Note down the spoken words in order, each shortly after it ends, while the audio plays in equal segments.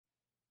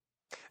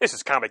This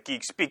is Comic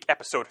Geek Speak,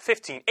 episode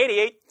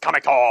 1588,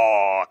 Comic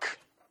Talk.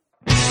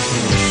 You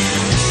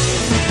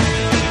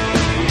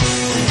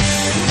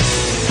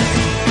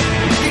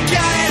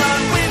got it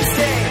on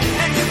Wednesday,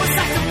 and you were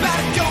psyched about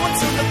it, going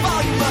to the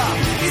volume up.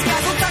 These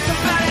guys will talk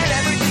about it,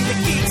 everything that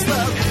geeks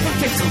love. From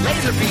tapes to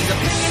laser beams,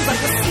 opinions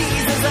like the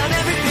seasons on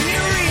everything you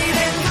read.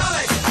 And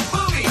comics,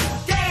 movies,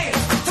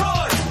 games,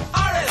 toys,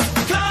 artists,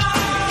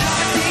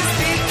 Comic Geek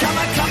Speak,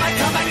 Comic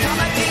Geek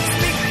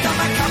Speak,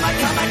 Comic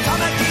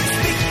Geek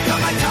Speak,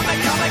 Comic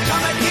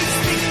Geek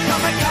Speak,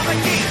 Comic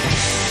Geek.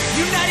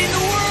 Uniting the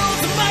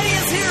world's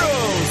mightiest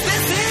heroes.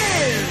 This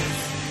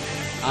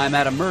is... I'm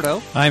Adam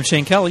Murdo. I'm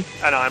Shane Kelly.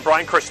 And I'm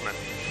Brian Chrisman.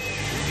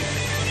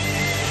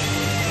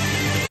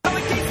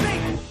 Comic Geek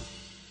Speak.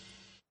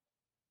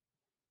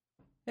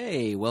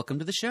 Hey, welcome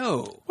to the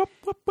show.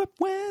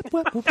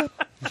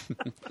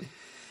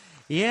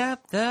 Yeah,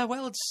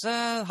 well, it's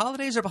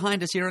holidays are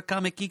behind us here at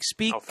Comic Geek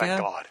Speak. Oh,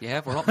 thank God.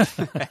 Yeah, we're all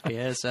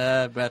yes.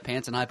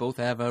 Pants and I both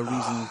have a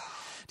reason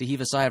to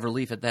heave a sigh of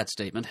relief at that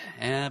statement.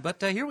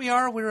 But here we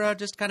are. We're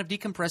just kind of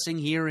decompressing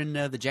here in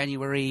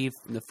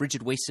the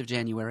frigid wastes of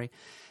January.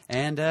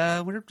 And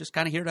we're just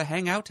kind of here to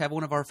hang out, have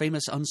one of our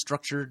famous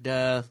unstructured,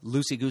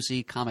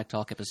 loosey-goosey comic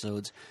talk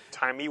episodes.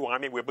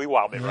 Timey-wimey,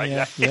 wibbly-wobbly,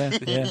 right? Yeah.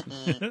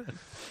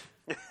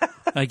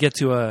 I get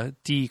to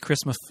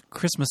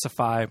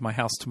de-Christmasify my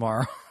house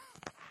tomorrow.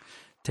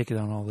 Taking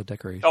down all the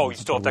decorations. Oh, you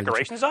still have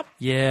decorations up?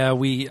 Yeah,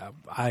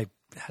 I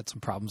had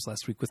some problems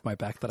last week with my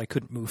back that I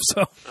couldn't move,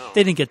 so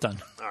they didn't get done.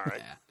 All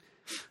right.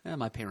 Yeah.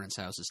 My parents'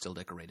 house is still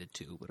decorated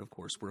too, but of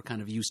course we're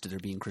kind of used to there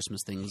being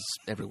Christmas things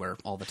everywhere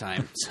all the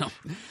time. So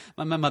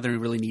my mother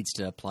really needs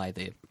to apply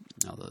the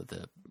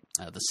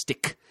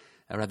stick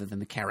rather than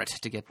the carrot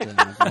to get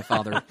my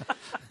father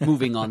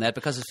moving on that,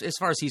 because as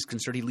far as he's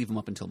concerned, he'd leave them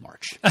up until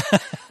March.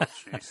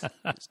 Jeez.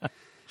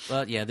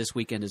 But yeah, this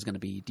weekend is going to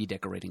be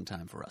de-decorating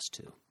time for us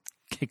too.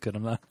 Okay, good.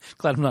 I'm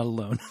glad I'm not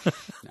alone.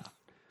 No,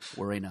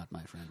 worry not,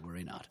 my friend.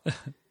 Worry not.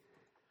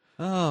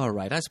 All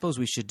right. I suppose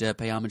we should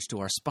pay homage to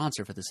our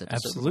sponsor for this episode.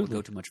 Absolutely. Before we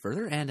go too much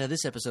further. And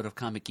this episode of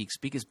Comic Geek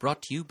Speak is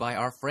brought to you by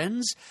our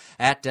friends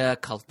at the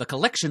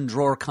Collection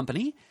Drawer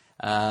Company,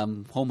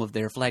 home of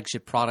their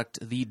flagship product,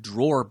 the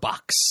Drawer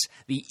Box,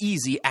 the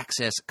easy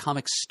access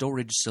comic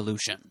storage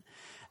solution.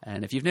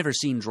 And if you've never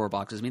seen Drawer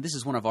Boxes, I mean, this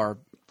is one of our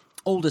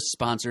oldest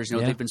sponsors. You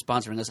know, They've been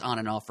sponsoring us on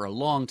and off for a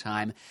long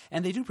time,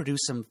 and they do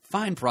produce some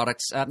fine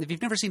products. If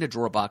you've never seen a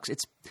Drawer Box,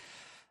 it's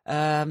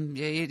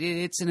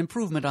an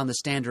improvement on the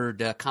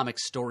standard comic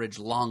storage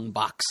long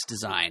box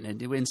design.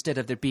 And instead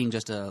of there being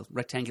just a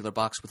rectangular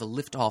box with a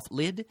lift-off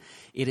lid,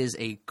 it is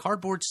a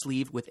cardboard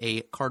sleeve with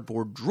a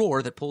cardboard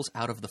drawer that pulls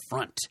out of the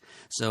front.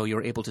 So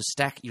you're able to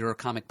stack your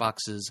comic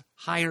boxes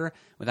higher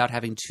without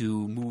having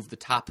to move the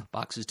top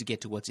boxes to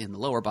get to what's in the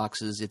lower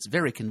boxes. It's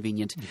very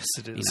convenient. Yes,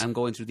 it is. I mean, I'm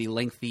going through the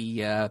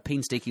lengthy,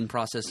 painstaking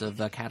process of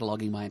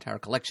cataloging my entire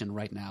collection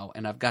right now,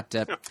 and I've got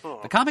the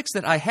comics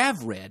that I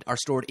have read are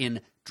stored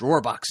in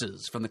drawer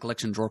boxes from the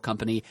Collection Drawer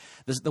Company.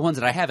 The ones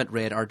that I haven't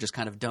read are just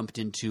kind of dumped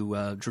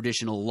into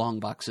traditional long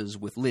boxes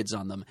with lids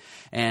on them.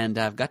 And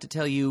I've got to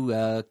tell you,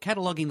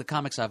 cataloging the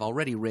comics I've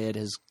already read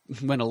has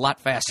went a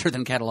lot faster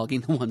than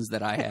cataloging the ones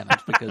that I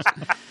haven't, because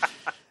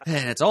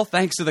and it's all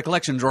thanks to the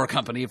Collection Drawer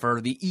Company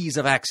for the ease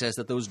of access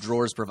that those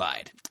drawers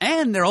provide.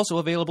 And they're also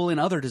available in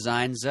other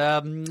designs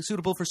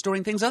suitable for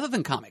storing things other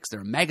than comics.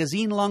 There are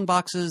magazine long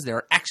boxes, there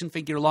are action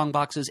figure long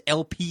boxes,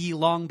 LP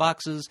long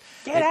boxes.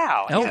 Get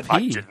out. LP.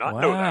 I did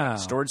not know Wow. that.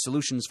 Storage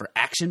solutions for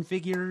action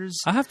figures.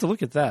 I'll have to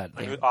look at that.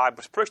 I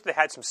was pretty sure they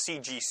had some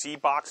CGC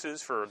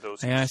boxes for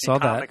those Yeah, I CGC saw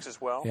comics that as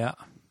well. Yeah.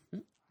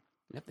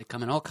 Yep, they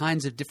come in all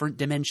kinds of different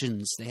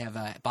dimensions. They have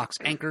box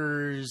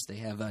anchors. They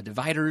have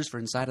dividers for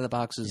inside of the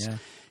boxes.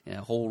 Yeah.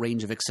 A whole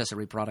range of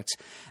accessory products.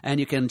 And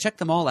you can check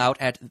them all out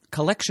at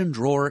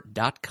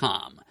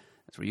collectiondrawer.com.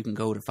 That's where you can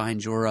go to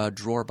find your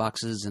drawer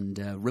boxes and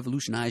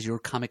revolutionize your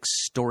comic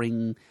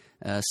storing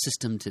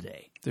system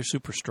today. They're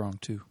super strong,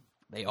 too.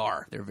 They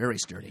are. They're very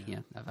sturdy.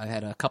 Yeah. I've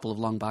had a couple of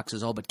long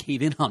boxes all but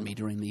cave in on me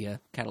during the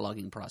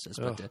cataloging process,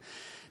 but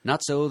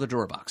not so the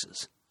drawer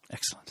boxes.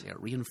 Excellent. They are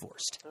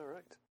reinforced. All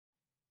right.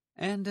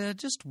 And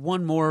just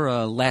one more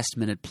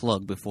last-minute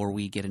plug before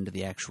we get into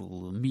the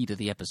actual meat of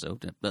the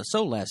episode.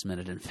 So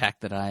last-minute, in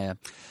fact, that I'm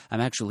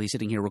actually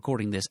sitting here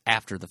recording this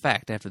after the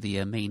fact, after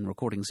the main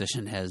recording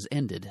session has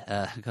ended,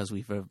 because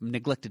we've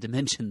neglected to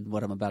mention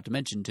what I'm about to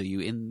mention to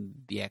you in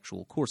the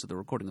actual course of the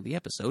recording of the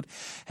episode.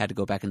 Had to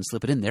go back and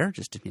slip it in there,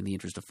 just in the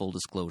interest of full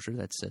disclosure.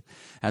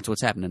 That's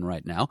what's happening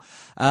right now.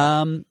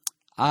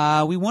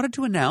 We wanted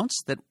to announce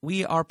that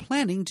we are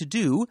planning to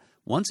do,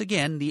 once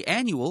again, the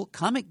annual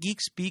Comic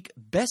Geek Speak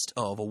Best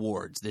of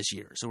Awards this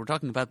year. So we're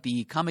talking about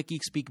the Comic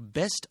Geek Speak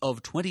Best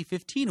of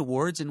 2015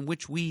 Awards, in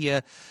which we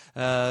give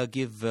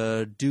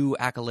due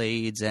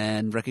accolades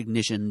and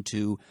recognition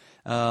to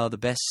the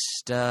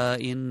best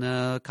in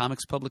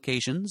comics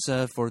publications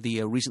for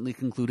the recently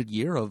concluded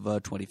year of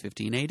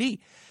 2015 AD.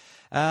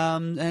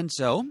 And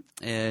so,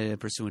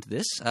 pursuant to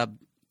this,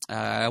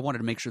 I wanted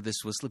to make sure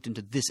this was slipped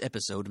into this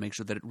episode to make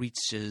sure that it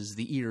reaches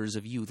the ears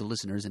of you, the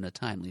listeners, in a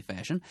timely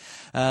fashion.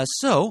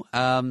 So,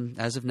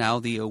 as of now,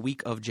 the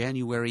week of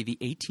January the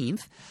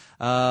 18th,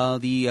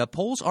 the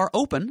polls are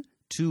open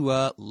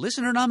to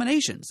listener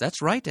nominations.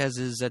 That's right, as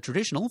is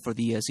traditional for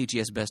the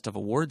CGS Best of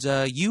Awards.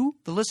 You,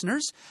 the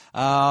listeners,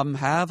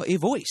 have a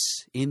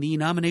voice in the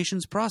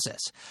nominations process.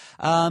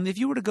 If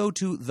you were to go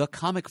to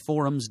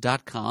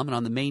thecomicforums.com, and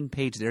on the main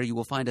page there you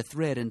will find a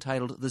thread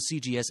entitled The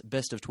CGS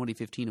Best of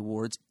 2015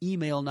 Awards,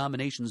 Email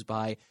Nominations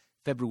by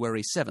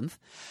February 7th.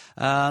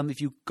 If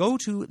you go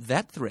to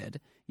that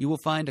thread, you will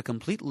find a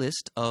complete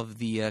list of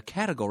the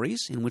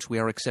categories in which we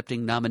are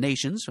accepting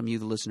nominations from you,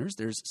 the listeners.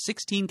 There's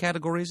 16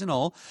 categories in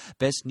all: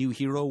 Best New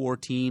Hero or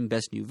Team,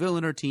 Best New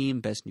Villain or Team,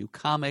 Best New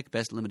Comic,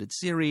 Best Limited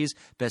Series,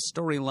 Best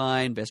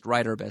Storyline, Best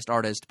Writer, Best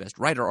Artist, Best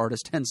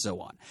Writer-Artist, and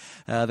so on.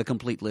 The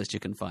complete list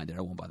you can find there.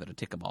 I won't bother to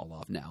tick them all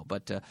off now,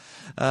 but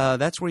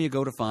that's where you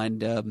go to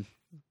find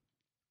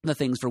the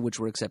things for which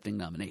we're accepting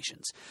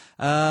nominations.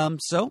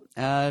 So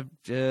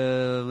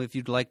if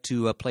you'd like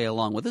to play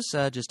along with us,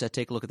 just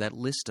take a look at that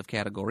list of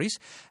categories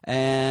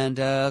and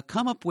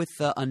come up with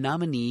a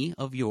nominee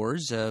of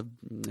yours, a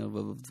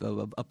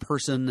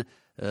person,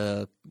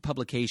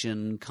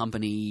 publication,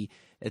 company,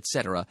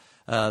 etc.,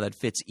 that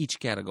fits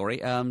each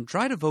category.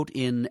 Try to vote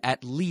in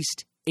at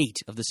least 8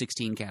 of the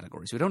 16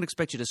 categories. We don't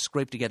expect you to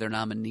scrape together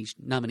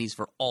nominees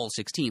for all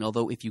 16,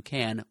 although if you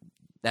can,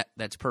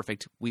 that's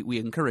perfect. We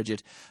encourage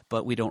it,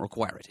 but we don't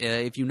require it.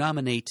 If you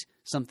nominate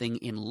something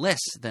in less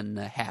than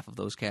half of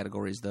those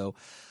categories, though,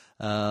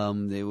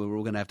 we're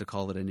going to have to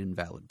call it an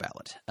invalid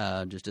ballot.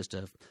 Just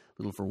a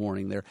little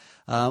forewarning there.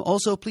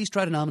 Also, please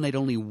try to nominate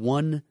only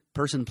one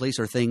person, place,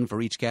 or thing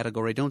for each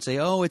category. Don't say,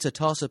 oh, it's a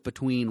toss-up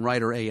between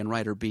writer A and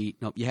writer B.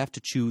 No, you have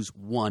to choose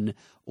one,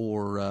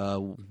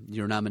 or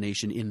your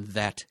nomination in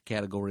that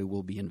category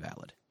will be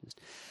invalid.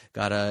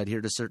 Got to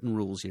adhere to certain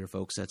rules here,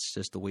 folks. That's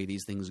just the way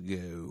these things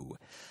go.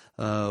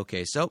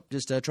 Okay, so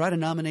just try to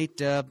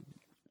nominate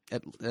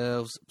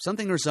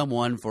something or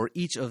someone for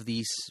each of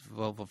these,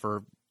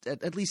 for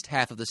at least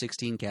half of the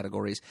 16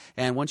 categories.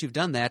 And once you've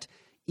done that,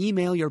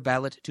 email your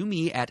ballot to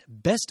me at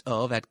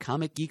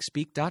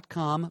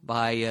bestof@comicgeekspeak.com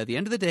by the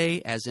end of the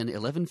day, as in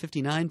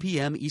 11:59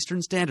 p.m.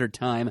 Eastern Standard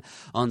Time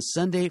on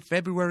Sunday,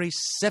 February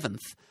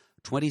 7th,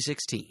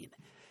 2016.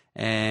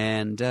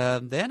 And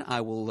then I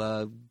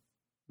will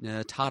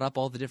tot up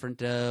all the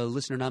different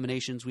listener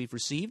nominations we've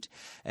received,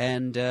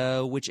 and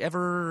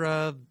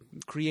whichever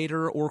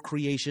creator or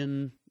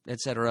creation,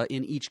 etc.,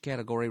 in each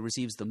category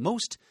receives the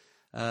most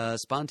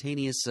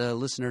spontaneous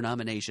listener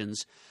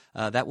nominations,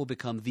 that will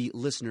become the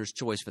listener's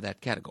choice for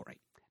that category.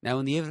 Now,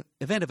 in the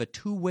event of a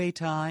 2-way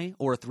tie,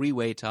 or a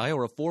 3-way tie,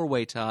 or a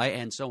 4-way tie,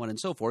 and so on and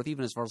so forth,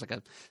 even as far as like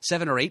a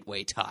 7- or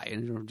 8-way tie,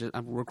 and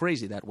we're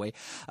crazy that way,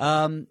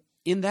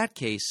 in that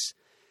case,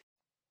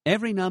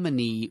 every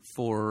nominee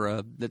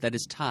for that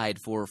is tied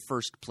for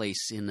first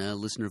place in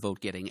listener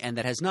vote getting, and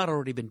that has not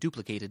already been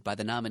duplicated by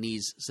the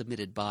nominees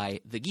submitted by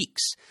the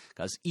Geeks,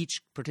 because each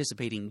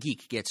participating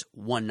geek gets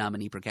one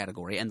nominee per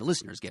category, and the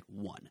listeners get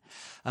one.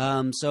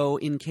 So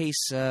in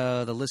case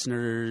the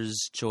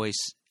listener's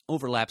choice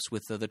overlaps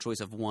with the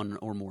choice of one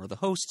or more of the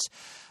hosts,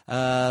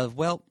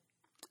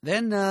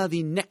 then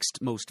the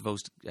next most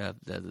votes,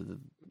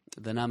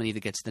 the nominee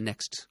that gets the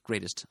next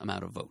greatest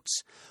amount of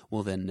votes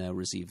will then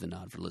receive the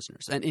nod for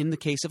listeners. And in the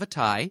case of a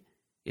tie,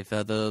 if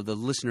the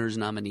listeners'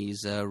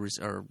 nominees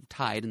are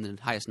tied in the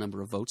highest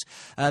number of votes,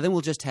 then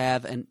we'll just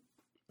have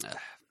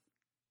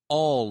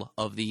all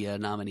of the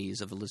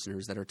nominees of the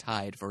listeners that are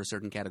tied for a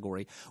certain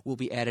category will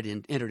be entered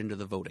into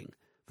the voting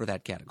for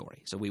that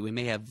category. So we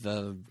may have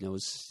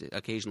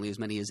occasionally as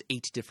many as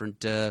 8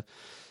 different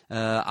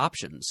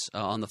options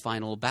on the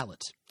final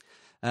ballot.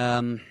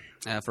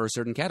 For a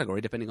certain category,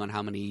 depending on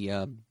how many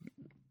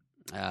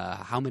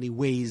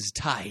ways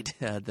tied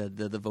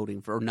the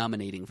voting for or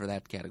nominating for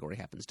that category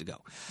happens to go.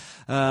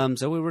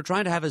 So we were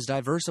trying to have as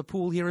diverse a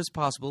pool here as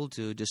possible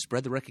to just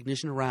spread the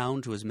recognition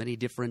around to as many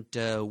different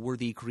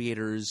worthy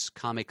creators,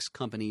 comics,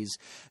 companies,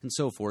 and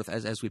so forth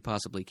as we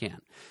possibly can.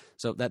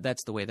 So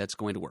that's the way that's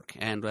going to work.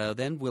 And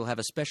then we'll have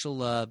a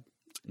special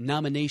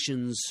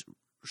nominations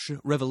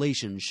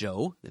revelation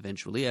show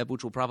eventually,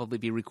 which will probably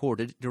be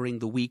recorded during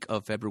the week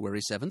of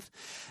February 7th,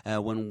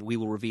 when we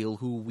will reveal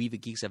who we the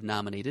Geeks have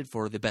nominated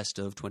for the best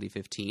of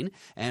 2015,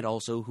 and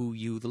also who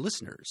you the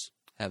listeners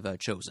have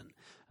chosen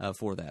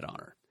for that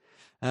honor.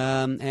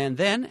 And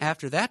then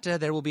after that,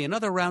 there will be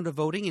another round of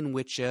voting in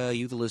which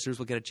you the listeners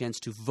will get a chance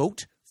to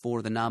vote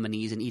for the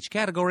nominees in each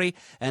category,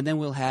 and then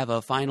we'll have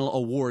a final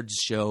awards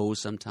show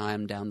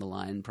sometime down the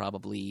line,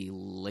 probably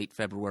late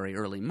February,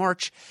 early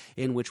March,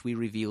 in which we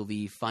reveal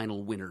the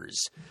final winners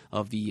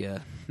of the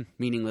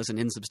meaningless and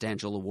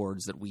insubstantial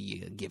awards that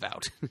we give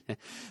out.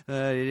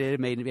 It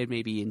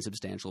may be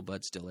insubstantial,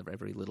 but still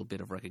every little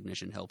bit of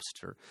recognition helps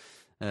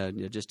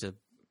just to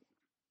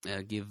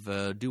give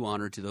due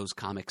honor to those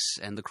comics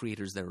and the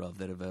creators thereof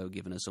that have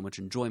given us so much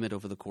enjoyment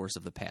over the course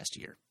of the past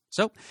year.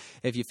 So,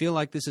 if you feel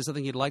like this is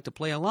something you'd like to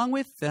play along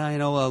with, I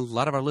know a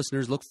lot of our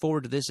listeners look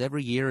forward to this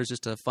every year as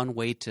just a fun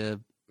way to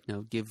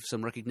give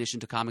some recognition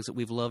to comics that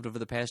we've loved over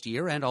the past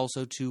year, and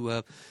also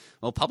to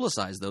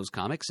publicize those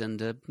comics.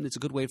 And it's a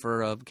good way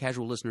for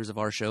casual listeners of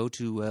our show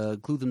to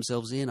clue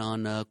themselves in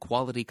on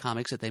quality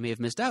comics that they may have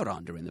missed out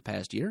on during the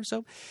past year.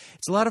 So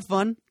it's a lot of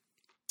fun,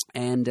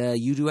 and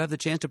you do have the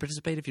chance to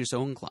participate if you're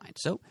so inclined.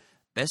 So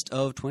Best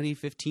of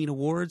 2015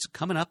 awards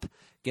coming up.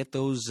 Get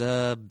those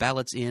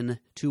ballots in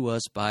to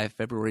us by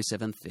February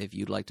 7th if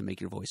you'd like to make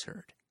your voice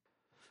heard.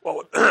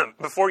 Well,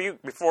 before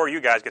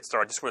you guys get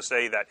started, I just want to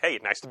say that, hey,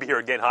 nice to be here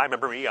again. Hi,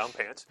 remember me? I'm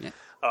Pants. Yeah.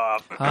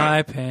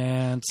 Hi,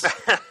 Pants.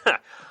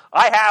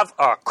 I have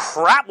a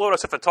crap load of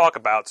stuff to talk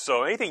about,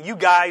 so anything you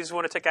guys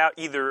want to take out,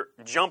 either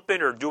jump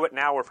in or do it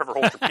now or forever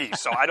hold your peace.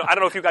 So I don't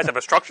know if you guys have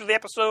a structure to the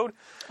episode,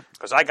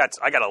 because I got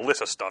a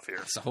list of stuff here.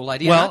 It's the whole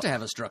idea not to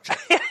have a structure.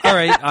 All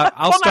right,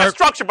 I'll start. Not a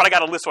structure, but I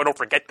got a list so I don't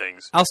forget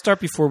things. I'll start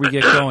before we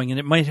get going, and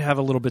it might have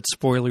a little bit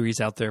spoileries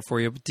out there for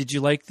you. But did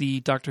you like the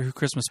Doctor Who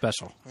Christmas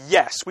special?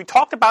 Yes, we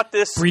talked about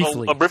this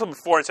briefly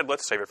before and said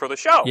let's save it for the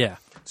show. Yeah.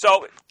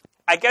 So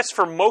I guess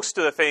for most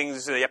of the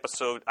things in the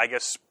episode, I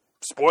guess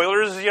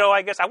spoilers.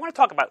 I guess I want to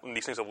talk about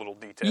these things in a little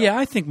detail. Yeah,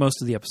 I think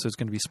most of the episode is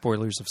going to be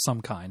spoilers of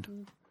some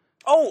kind.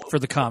 Oh, for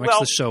the comics,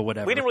 the show,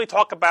 whatever. We didn't really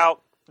talk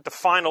about the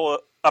final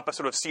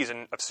episode of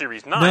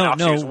Series 9.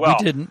 No, as well.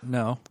 We didn't.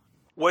 No.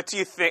 What do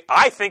you think?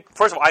 I think,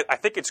 first of all, I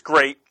think it's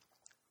great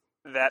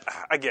that,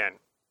 again,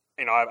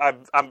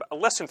 I'm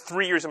less than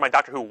 3 years in my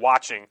Doctor Who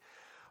watching,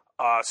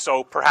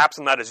 so perhaps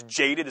I'm not as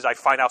jaded as I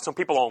find out some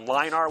people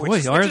online are.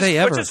 Which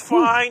is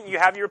fine. You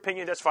have your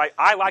opinion, that's fine.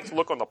 I like to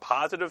look on the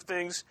positive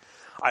things.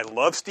 I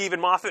love Stephen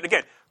Moffat.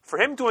 Again, for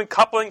him doing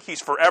coupling,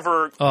 he's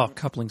forever... Oh,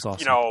 coupling's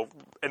awesome.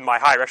 In my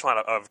higher echelon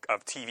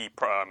of TV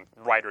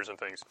writers and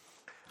things.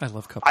 I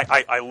love coupling.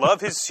 I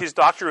love his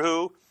Doctor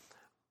Who.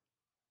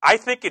 I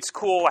think it's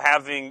cool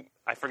having,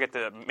 I forget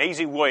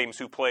Maisie Williams,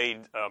 who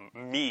played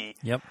Me,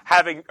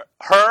 having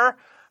her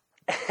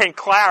and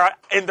Clara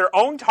in their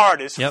own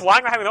TARDIS,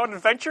 flying around having their own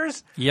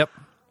adventures. Yep.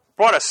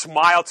 Brought a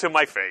smile to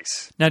my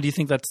face. Now, do you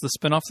think that's the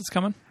spinoff that's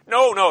coming?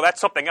 No, that's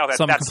something else.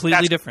 That's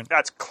completely different.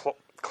 That's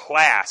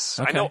class.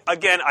 Okay.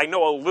 I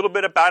know a little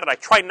bit about it. I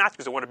try not to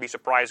because I want to be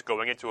surprised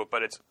going into it,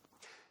 but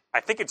I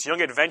think it's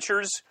Young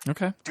Adventures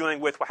dealing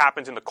with what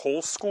happens in the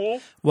Cole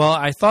School. Well,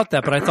 I thought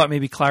that, but I thought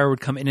maybe Clara would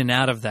come in and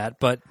out of that,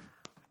 but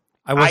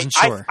I wasn't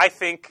sure. I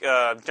think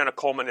Jenna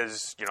Coleman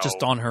is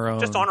just on her own.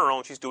 Just on her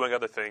own. She's doing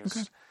other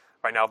things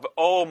right now. But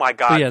oh my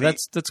God. But yeah,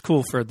 that's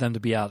cool for them to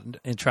be out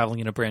and traveling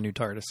in a brand new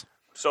TARDIS.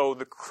 So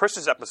the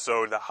Christmas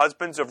episode, The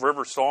Husbands of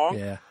River Song.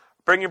 Yeah.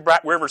 Bringing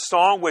back River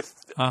Song with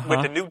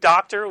the new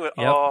Doctor.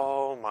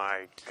 Oh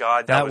my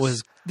God. That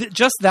was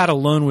just that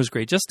alone was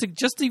great. Just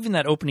even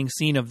that opening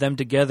scene of them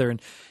together and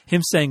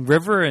him saying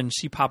River and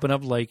she popping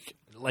up like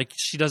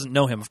she doesn't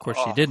know him. Of course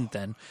she didn't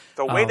then.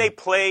 The way they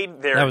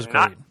played there, that was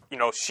great.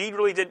 She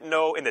really didn't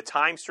know in the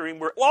time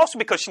stream. Also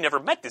because she never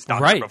met this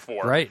Doctor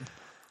before. Right.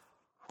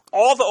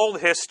 All the old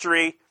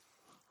history.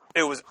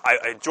 I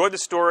enjoyed the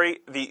story.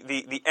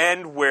 The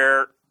end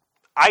where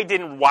I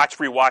didn't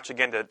rewatch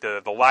again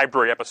the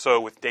library episode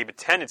with David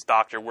Tennant's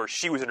Doctor where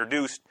she was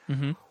introduced,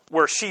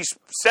 where she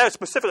says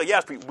specifically,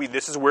 yes,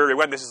 this is where we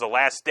went. This is the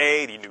last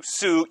day. The new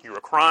suit. You were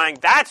crying.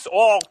 That's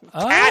all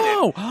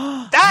canon.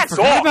 That's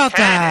all about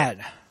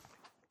canon.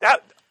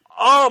 That.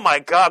 Oh my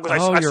God!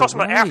 Because I saw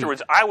something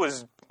afterwards. I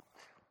was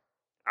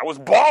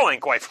bawling,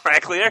 quite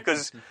frankly, there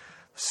because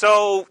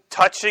so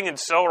touching and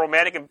so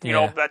romantic, and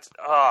that's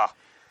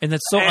and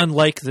that's so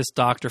unlike this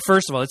Doctor.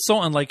 First of all, it's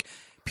so unlike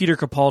Peter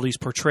Capaldi's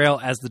portrayal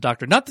as the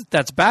Doctor. Not that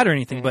that's bad or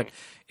anything, but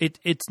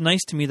it's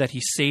nice to me that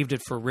he saved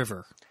it for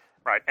River.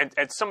 Right,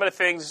 and some of the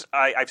things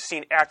I've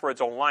seen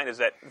afterwards online is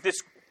that this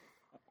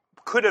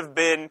could have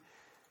been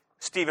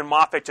Stephen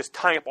Moffat just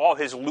tying up all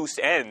his loose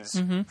ends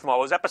from all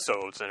those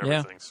episodes and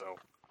everything. So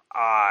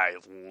I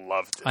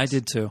loved it. I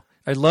did too.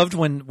 I loved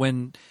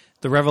when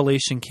the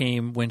revelation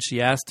came when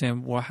she asked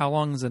him, well, how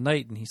long is a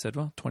night? And he said,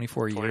 well,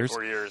 24 years.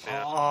 24 years,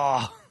 yeah.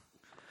 Oh,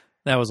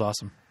 that was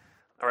awesome.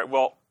 All right,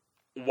 well,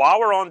 while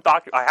we're on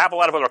Doctor, I have a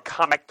lot of other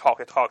comic talk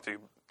to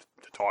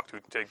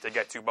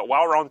get to. But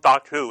while we're on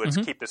Doctor Who, let's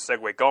keep this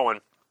segue going.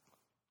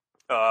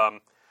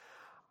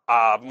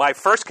 My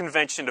first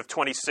convention of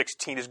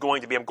 2016 is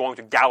going to be I'm going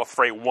to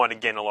Gallifrey 1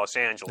 again in Los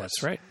Angeles.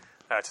 That's right.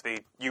 That's the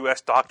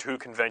U.S. Doctor Who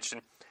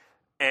convention,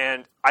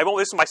 and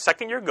this is my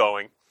second year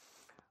going.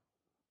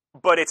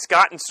 But it's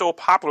gotten so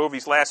popular over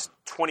these last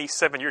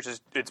 27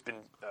 years. It's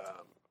been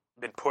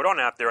put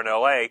on out there in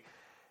L.A.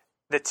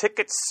 The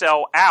tickets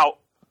sell out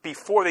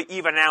before they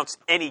even announce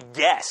any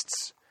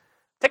guests.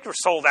 Tickets were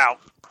sold out.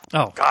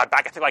 Oh God!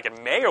 Back I think like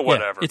in May or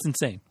whatever. Yeah, it's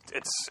insane.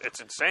 It's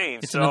insane.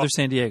 It's another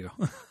San Diego.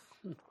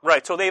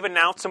 Right. So they've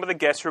announced some of the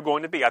guests who are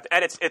going to be out,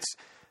 and it's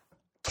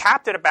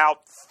capped at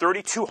about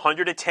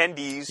 3,200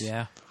 attendees.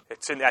 Yeah.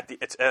 It's in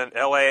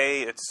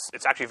L.A.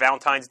 It's actually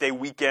Valentine's Day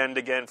weekend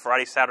again.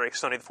 Friday, Saturday,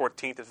 Sunday the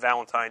 14th is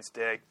Valentine's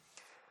Day,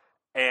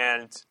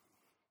 and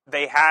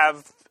they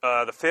have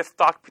the 5th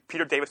Dr.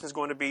 Peter Davison is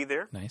going to be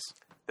there. Nice.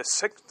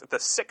 The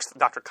sixth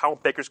Dr. Colin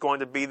Baker is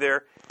going to be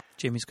there.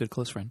 Jamie's good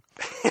close friend.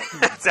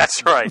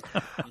 That's right.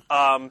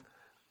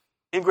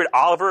 Ingrid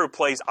Oliver, who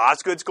plays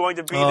Osgood's going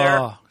to be there.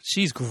 Oh,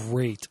 she's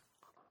great.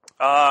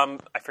 I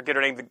forget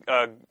her name.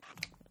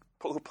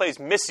 Who plays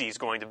Missy is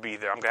going to be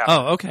there. I'm gonna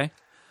have Oh, okay.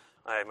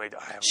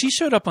 She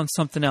showed up on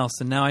something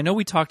else, and now I know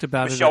we talked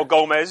about Michelle it.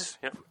 Gomez.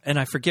 Yeah. And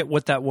I forget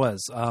what that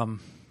was.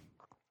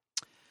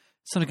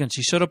 So again,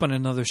 she showed up on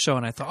another show,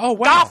 and I thought, oh,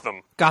 wow.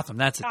 Gotham,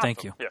 that's it.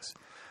 Thank you. Yes.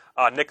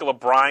 Nicola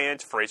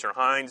Bryant, Fraser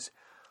Hines,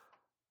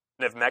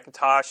 Nev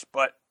McIntosh,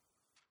 but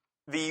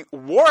the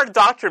War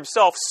Doctor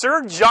himself,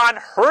 Sir John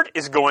Hurt,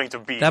 is going to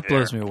be That there.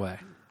 blows me away.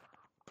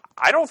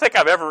 I don't think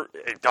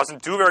it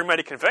doesn't do very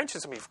many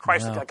conventions. I mean,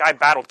 Christ, No. that guy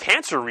battled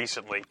cancer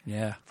recently.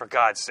 Yeah. For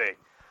God's sake.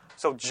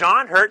 So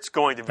John Hurt's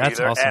going to be That's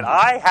there, awesome. and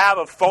I have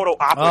a phoop with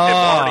him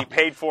already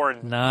paid for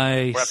and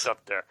Nice. wrapped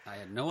up there. I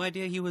had no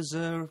idea he was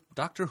a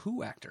Doctor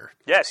Who actor.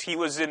 Yes, he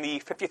was in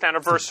the 50th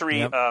anniversary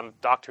Yep.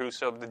 Doctor Who,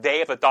 so The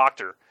Day of the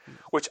Doctor,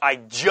 which I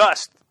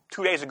just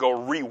 2 days ago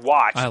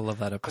rewatched. I love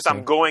that Because episode.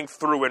 I'm going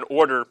through in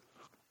order,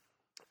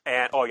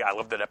 and I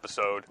love that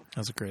episode. That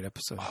was a great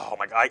episode. Oh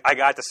my God, I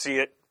got to see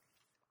it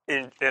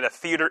in a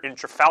theater in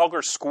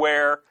Trafalgar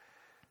Square.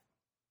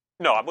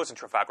 No, it wasn't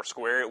Trafalgar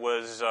Square. It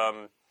was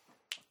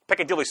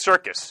Piccadilly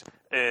Circus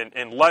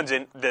in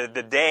London.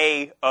 The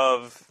day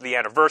of the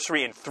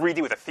anniversary in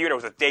 3D with a theater. It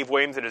was with Dave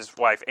Williams and his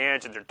wife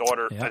Ange and their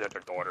daughter. Yep.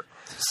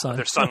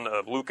 Their son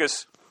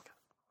Lucas.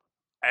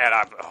 And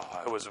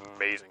it was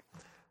amazing.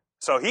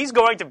 So he's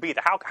going to be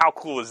there. How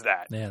cool is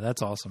that? Yeah,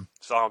 that's awesome.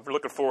 So I'm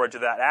looking forward to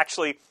that.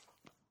 Actually,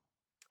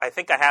 I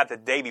think I have the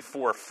day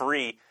before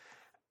free,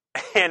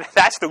 and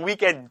that's the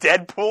weekend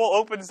Deadpool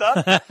opens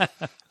up, the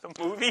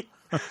movie.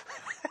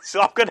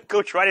 So I'm going to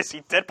go try to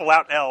see Deadpool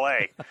out in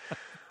L.A.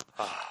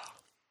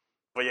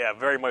 But yeah,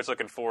 very much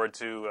looking forward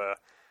to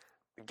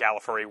the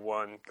Gallifrey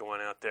one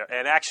going out there.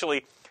 And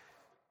actually,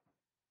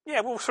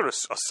 yeah, we'll sort of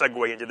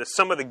segue into this.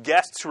 Some of the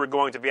guests who are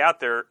going to be out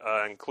there,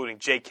 including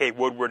J.K.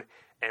 Woodward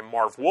and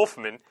Marv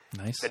Wolfman,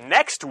 Nice. the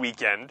next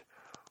weekend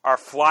are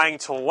flying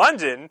to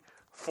London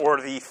for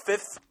the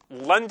 5th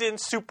London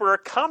Super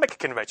Comic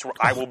Convention, where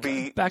I will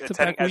be Back-to-back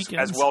attending as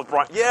weekends. well as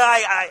Brian.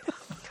 Yeah,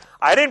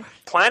 I didn't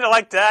plan it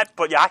like that,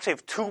 but I actually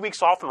have 2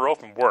 weeks off in a row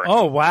from work.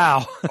 Oh,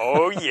 wow.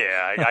 Oh,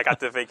 yeah, I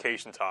got the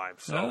vacation time.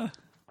 So,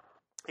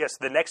 yes,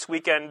 the next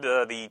weekend,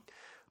 the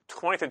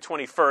 20th and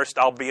 21st,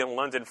 I'll be in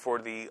London for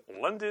the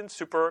London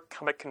Super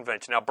Comic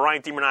Convention. Now,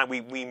 Brian Deemer and I,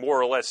 we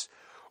more or less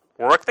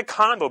work the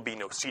con. There'll be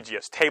no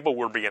CGS table.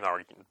 We'll be in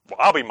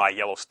I'll be in my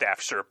yellow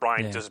staff shirt.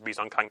 Brian just be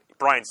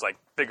Brian's like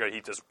bigger.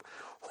 He just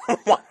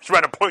wants to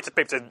write a points of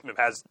paper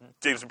that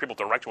gives people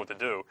direction what to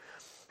do.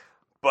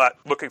 But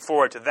looking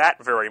forward to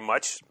that very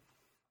much.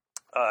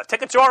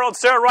 Tickets are on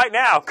sale right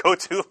now. Go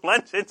to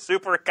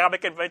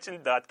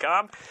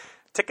LondonSuperComicConvention.com.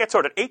 Tickets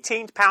are at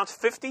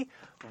 £18.50.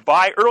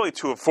 Buy early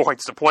to avoid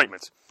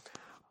disappointments.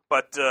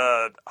 But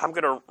I'm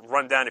going to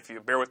run down, if you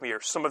bear with me here,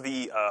 some of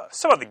the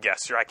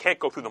guests here. I can't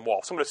go through them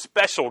all. Some of the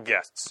special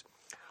guests: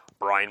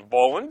 Brian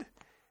Boland,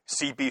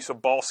 C.B.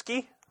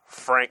 Sobalski,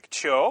 Frank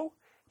Cho,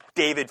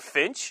 David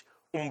Finch,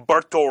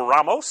 Umberto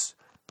Ramos,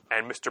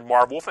 and Mr.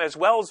 Marv Wolf, as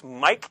well as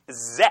Mike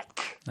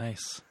Zeck.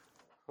 Nice.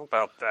 How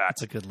about that?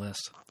 That's a good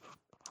list.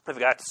 I've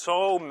got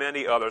so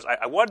many others.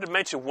 I wanted to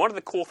mention one of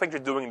the cool things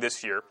they're doing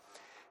this year.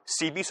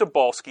 C.B.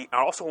 Sobalski,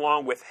 and also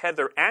along with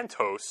Heather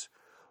Antos,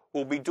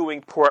 will be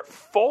doing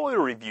portfolio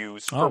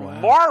reviews for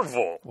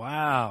Marvel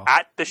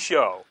at the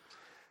show.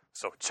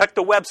 So check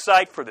the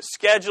website for the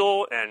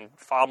schedule and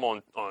follow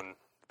them on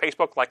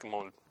Facebook, like them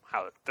on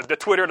the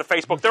Twitter, the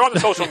Facebook. They're on the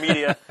social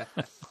media.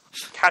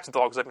 Cats and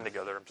dogs living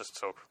together. I'm just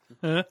so...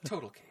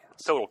 Total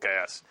chaos. Total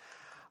chaos.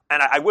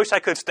 And I wish I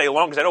could stay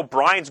long, because I know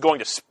Brian's going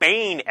to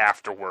Spain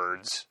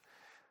afterwards.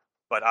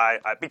 But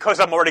because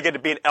I'm already going to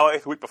be in LA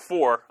the week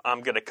before,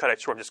 I'm going to cut it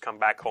short and just come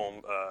back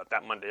home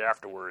that Monday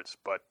afterwards.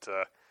 But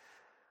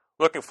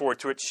looking forward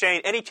to it.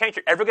 Shane, any chance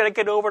you're ever going to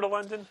get over to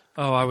London?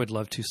 Oh, I would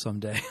love to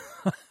someday.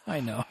 I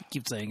know. I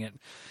keep saying it.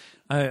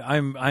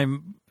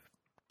 I'm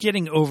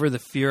getting over the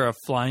fear of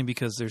flying,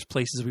 because there's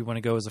places we want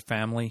to go as a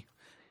family.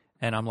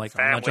 And I'm like,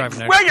 I'm not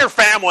driving. Where's your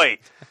family?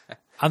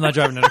 I'm not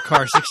driving in a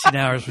car 16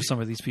 hours for some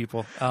of these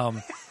people.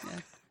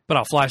 But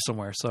I'll fly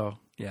somewhere. So,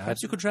 yeah.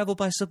 Perhaps you could travel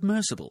by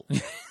submersible.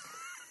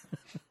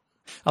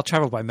 I'll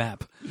travel by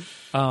map.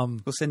 We'll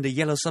send a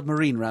yellow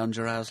submarine round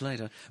your house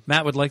later.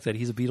 Matt would like that.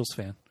 He's a Beatles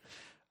fan.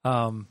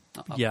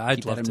 Yeah, I'd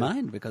keep love that in to.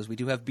 mind, because we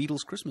do have Beatles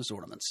Christmas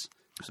ornaments.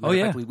 As a matter Oh, of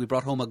yeah. fact, we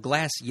brought home a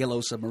glass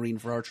yellow submarine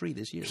for our tree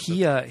this year.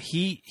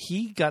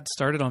 He got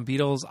started on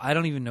Beatles. I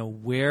don't even know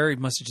where. He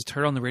must have just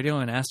heard on the radio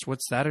and asked,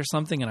 "What's that?" or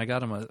something. And I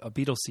got him a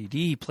Beatles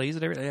CD. He plays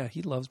it every day. Yeah,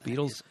 he loves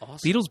Beatles.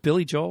 Awesome. Beatles,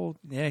 Billy Joel.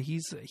 Yeah,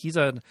 he's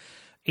an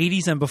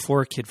 80s and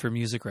before kid for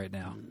music right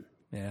now.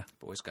 Yeah,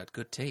 Boy's got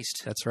good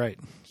taste. that's right.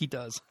 He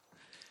does.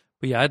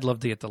 But yeah, I'd love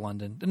to get to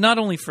London, not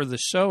only for the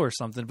show or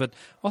something, but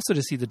also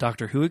to see the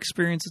Doctor Who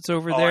experience that's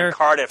over there. In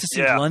Cardiff, to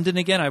see yeah. London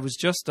again. I was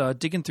just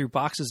digging through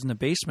boxes in the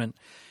basement,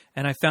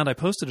 and I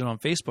posted it on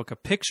Facebook, a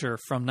picture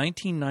from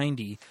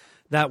 1990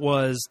 that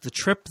was the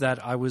trip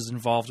that I was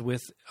involved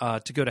with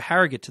to go to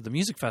Harrogate to the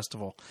music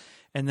festival.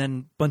 And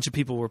then a bunch of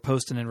people were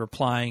posting and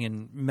replying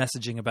and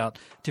messaging about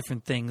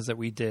different things that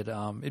we did.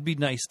 It'd be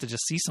nice to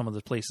just see some of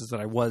the places that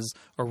I was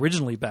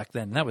originally back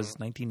then. That was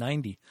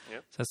 1990.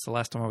 Yep. So that's the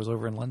last time I was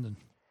over in London.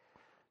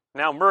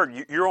 Now,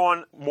 Murd, you're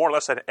on more or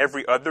less than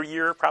every other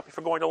year, probably,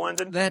 for going to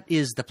London? That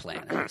is the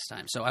plan at this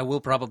time. So I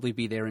will probably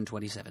be there in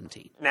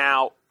 2017.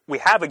 Now, we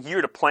have a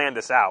year to plan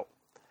this out,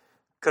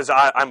 because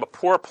I'm a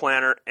poor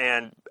planner,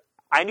 and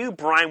I knew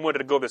Brian wanted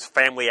to go with his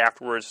family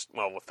afterwards,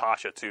 well, with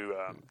Tasha, to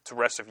the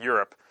rest of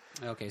Europe.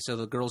 Okay, so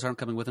the girls aren't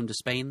coming with him to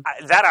Spain?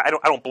 I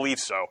don't believe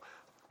so.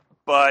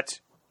 But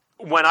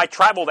when I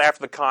traveled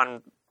after the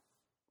con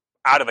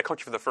out of the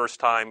country for the first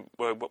time,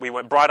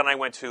 Brad and I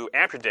went to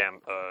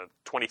Amsterdam,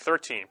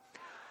 2013.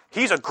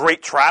 He's a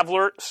great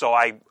traveler, so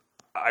I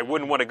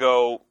wouldn't want to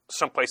go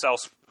someplace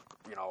else,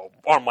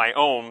 on my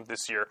own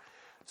this year.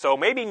 So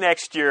maybe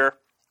next year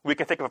we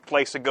can think of a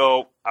place to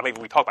go. I mean,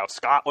 we talk about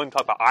Scotland,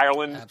 talk about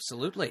Ireland.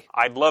 Absolutely.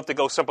 I'd love to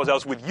go someplace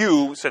else with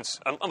you,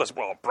 unless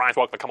Brian's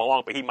welcome to come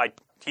along, but he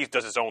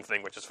does his own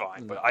thing, which is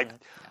fine. But I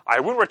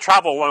wouldn't want to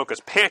travel alone, because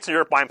Pants in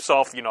Europe by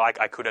himself,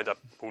 I could end up,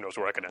 who knows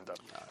where I could end up.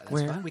 That's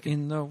Where fine. We can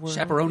in the world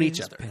chaperone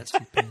each is other. Pants?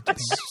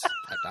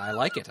 I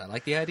like it. I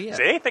like the idea.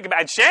 See, think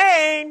about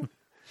Shane.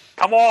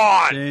 Come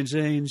on,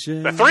 Shane.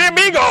 the three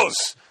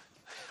amigos.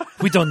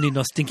 We don't need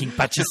no stinking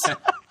patches.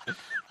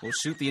 We'll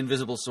shoot the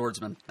invisible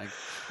swordsman.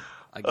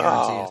 I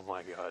guarantee it. Oh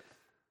my god.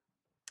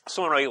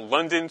 So anyway,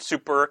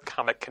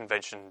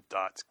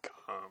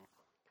 LondonSuperComicConvention.com.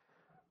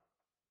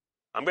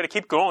 I'm going to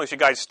keep going unless you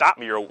guys stop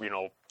me or,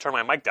 turn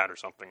my mic down or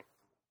something.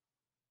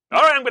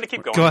 All right, I'm going to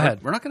keep going. Go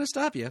ahead. We're not going to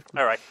stop you.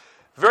 All right.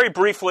 Very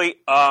briefly,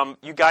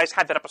 you guys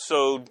had that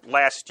episode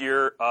last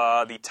year,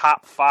 the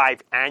top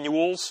 5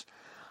 annuals.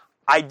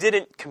 I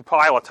didn't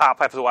compile a top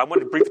 5, so I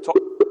wanted to briefly talk.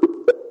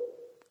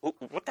 Ooh,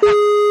 what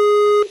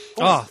the heck?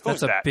 That's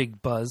who's a that?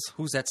 big buzz.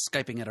 Who's that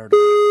Skyping at our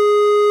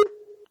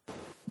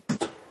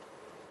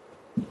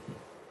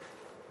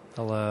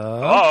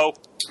Hello? Hello?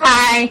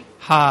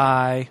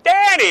 Hi.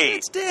 Danny!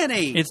 It's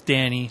Danny. It's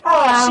Danny.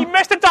 She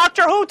missed the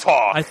Doctor Who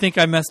talk. I think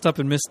I messed up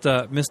and missed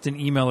an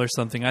email or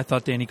something. I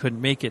thought Danny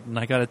couldn't make it, and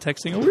I got a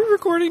text saying, "Are we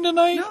recording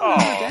tonight?" No,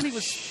 Danny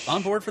was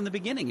on board from the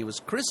beginning. It was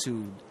Chris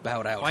who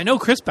bowed out. I know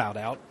Chris bowed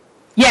out.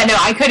 Yeah, no,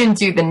 I couldn't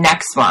do the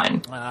next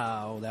one.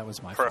 Oh, that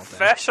was my fault.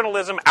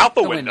 Professionalism out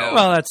the window. window.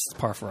 Well, that's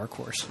par for our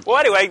course. Well,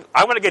 anyway,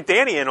 I want to get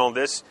Danny in on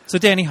this. So,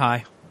 Danny,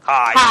 hi.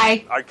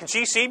 Hi. Hi. Can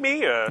she see me?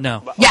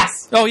 No.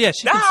 Yes, Oh, yeah,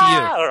 she can see you.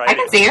 All right. I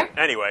can see you.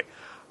 Anyway,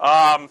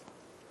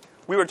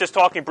 we were just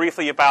talking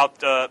briefly about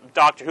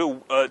Doctor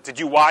Who. Did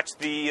you watch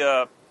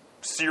the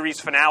series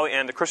finale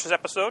and the Christmas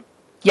episode?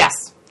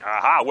 Yes.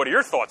 Aha. What are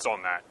your thoughts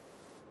on that?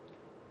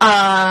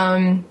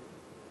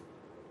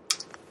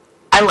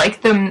 I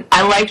liked them.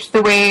 I liked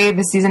the way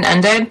the season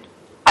ended.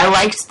 I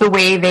liked the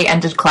way they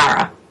ended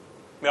Clara.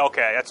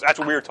 Okay, that's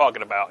what we were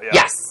talking about. Yeah.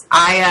 Yes,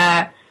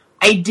 I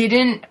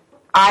didn't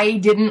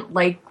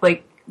like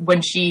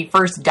when she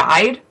first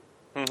died.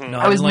 No,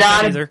 I was didn't like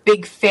not that a either.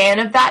 big fan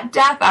of that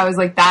death. I was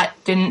like, that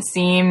didn't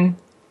seem.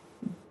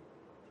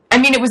 I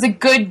mean, it was a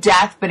good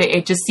death, but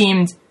it just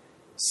seemed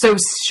so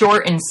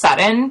short and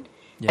sudden.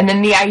 Yeah. And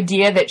then the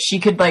idea that she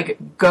could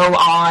go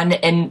on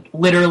and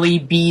literally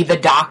be the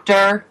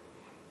Doctor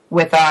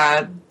with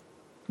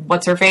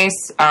what's her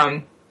face,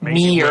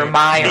 me or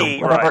my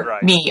Me, or whatever,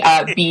 right. me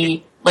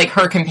be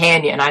her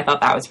companion. I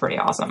thought that was pretty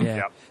awesome. Yeah.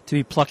 Yeah. To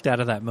be plucked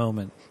out of that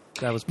moment.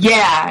 That was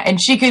Yeah, and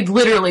she could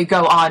literally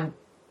go on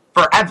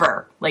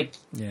forever.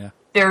 Yeah.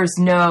 There's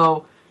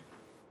no.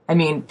 I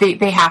mean,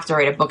 they have to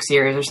write a book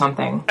series or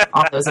something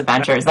on those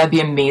adventures. That'd be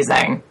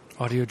amazing.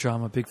 Audio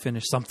drama, Big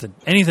Finish, something.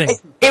 Anything.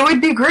 It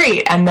would be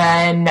great. And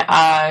then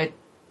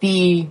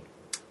the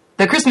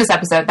Christmas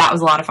episode, that was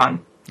a lot of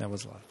fun. That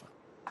was a lot of fun.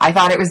 I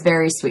thought it was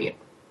very sweet.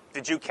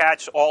 Did you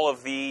catch all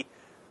of the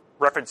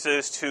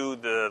references to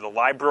the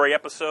library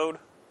episode?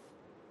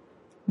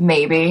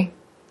 Maybe.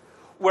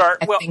 Where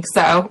I think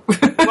so.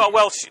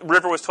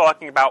 River was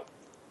talking about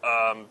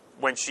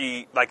when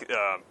she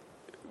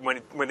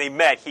when they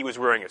met, he was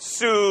wearing a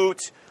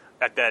suit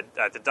at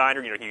the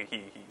diner.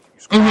 He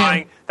was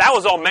crying. That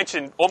was all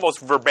mentioned almost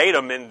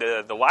verbatim in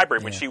the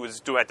library when she was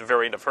doing at the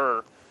very end of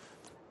her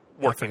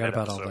working forgot that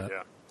about all episode. that.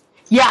 Yeah.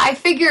 Yeah, I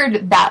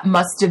figured that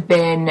must have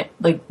been,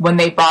 when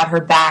they brought her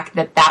back,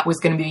 that was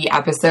going to be the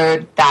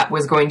episode that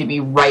was going to be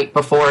right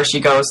before she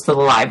goes to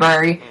the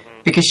library.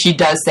 Because she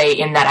does say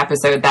in that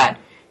episode that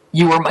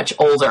you were much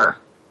older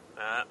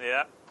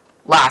Yeah.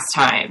 last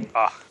time.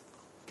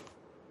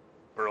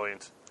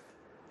 Brilliant.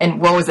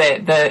 And what was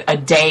it? A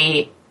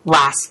day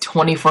lasts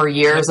 24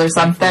 years or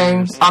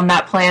something on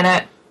that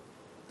planet,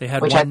 They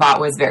had which one, I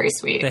thought was very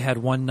sweet. They had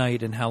one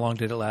night, and how long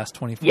did it last?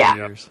 24 Yeah.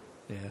 years.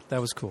 Yeah,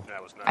 that was cool.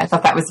 That was nice. I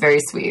thought that was very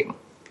sweet.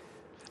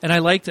 And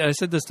I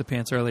said this to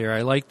Pants earlier,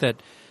 I liked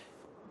that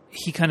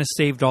he kind of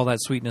saved all that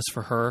sweetness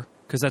for her,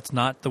 because that's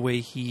not the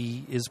way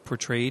he is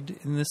portrayed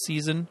in this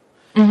season.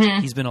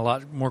 Mm-hmm. He's been a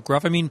lot more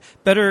gruff. I mean,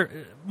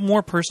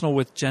 more personal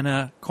with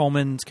Jenna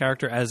Coleman's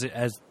character as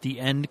the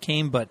end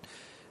came, but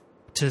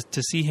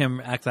to see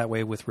him act that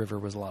way with River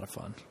was a lot of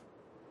fun.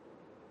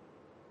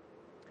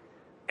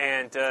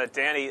 And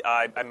Danny,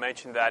 I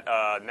mentioned that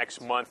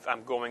next month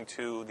I'm going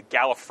to the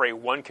Gallifrey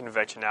 1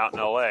 convention out in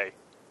L.A.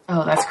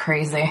 Oh, that's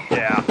crazy.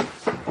 Yeah.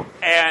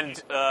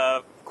 And,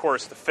 of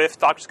course, the 5th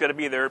Doctor's going to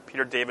be there,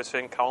 Peter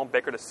Davison, Colin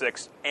Baker the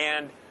 6th,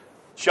 and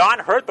John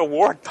Hurt, the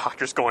Ward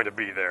Doctor's going to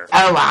be there.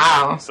 Oh,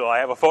 wow. So I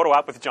have a photo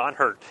out with John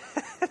Hurt.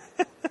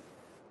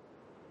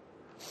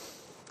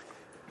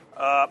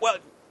 Well,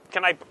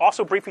 can I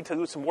also briefly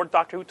do some more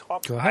Doctor Who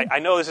talk? Go ahead. I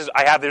know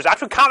there's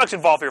actual comics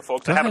involved here,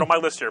 folks. I have it on my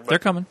list here. But They're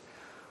coming.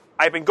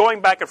 I've been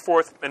going back and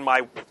forth in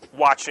my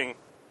watching.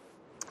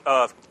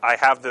 I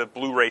have the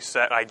Blu-ray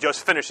set. I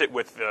just finished it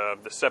with the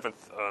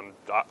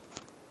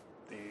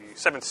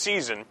 7th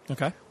season,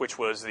 which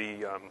was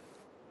the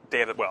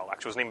Day of the... Well,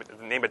 actually, it was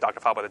the name of Dr.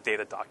 followed by the Day of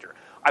the Doctor.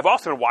 I've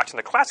also been watching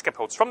the classic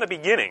episodes from the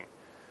beginning.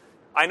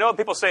 I know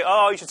people say,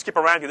 oh, you should skip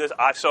around and do this.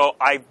 So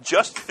I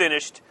just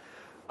finished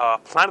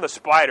Planet of the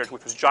Spiders,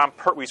 which was John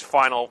Pertwee's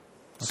final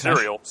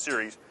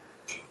series.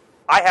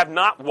 I have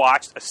not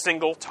watched a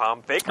single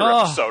Tom Baker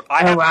episode.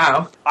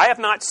 Wow. I have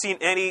not seen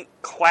any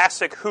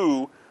classic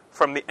Who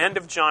from the end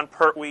of John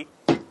Pertwee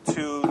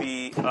to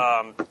the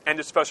end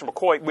of Spencer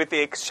McCoy, with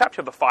the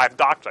exception of the 5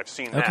 Doctors. I've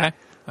seen that. Okay.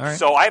 All right.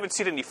 So I haven't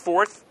seen any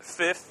 4th,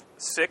 5th,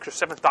 6th, or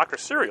 7th Doctor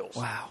serials.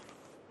 Wow.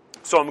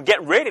 So I'm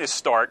getting ready to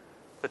start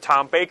the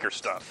Tom Baker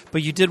stuff.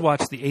 But you did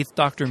watch the 8th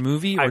Doctor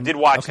movie? I did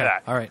watch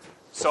that. All right.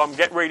 So I'm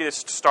getting ready to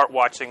start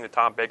watching the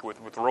Tom Baker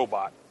with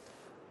Robot.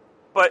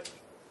 But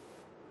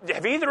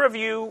have either of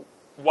you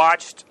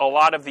watched a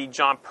lot of the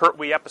John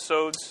Pertwee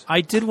episodes?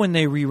 I did when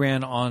they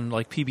reran on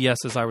like PBS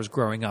as I was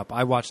growing up.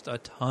 I watched a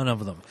ton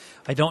of them.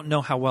 I don't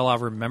know how well I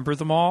remember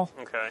them all,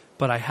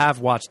 but I have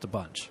watched a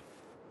bunch.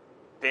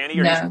 Danny?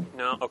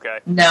 No. Okay.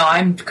 No,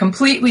 I'm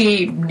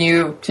completely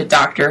new to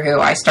Doctor Who.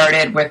 I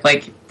started with,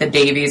 like, the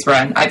Davies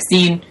run. I've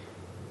seen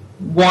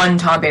one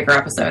Tom Baker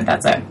episode.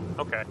 That's it.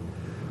 Okay.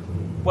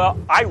 Well,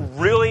 I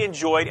really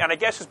enjoyed, and I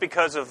guess it's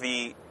because of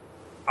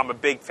I'm a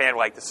big fan of,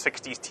 like, the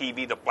 60s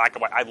TV, the black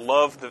and white. I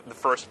love the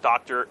first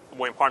Doctor,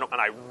 William Hartnell, and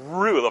I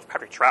really love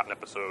Patrick Troughton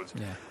episodes.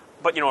 Yeah.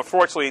 But,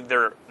 unfortunately,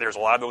 there's a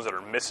lot of those that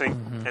are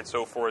missing and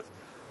so forth.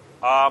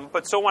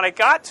 But so when I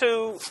got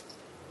to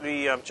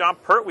the John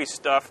Pertwee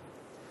stuff,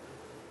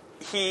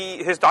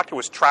 his Doctor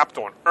was trapped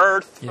on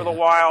Earth for a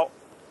while.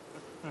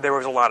 There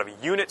was a lot of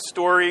unit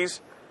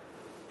stories,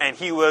 and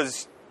he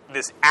was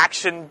this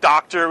action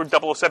Doctor,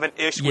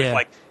 007-ish, with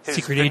like his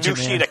Secret Agent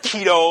Venusian,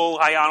 Aikido,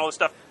 all this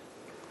stuff.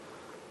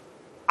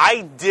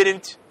 I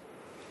didn't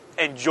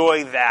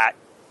enjoy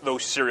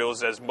those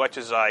serials as much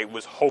as I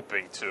was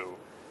hoping to.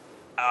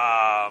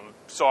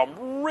 So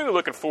I'm really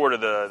looking forward to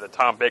the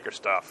Tom Baker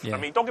stuff. Yeah. I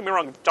mean, don't get me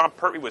wrong, John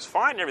Pertwee was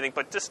fine and everything,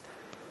 but just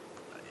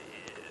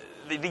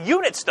the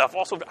unit stuff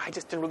also, I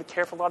just didn't really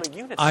care for a lot of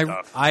unit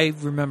stuff. I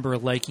remember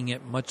liking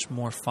it much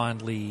more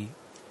fondly,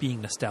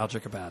 being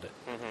nostalgic about it.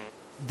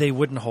 They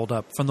wouldn't hold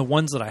up. From the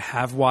ones that I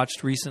have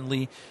watched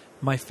recently,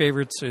 my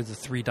favorites are the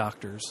 3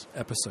 Doctors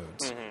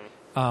episodes.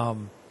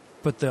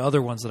 But the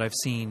other ones that I've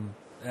seen,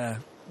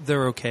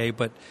 they're okay,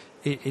 but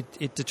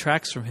it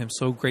detracts from him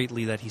so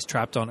greatly that he's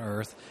trapped on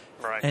Earth,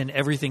 and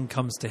everything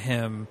comes to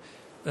him.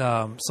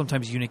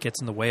 Sometimes unit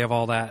gets in the way of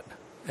all that.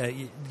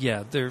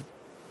 They're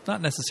not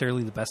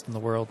necessarily the best in the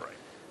world.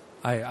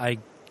 I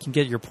can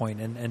get your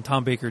point, and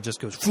Tom Baker just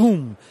goes,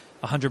 boom,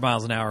 100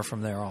 miles an hour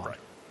from there on. All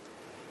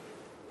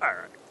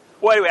right.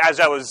 Well, anyway, as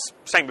I was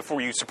saying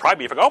before, you surprised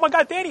me. Oh my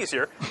God, Danny's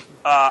here.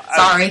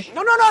 Sorry.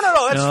 No,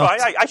 that's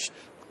fine.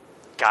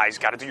 Guys,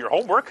 got to do your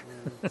homework.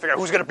 Figure out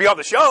who's going to be on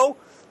the show.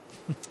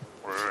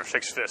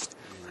 Shakes fist.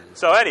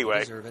 So anyway.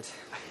 Deserve it.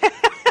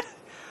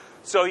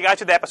 So you got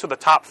to the episode, the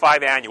top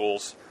 5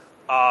 annuals.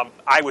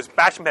 I was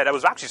bashing bad. That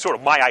was actually sort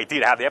of my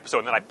idea to have the episode,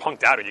 and then I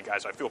punked out on you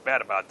guys, so I feel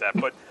bad about that.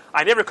 But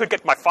I never could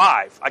get my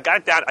 5. I got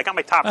it down. I got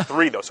my top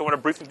 3, though, so I want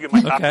to briefly give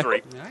my top 3. All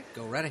right,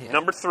 go right ahead.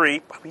 Number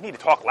 3, we need to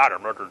talk louder,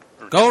 Murder.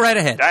 Go right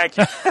ahead. Thank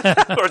you.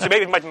 Or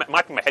maybe it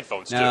might be my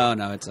headphones, too.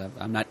 No, it's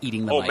I'm not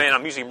eating the mic. Oh, man,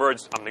 I'm using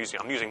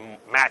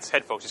Matt's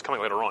headphones. He's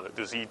coming later on.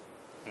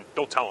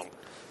 Don't tell him.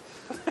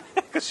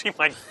 Because he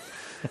might...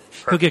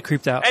 He'll get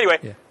creeped out.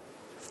 Anyway,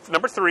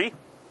 number 3,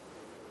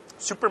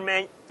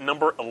 Superman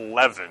number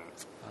 11.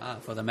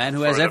 For the man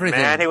who has everything.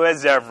 The man who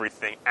has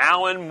everything.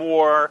 Alan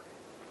Moore,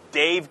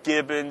 Dave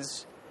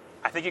Gibbons.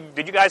 I think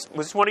did you guys?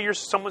 Was this one of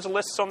someone's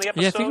lists on the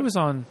episode? Yeah, I think it was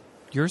on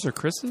yours or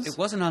Chris's. It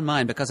wasn't on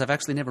mine because I've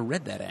actually never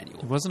read that annual.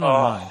 It wasn't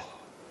on mine.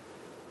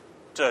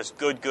 Just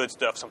good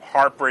stuff. Some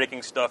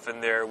heartbreaking stuff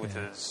in there with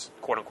his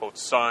quote unquote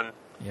son.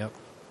 Yep.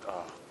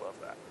 Oh, love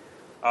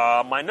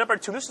that. My number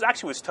 2. This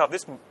was tough.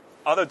 This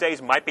other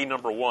days might be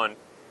number 1.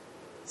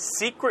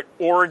 Secret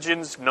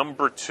Origins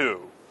number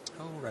 2.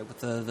 Oh, right, with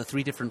the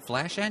 3 different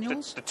Flash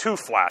annuals? The 2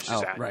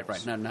 Flashes annuals.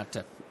 Right. No, not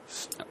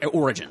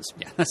Origins.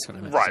 Yeah, that's what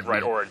I meant.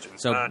 Right,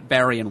 Origins. So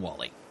Barry and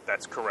Wally.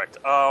 That's correct.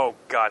 Oh,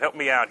 God, help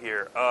me out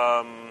here.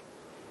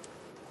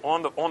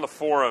 On the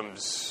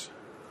forums,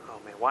 oh,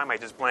 man, why am I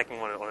just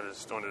blanking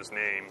on his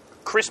name?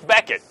 Chris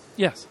Beckett.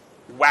 Yes.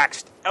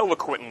 Waxed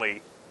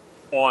eloquently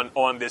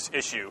on this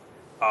issue.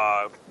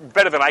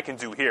 better than I can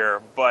do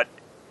here, but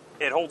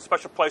it holds a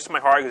special place in my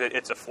heart because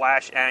it's a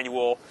Flash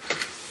annual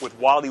with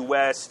Wally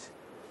West,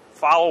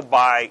 followed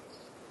by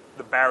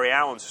the Barry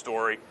Allen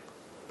story.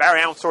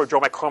 Barry Allen story,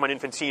 drawn by Carmine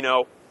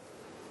Infantino,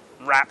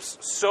 wraps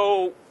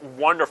so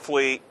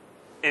wonderfully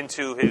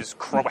into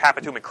what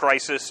happened to him in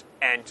Crisis,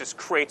 and just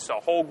creates a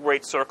whole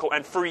great circle.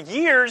 And for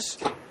years,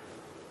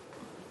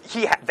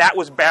 that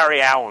was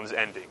Barry Allen's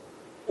ending,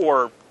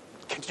 or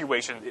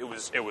continuation. It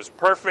was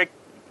perfect.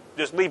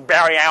 Just leave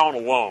Barry Allen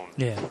alone.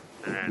 Yeah.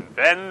 And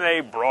then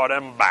they brought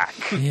him back.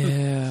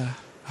 Yeah.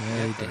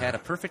 They had a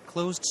perfect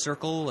closed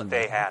circle, and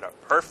They had a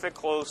perfect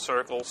closed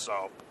circle.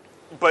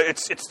 But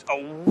it's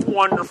a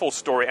wonderful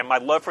story, and my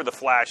love for the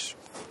Flash,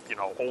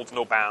 holds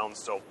no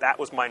bounds. So that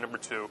was my number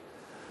 2.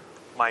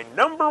 My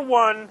number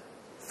 1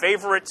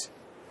 favorite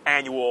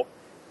annual,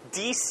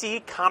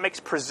 DC Comics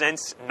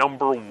Presents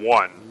number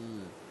 1,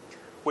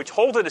 which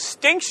holds a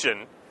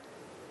distinction.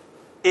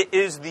 It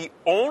is the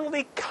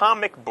only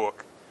comic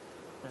book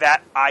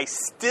that I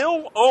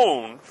still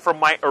own from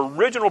my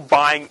original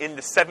buying in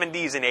the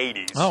 70s and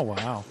 80s. Oh,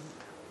 wow.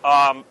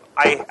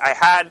 I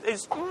had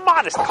this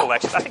modest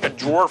collection. I think a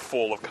drawer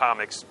full of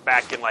comics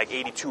back in like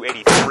 82,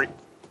 83.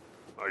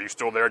 Are you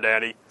still there,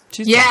 Danny?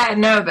 Yeah,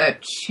 no,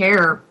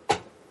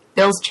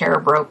 Bill's chair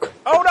broke.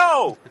 Oh,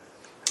 no!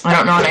 I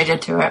don't know what I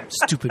did to it.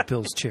 Stupid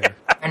Bill's chair.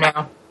 I know.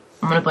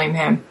 I'm going to blame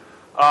him.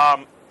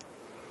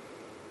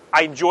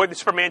 I enjoyed the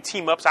Superman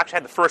team-ups. I actually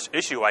had the first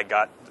issue I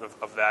got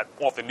of that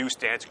off the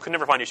newsstands. Could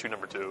never find issue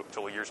number 2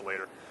 until years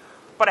later.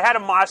 But I had a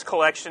modest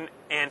collection,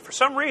 and for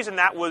some reason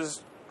that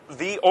was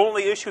the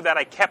only issue that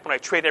I kept when I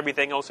traded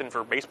everything else in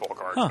for baseball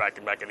cards back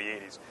in the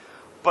 80s.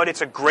 But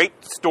it's a great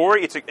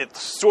story. It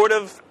sort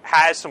of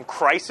has some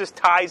Crisis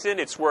ties in.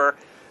 It's where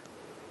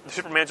the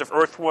Supermans of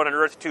Earth 1 and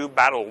Earth 2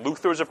 battle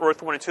Luthors of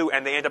Earth 1 and 2,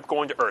 and they end up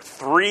going to Earth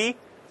 3,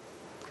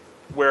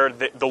 where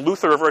the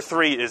Luthor of Earth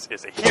 3 is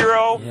a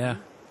hero. Yeah.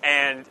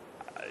 And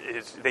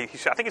I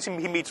think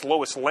he meets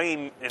Lois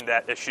Lane in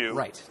that issue.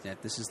 Right.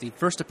 This is the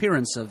first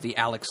appearance of the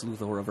Alex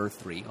Luthor of Earth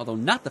 3, although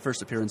not the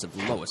first appearance of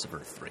Lois of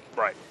Earth 3.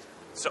 Right.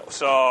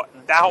 So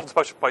that holds a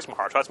special place in my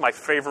heart. So that's my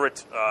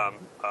favorite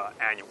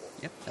annual.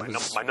 Yep.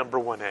 My number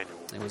 1 annual.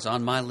 It was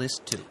on my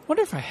list, too. I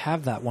wonder if I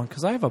have that one,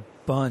 because I have a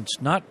bunch,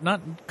 not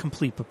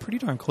complete, but pretty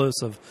darn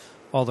close, of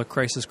all the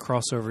Crisis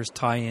crossovers,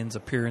 tie-ins,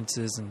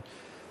 appearances, and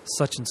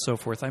such and so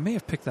forth. I may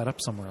have picked that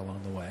up somewhere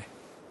along the way.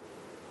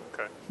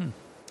 Okay.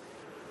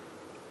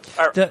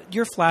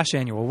 Your Flash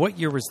annual, what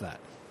year was that?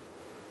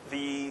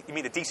 You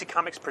mean the DC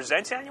Comics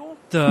Presents annual?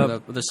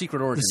 The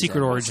Secret Origins. The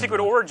Secret Origins.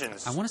 Secret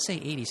Origins. I want to say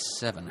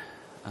 87,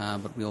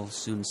 but we'll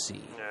soon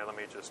see. Yeah, let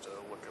me just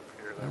look up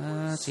here.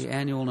 Let's see,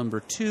 annual number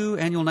 2,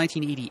 annual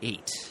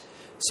 1988.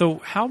 So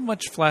how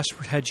much Flash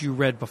had you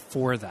read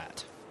before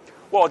that?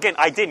 Well, again,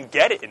 I didn't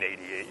get it in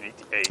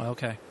 88.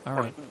 Okay, all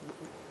right.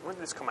 When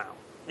did this come out?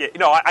 Yeah,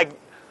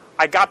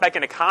 I got back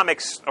into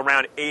comics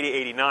around 80,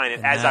 89,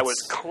 and as I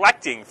was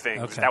collecting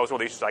things, that was one of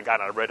the issues I got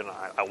and I read, and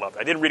I loved it.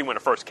 I didn't read it when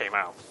it first came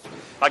out.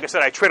 Like I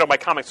said, I traded all my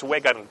comics away,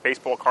 got into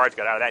baseball cards,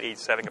 got out of that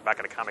 87, got back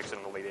into comics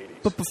in the late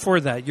 80s. But before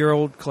that, your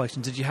old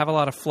collection, did you have a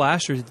lot of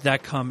Flash, or did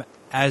that come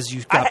as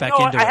you got back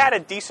into it? I had a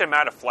decent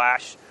amount of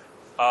Flash.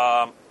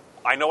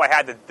 I know I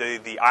had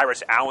the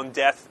Iris Allen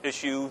death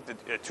issue, the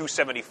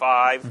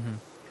 275. Mm-hmm.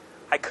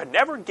 I could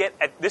never get...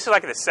 This is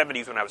like in the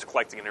 70s when I was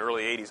collecting in the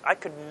early 80s. I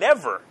could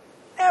never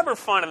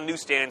find on the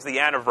newsstands the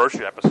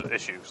anniversary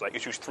issues, like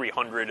issues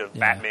 300 of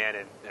Batman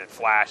and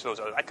Flash.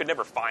 I could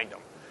never find them.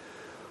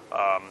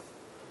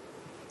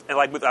 And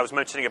like I was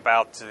mentioning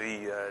about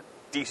the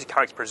DC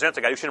Comics Presents,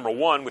 I got issue number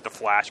 1 with the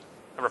Flash.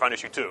 Never found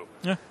issue 2.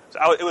 Yeah.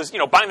 So it was,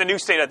 buying the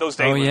newsstand at those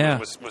days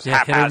was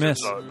haphazard.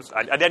 So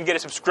I didn't get a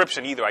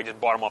subscription either. I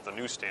just bought them off the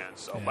newsstand.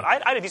 So, but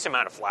I had a decent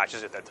amount of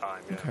Flashes at that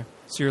time. Yeah. Okay.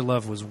 So your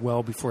love was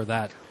well before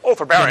that. Oh,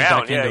 for Barry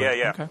Allen,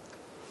 yeah. Okay,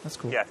 that's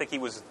cool. Yeah, I think he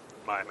was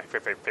my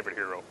favorite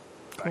hero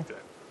back then.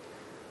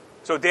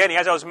 So, Danny,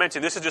 as I was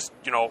mentioning, this is just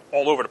all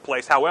over the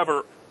place.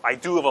 However, I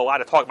do have a lot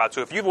to talk about.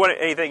 So, if you want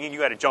anything, you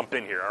got to jump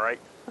in here. All right?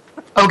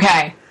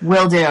 Okay,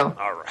 will do. All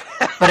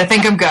right. But I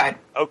think I'm good.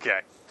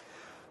 Okay.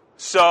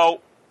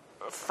 So,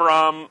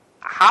 from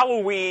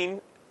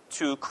Halloween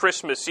to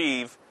Christmas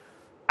Eve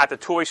at the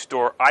toy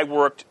store, I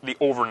worked the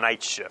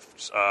overnight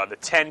shifts, the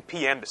 10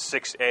 p.m. to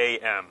 6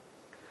 a.m.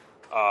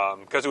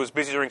 Because it was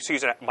busy during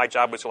season. My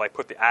job was to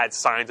put the ad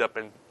signs up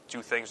and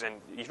do things, and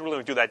you can really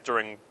only do that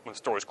when the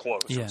store is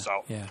closed. Yeah,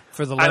 so,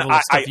 for the level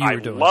of stuff you were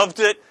doing. I loved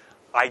it.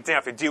 I didn't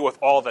have to deal with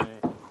all the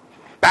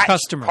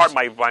customers. Pardon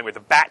my mind, with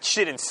the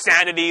batshit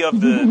insanity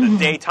of the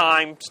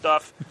daytime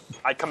stuff.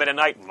 I'd come in at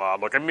night,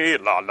 look at me,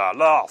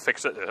 I'll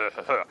fix it.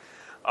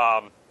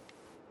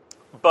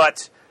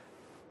 But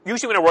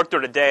usually when I worked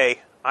during the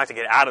day, I had to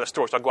get out of the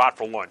store, so I'd go out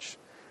for lunch.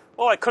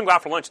 Well, I couldn't go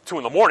out for lunch at 2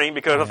 in the morning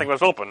because nothing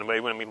was open, and they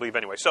wouldn't let me leave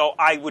anyway. So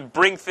I would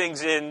bring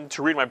things in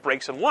to read my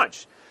breaks and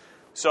lunch.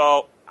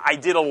 So I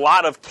did a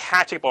lot of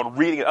catching up on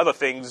reading and other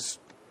things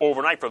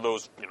overnight for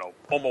those,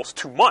 almost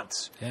 2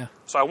 months. Yeah.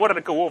 So I wanted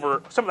to go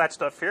over some of that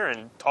stuff here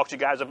and talk to you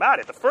guys about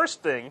it. The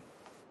first thing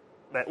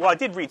I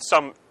did read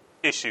some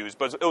issues,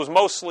 but it was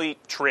mostly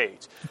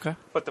trades. Okay.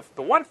 But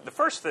the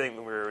first thing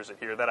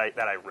here that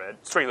I read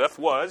straight left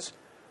was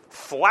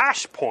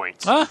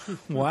Flashpoint.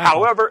 Wow.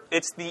 However,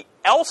 it's the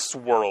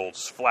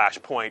Elseworlds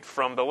Flashpoint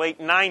from the late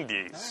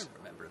 90s. I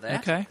remember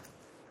that. Okay.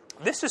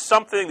 This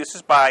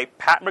is by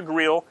Pat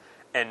McGreal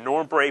and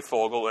Norm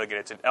Brayfogle. Again,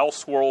 it's an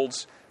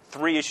Elseworlds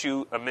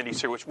 3-issue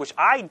miniseries, which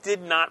I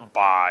did not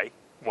buy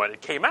when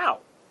it came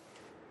out.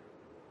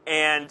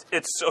 And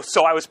it's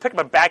so I was picking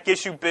my back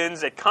issue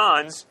bins at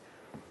cons,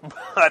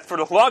 but for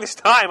the longest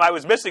time I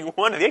was missing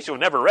one of the issues.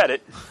 Never read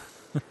it.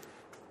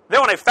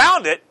 Then when I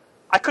found it,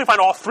 I couldn't find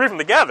all three of them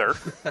together.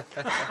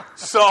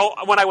 So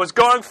when I was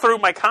going through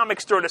my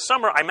comics during the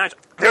summer, I managed,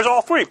 there's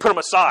all three, put them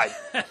aside.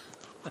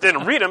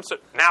 Didn't read them, so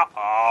now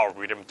I'll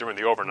read them during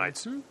the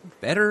overnights.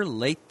 Better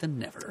late than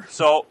never.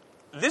 So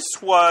this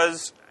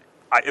was,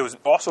 it was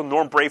also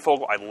Norm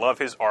Brayfogle. I love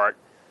his art.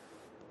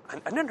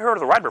 I never heard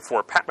of the writer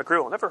before, Pat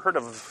McGreal. I never heard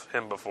of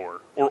him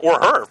before, or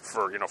her,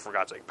 for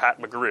God's sake,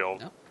 Pat McGreal.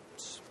 No,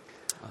 it's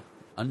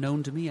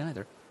unknown to me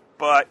either.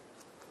 But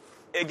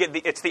again,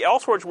 it's the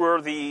Elseworlds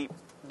where the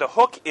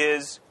hook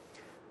is,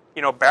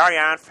 Barry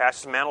Allen,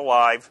 fastest man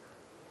alive,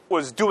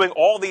 was doing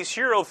all these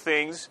hero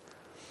things,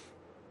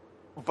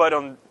 but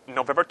on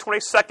November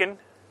 22nd,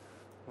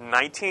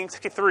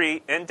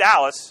 1963, in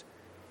Dallas,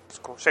 to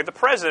save the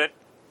president,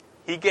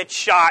 he gets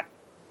shot,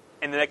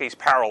 and then he's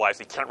paralyzed.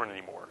 He can't run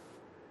anymore.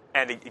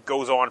 And it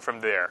goes on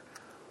from there.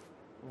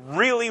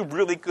 Really,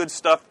 really good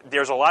stuff.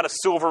 There's a lot of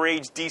Silver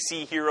Age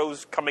DC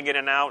heroes coming in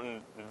and out,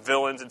 and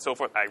villains and so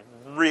forth. I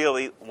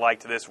really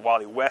liked this.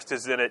 Wally West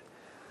is in it.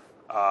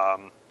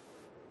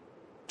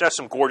 Just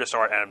some gorgeous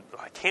art, and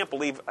I can't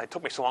believe it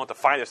took me so long to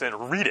find this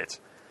and read it.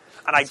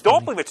 And I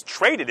don't believe it's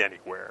traded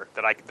anywhere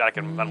that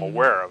I'm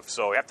aware of.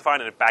 So you have to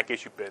find it in back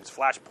issue bins.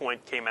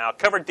 Flashpoint came out,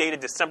 cover dated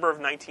December of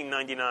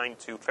 1999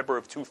 to February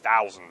of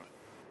 2000.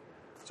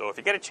 So if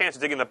you get a chance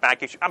to dig in the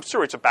back issue, I'm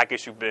sure it's a back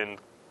issue bin,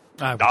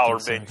 dollar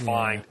bin,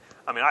 fine.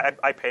 I mean,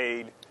 I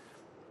paid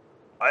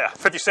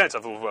 50 cents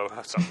of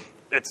it, so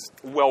it's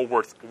well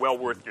worth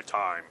your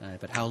time.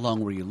 But how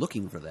long were you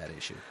looking for that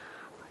issue?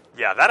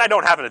 Yeah, that I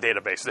don't have in a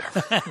database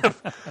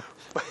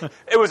there.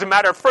 It was a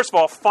matter of, first of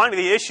all, finding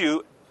the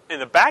issue in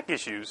the back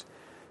issues,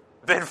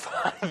 then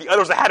find the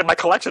others I had in my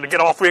collection to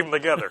get all three of them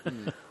together.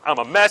 I'm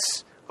a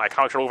mess. My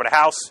comics are all over the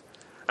house.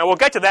 And we'll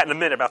get to that in a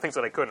minute about things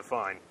that I couldn't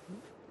find.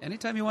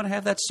 Anytime you want to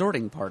have that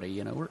sorting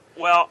party, we're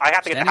I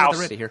have to get the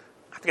house. Ready here.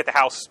 I have to get the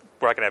house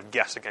where I can have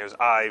guests again.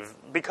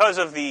 Because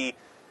of the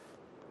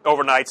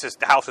overnights,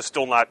 the house is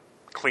still not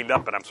cleaned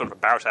up, and I'm sort of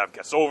embarrassed to have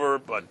guests over.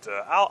 But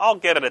I'll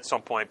get it at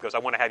some point because I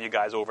want to have you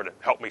guys over to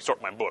help me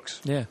sort my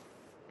books. Yeah.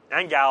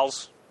 And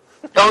gals.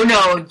 Oh,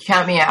 no,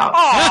 count me out.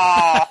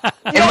 Aww.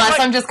 Unless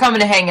I'm just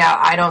coming to hang out.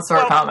 I don't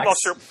sort comics. Well,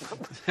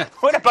 sure.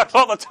 What about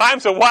all the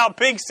times of Wild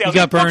Pig sales?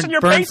 You got books in your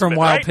burned basement, from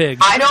Wild right? Pig.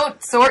 I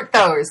don't sort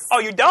those. Oh,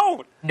 you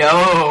don't? No.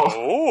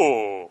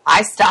 Oh.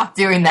 I stopped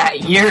doing that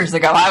years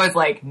ago. I was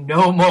like,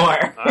 no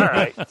more. All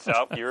right.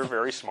 So you're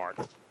very smart.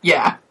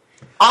 Yeah.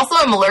 Also,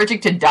 I'm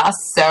allergic to dust,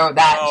 so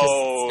that just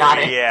is not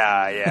it.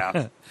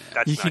 Yeah.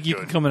 That's You not think you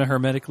good. can come in a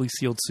hermetically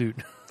sealed suit?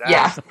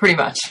 Yeah, pretty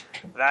much.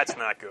 That's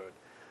not good.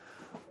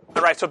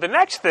 All right, so the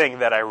next thing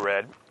that I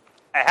read,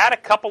 I had a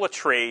couple of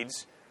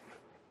trades.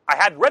 I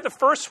had read the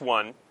first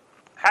one,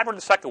 hadn't read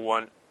the second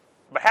one,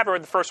 but haven't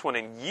read the first one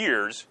in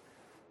years.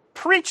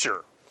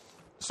 Preacher.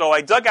 So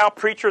I dug out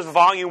Preacher's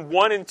Volume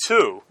 1 and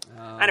 2. And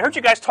I heard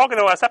you guys talking in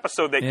the last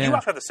episode that you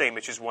also have the same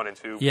issues 1 and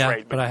 2. Yeah,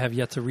 trade, but I have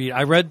yet to read.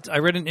 I read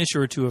an issue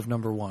or two of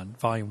number 1,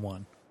 Volume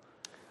 1.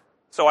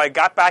 So I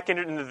got back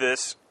into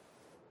this.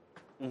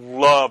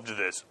 Loved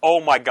this. Oh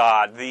my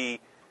God,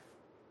 the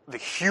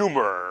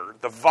humor,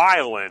 the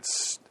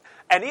violence,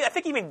 and I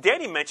think even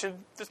Danny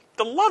mentioned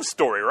the love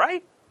story,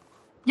 right?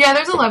 Yeah,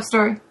 there's a love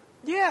story.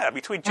 Yeah,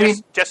 between I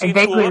Jesse and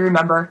vaguely Tulip.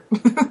 remember.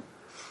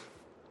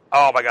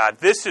 Oh my God,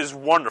 this is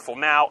wonderful.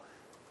 Now,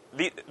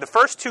 the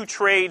first two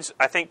trades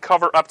I think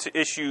cover up to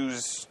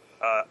issues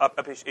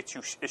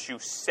issue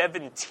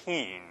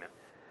 17,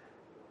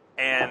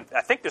 and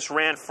I think this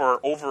ran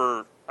for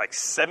over like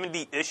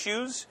 70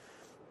 issues.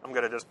 I'm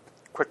gonna just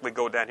quickly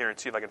go down here and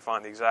see if I can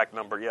find the exact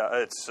number. Yeah,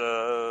 it's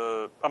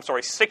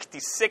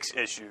 66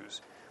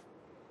 issues.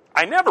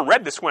 I never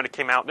read this when it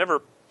came out.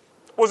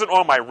 Wasn't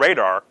on my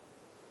radar.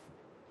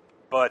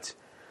 But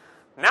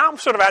now I'm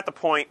sort of at the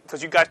point,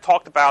 because you guys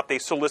talked about they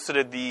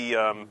solicited the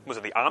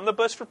the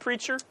omnibus for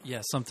Preacher?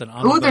 Yeah, something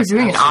omnibus. Ooh, they're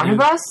doing an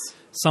omnibus?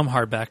 Some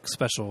hardback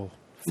special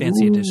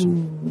fancy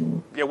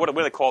edition. Yeah, what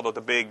do they call the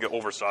big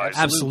oversized?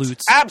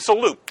 Absolutes.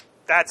 Absolute.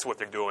 That's what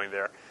they're doing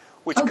there.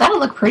 Which That'll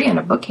look pretty in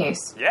a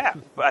bookcase. Yeah,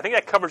 but I think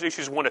that covers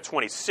issues 1 to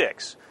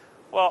 26.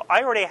 Well,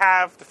 I already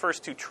have the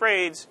first two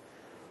trades,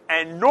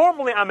 and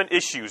normally I'm an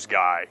issues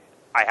guy.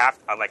 I have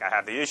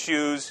the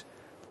issues,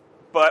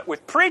 but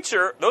with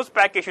Preacher, those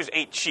back issues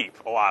ain't cheap,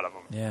 a lot of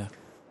them. Yeah.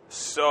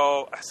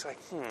 So, I was like,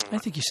 I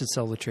think you should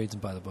sell the trades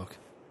and buy the book.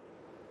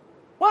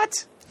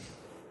 What?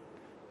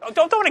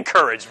 Don't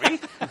encourage me.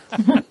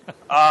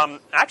 I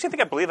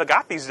believe I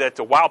got these at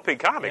the Wild Pig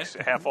Comics,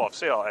 half off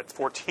sale at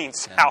 14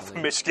 South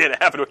Michigan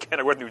Avenue,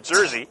 Kenilworth, New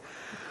Jersey.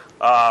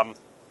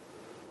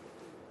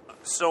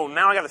 So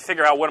now I got to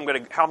figure out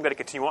how I'm gonna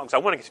continue on, because I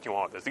want to continue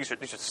on with this.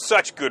 These are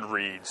such good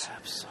reads.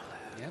 Absolutely.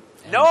 Yep.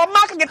 No, I'm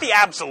not gonna get the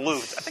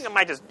absolute. I think I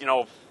might just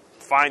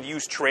find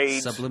used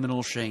trades.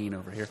 Subliminal Shane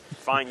over here.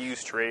 Find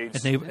used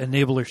trades.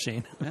 Enabler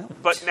Shane. Well,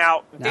 but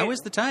now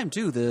is the time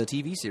too. The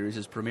TV series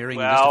is premiering.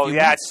 Well, in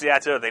just a few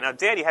that's the other thing. Now,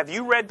 Danny, have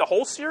you read the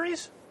whole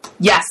series?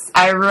 Yes,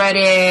 I read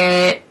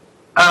it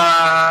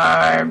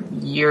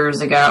years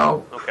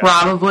ago. Okay.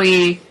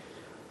 Probably.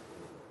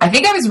 I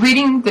think I was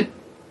reading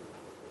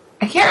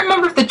I can't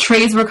remember if the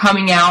trades were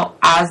coming out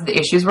as the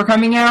issues were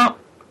coming out,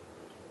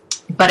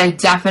 but I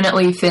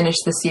definitely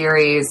finished the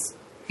series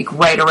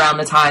right around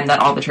the time that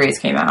all the trades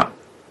came out.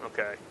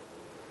 Okay.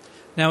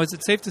 Now, is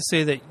it safe to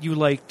say that you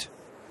liked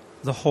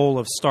the whole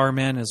of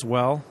Starman as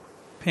well,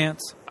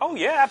 Pants? Oh,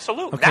 yeah,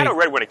 absolutely. Okay. That I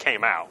read when it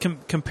came out.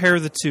 Compare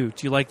the two.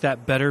 Do you like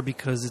that better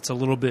because it's a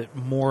little bit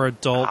more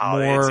adult,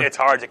 more... It's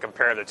hard to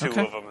compare the two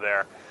of them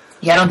there.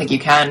 Yeah, I don't think you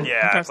can.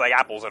 Yeah, It's like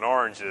apples and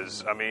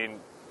oranges. I mean,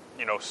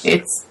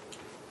 It's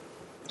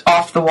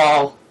off the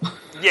wall.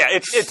 Yeah,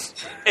 it's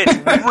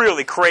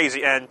really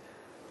crazy and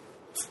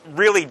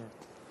really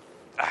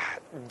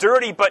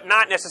dirty, but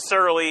not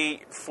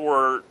necessarily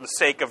for the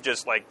sake of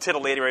just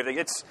titillating or anything.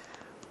 It's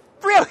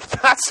really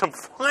got some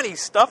funny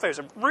stuff. There's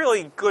some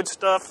really good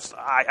stuff.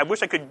 I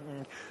wish I could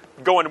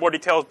go into more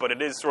details, but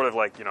it is sort of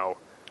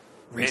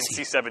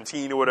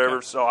NC-17 or whatever.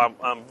 Okay. So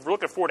I'm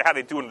looking forward to how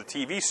they do it in the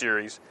TV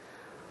series.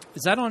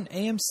 Is that on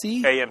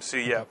AMC?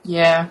 AMC, yeah.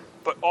 Yeah.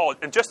 But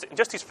just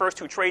these first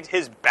two trades,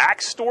 his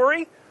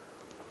backstory.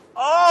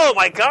 Oh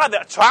my God,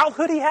 the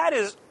childhood he had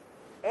is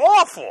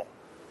awful.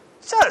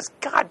 Just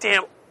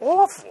goddamn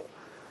awful.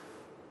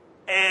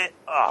 And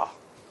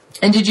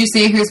And did you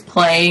see who's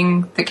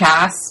playing the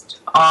cast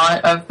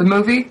of the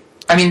movie?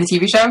 I mean, the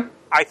TV show?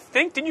 I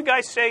think, didn't you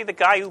guys say the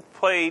guy who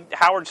played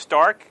Howard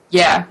Stark?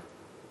 Yeah.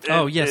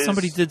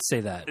 Somebody did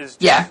say that.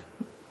 Yeah.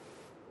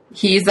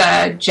 He's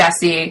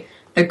Jesse.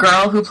 The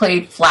girl who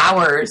played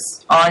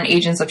Flowers on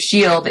Agents of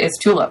S.H.I.E.L.D. is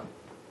Tulip.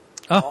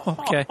 Oh,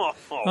 okay.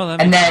 Well,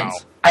 and then,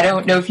 I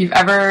don't know if you've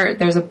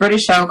there's a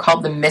British show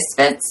called The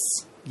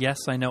Misfits.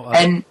 Yes, I know.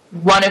 And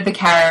one of the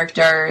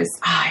characters,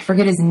 I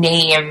forget his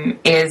name,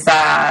 is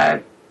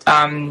the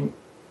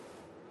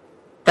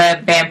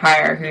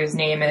vampire whose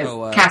name is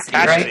Cassidy,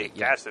 right?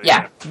 Cassidy.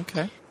 Yeah.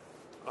 Okay.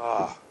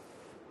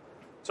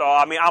 So,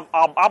 I mean, I'm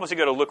obviously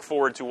going to look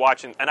forward to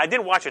watching, and I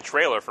didn't watch a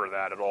trailer for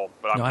that at all,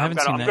 but I'm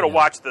going to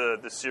watch the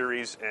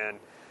series and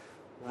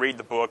read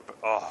the book.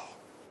 But,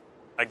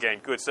 again,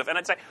 good stuff. And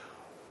I'd say,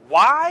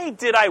 why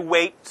did I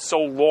wait so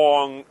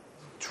long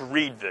to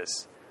read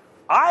this?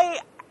 I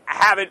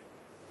haven't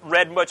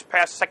read much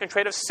past the second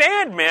trade of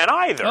Sandman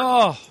either.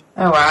 Oh,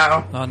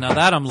 wow. Oh, now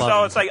that I'm loving.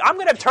 So it's I'm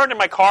going to turn in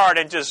my car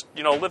and just,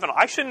 live in.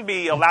 I shouldn't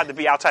be allowed to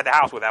be outside the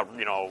house without,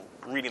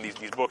 reading these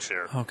books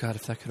here. Oh, God,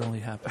 if that could only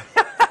happen.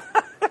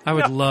 I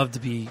would love to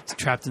be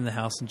trapped in the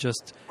house and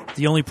just...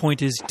 The only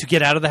point is, to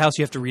get out of the house,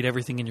 you have to read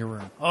everything in your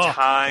room. Oh,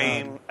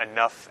 time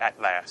enough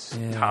at last.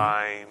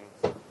 Yeah.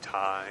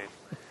 Time.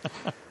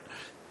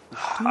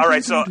 All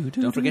right, so...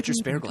 Don't forget your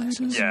spare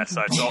glasses. Yes,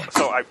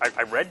 so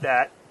I read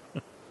that.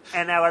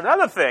 And now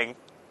another thing,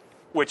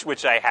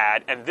 which I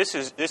had, and this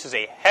is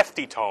a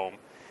hefty tome.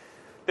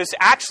 This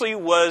actually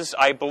was,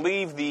 I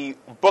believe, the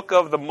book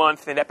of the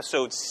month in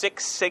episode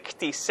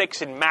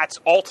 666 in Matt's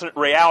alternate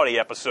reality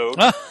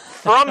episode,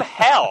 From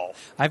Hell.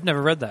 I've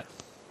never read that.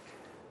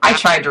 I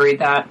tried to read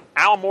that.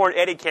 Alan Moore and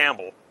Eddie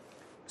Campbell.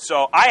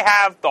 So I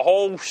have the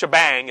whole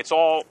shebang. It's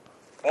all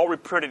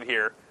reprinted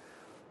here.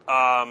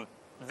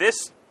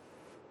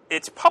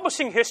 Its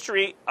publishing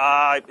history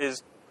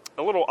is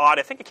a little odd.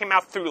 I think it came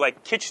out through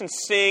Kitchen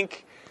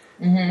Sink,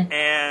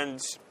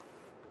 and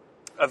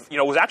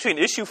it was actually an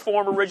issue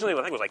form originally.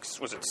 I think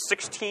it was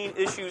 16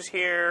 issues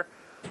here,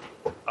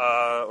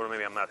 or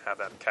maybe I'm not have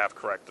that calf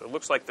correct. It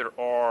looks like there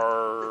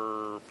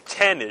are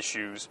 10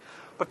 issues,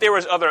 but there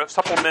was other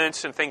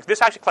supplements and things.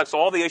 This actually collects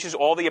all the issues,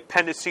 all the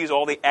appendices,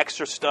 all the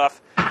extra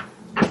stuff.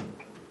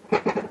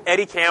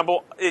 Eddie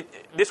Campbell.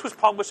 This was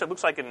published, it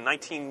looks like in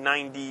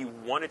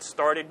 1991 it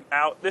started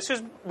out. This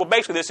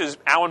is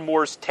Alan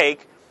Moore's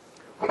take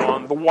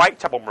on the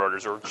Whitechapel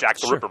murders, or Jack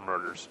the Ripper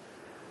murders.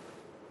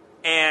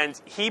 And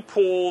he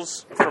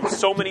pulls from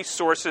so many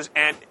sources,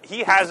 and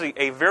he has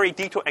a very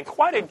detailed and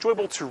quite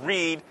enjoyable to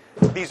read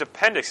these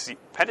appendices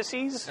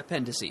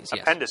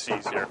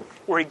here,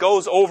 where he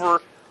goes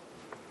over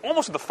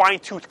almost with a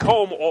fine-tooth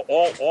comb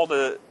all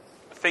the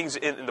things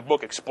in the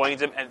book,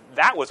 explains them, and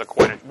that was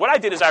what I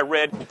did is I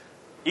read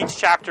each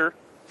chapter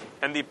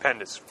and the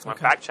appendix,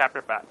 back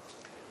chapter back.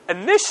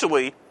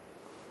 Initially,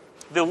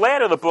 the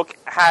layout of the book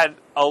had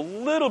a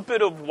little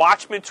bit of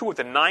Watchmen to it, with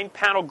a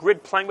 9-panel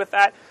grid playing with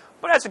that.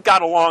 But as it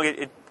got along,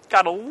 it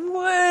got a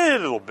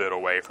little bit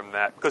away from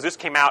that, because this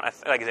came out,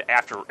 like I said,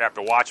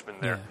 after Watchmen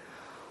there.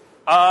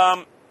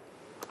 Yeah.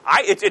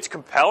 It's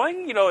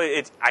compelling.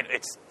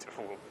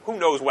 who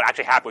knows what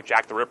actually happened with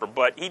Jack the Ripper,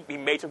 but he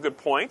made some good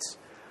points.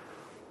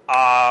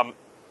 I'm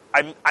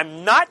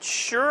not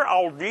sure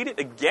I'll read it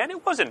again.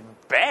 It wasn't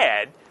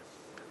bad,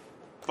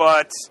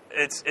 but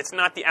it's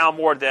not the Alan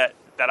Moore that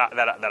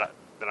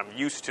I'm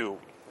used to.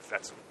 If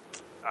that's,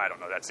 I don't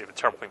know. That's a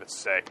terrible thing to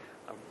say,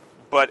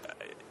 but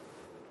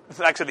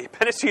actually the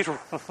appendices were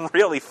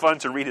really fun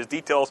to read his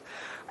details.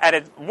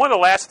 And one of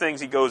the last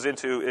things he goes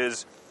into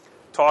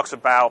talks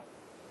about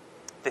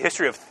the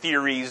history of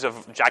theories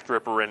of Jack the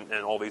Ripper and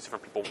all these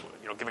different people,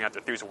 giving out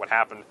their theories of what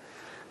happened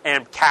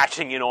and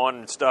catching in on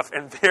and stuff.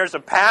 And there's a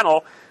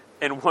panel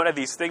in one of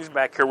these things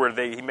back here where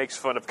he makes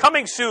fun of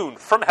Coming Soon,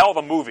 From Hell,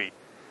 the movie.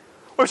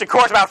 Which, of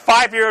course, about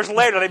 5 years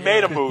later, they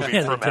made a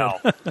movie from Hell.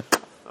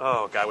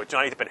 Oh, God, with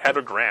Johnny Depp and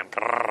Heather Graham.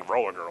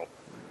 Roller Girl.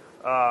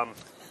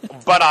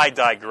 But I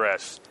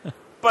digress.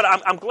 But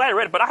I'm glad I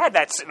read it. But I had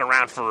that sitting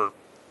around for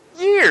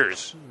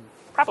years.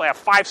 Probably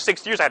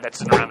 5-6 years I had that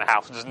sitting around the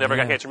house and just never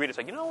got a chance to read it. It's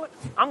like, you know what?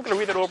 I'm going to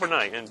read it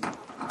overnight. And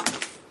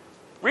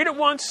read it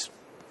once,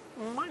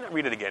 might not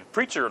read it again.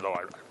 Preacher, though,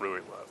 I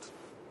really loved.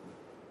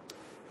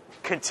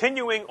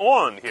 Continuing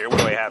on here, what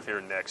do I have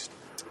here next?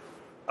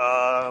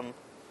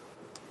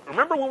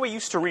 Remember when we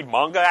used to read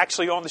manga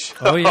actually on the show?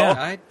 Oh, yeah.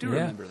 I do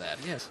remember that,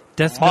 yes.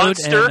 Death Note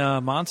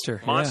and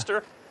Monster.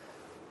 Monster. Yeah.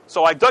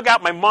 So I dug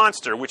out my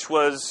Monster, which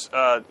was,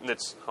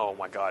 oh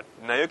my God,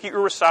 Naoki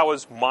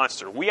Urasawa's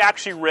Monster. We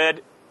actually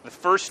read the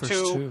first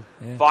two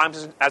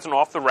volumes as an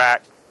off the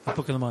rack. Book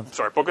of the month.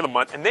 Sorry, Book of the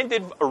Month. And then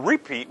did a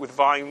repeat with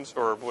volumes,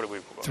 or what do we...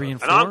 3 and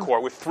 4? An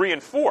encore with 3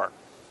 and 4.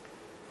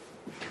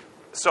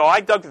 So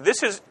I dug...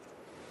 This is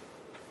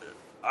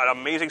an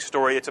amazing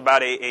story. It's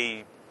about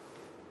a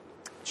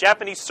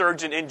Japanese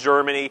surgeon in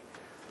Germany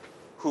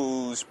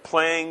who's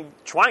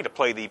trying to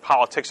play the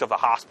politics of the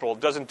hospital,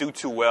 doesn't do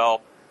too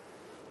well,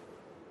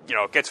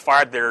 gets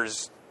fired.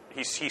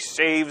 He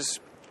saves...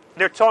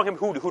 They're telling him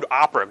who to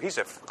operate. He's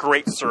a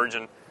great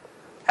surgeon.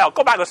 Hell,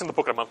 go back and listen to the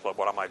Book of the Month Club.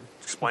 What am I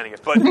explaining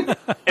it?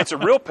 But it's a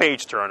real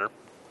page turner.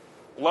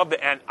 Loved it,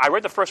 and I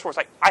read the first one. It's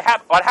like I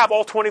have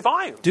all 20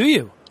 volumes. Do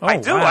you? Oh, I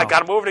do. Wow. I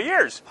got them over the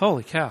years.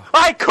 Holy cow!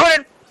 I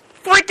couldn't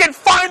freaking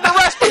find the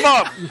rest of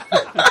them.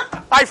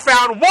 I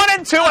found 1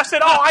 and 2. I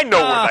said, I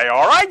know where they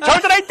are. I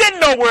told you I didn't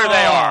know where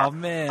they are. Oh,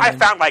 man. I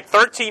found like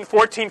 13,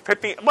 14,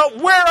 15. But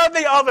where are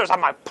the others?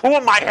 I'm like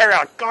pulling my hair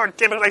out. God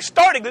damn it. I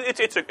started.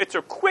 It's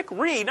a quick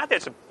read. Not that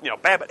it's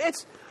bad, but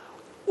it's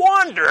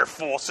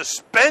wonderful,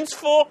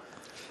 suspenseful.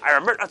 I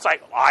remember, it's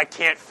like, I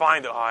can't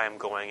find it. I am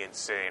going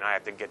insane. I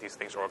have to get these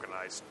things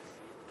organized.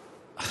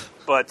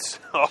 But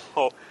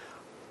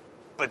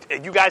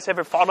you guys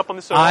haven't followed up on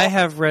this at all? I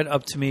have read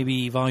up to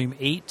maybe volume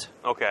 8.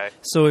 Okay.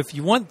 So if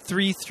you want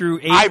 3 through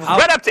 8... I've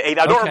read up to 8.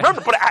 I don't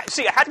remember, but I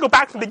had to go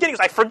back to the beginning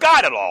because I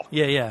forgot it all.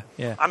 Yeah.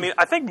 I mean,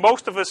 I think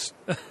most of us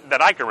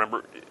that I can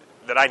remember,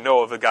 that I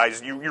know of the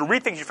guys, you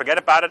read things, you forget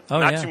about it.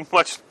 Not too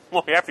much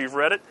long after you've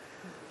read it.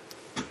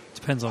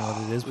 Depends on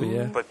what it is, but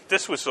yeah. But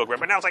this was so great.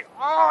 But now it's like,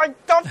 where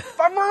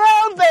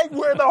are they?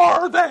 Where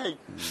are they?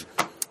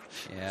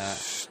 Yeah.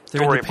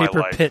 They're in the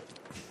paper pit.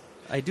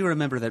 I do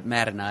remember that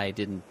Matt and I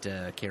didn't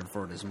care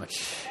for it as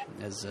much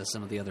as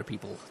some of the other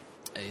people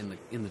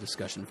in the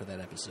discussion for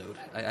that episode.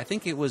 I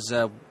think it was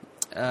I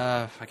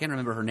can't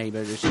remember her name,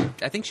 but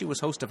I think she was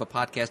host of a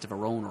podcast of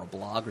her own or a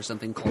blog or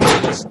something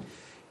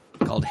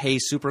called Hey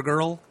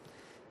Supergirl.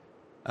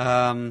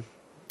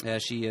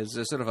 She is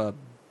a sort of a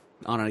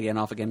on and again,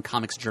 off again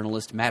comics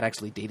journalist. Matt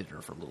actually dated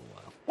her for a little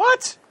while.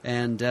 What?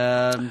 And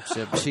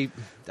so she,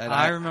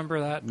 I remember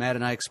that. Matt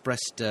and I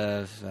expressed,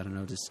 I don't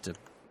know, just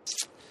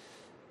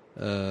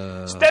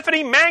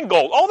Stephanie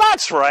Mangold. Oh,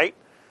 that's right.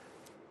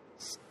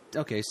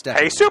 Okay,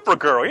 Stephanie. Hey,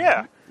 Supergirl.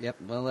 Yeah. Yep.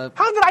 Well,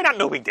 how did I not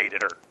know we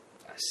dated her?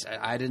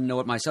 I didn't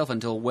know it myself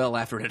until well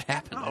after it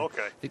happened. Oh,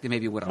 okay. I think they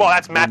maybe went on. Well,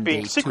 that's Matt one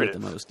being date, secretive. two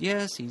at the most.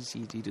 Yes, he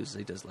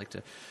does like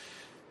to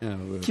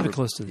keep it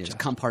close to the chest.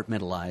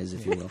 Compartmentalize,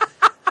 if you will.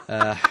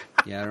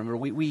 Yeah, I remember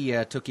we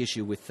took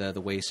issue with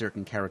the way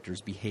certain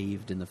characters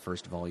behaved in the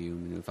first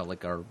volume. It felt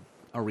like our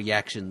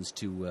reactions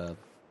to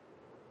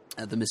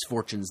the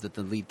misfortunes that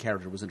the lead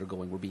character was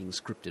undergoing were being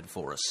scripted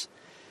for us.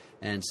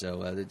 And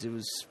so it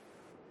was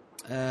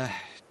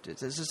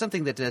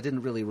something that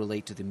didn't really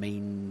relate to the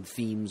main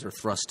themes or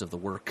thrust of the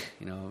work,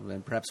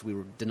 and perhaps we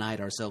were denied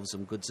ourselves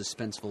some good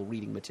suspenseful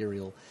reading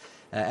material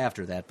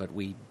after that, but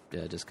we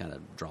just kind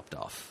of dropped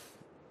off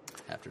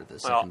after the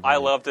second volume. I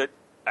loved it.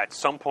 At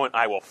some point,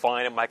 I will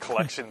find in my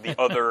collection the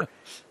other...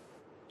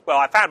 Well,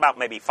 I found about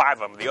maybe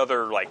 5 of them. The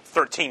other,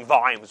 13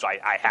 volumes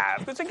I have.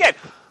 Because, again,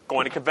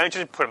 going to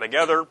conventions, put them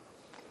together.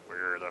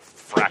 Where the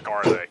frack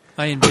are they?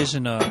 I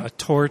envision a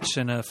torch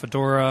and a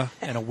fedora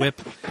and a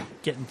whip,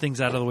 getting things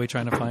out of the way,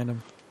 trying to find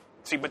them.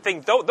 See, but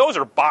those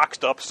are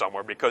boxed up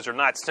somewhere because they're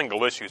not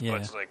single issues. Yeah.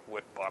 But it's like,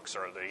 what box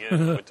are they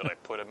in? What did I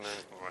put them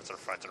in? What's their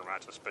front and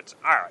around the spits?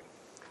 All right.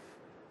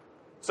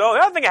 So the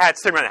other thing I had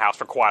sitting around the house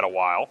for quite a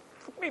while,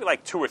 maybe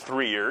 2 or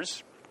 3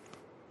 years,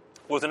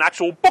 was an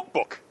actual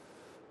book.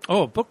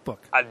 Oh, a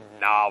book. A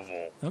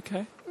novel.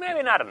 Okay.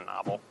 Maybe not a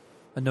novel.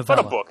 A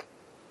novella. But a book.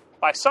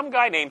 by some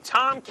guy named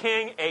Tom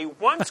King, A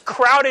Once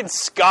Crowded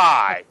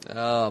Sky.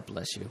 Oh,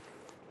 bless you.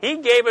 He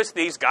gave us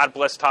these, God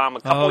bless Tom, a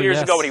couple years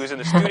yes. ago when he was in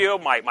the studio.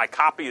 My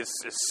copy is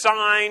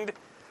signed.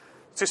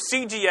 To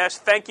CGS,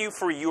 thank you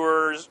for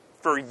years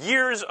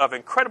of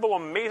incredible,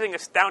 amazing,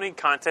 astounding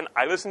content.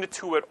 I listened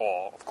to it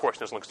all. Of course,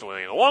 this link's doing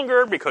it any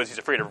longer because he's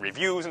afraid of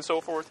reviews and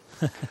so forth.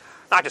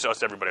 Not just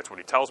us, everybody. That's what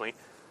he tells me.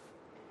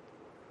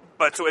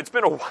 But so it's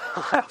been a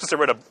while since I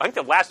read I think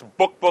the last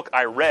book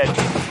I read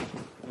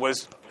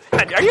was...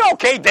 Are you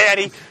okay,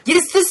 Daddy?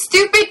 It's the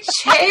stupid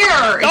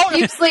chair. It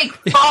keeps, like,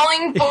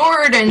 falling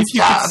forward and You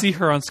can stuff. see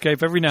her on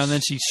Skype every now and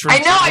then. She I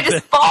shrinks. know, a I little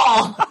just bit.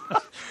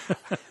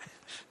 fall.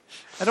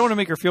 I don't want to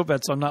make her feel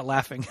bad, so I'm not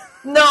laughing.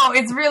 No,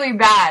 it's really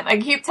bad. I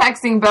keep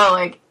texting Bill,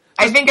 like,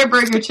 I think I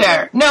broke your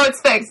chair. No,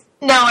 it's fixed.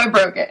 No, I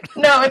broke it.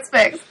 No, it's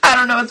fixed. I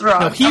don't know what's wrong.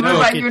 No, he I'm gonna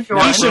broke buy you a it. new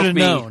He one. should have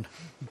known.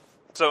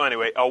 So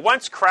anyway, A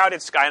Once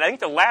Crowded Sky, and I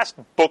think the last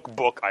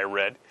book I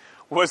read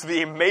was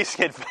The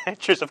Amazing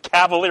Adventures of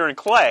Cavalier and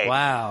Clay.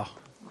 Wow.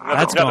 That's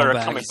That's another going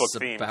back. comic book It's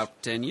theme.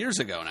 about 10 years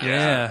ago now.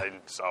 Yeah. And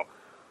so,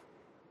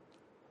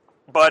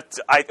 but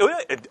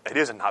it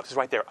is a novel. It's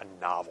right there, a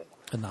novel.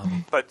 A novel.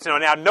 But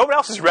now no one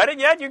else has read it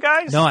yet, you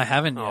guys? No, I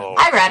haven't yet. Oh.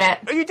 I read it.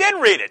 Oh, you did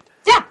read it.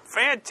 Yeah,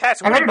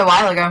 Fantastic. I read it a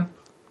while ago.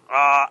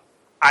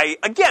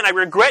 I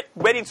regret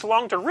waiting so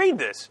long to read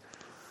this.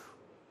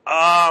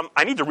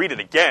 I need to read it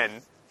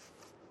again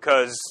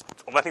because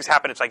when things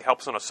happen, it's like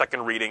helps on a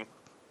second reading.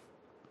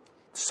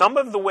 Some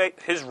of the way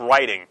his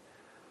writing,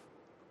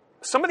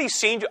 some of these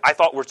scenes I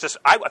thought were just,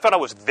 I thought I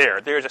was there.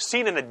 There's a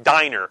scene in the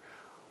diner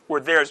where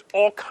there's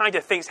all kinds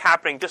of things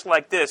happening just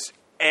like this,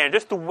 and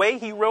just the way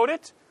he wrote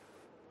it,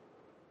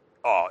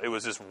 oh, it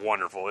was just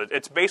wonderful.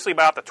 It's basically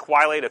about the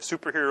twilight of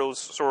superheroes,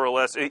 sort of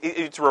less.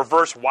 It's a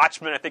reverse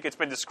Watchmen, I think it's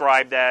been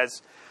described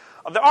as.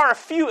 There are a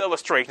few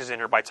illustrations in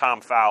here by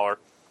Tom Fowler.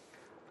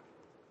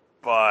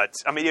 But,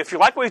 I mean, if you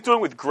like what he's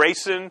doing with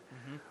Grayson,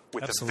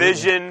 with Absolutely. the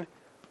Vision,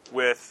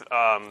 with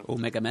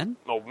Omega Men?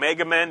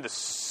 Omega Men, the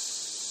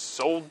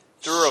Soldier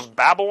of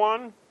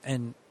Babylon,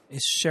 And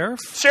is Sheriff?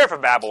 Sheriff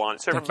of Babylon,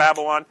 Thank you.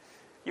 Babylon,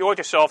 you owe it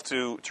yourself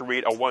to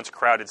read A Once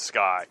Crowded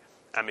Sky.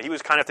 I mean, he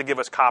was kind enough to give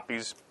us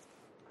copies.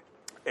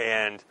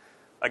 And,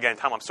 again,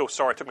 Tom, I'm so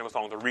sorry it took me this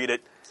long to read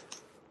it,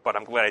 but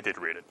I'm glad I did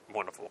read it.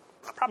 Wonderful.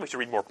 I probably should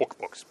read more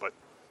books, but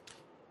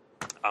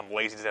I'm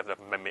lazy to have to.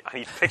 I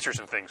need pictures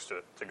and things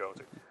to go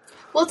to.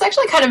 Well, it's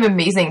actually kind of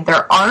amazing.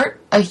 There aren't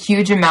a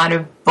huge amount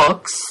of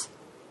books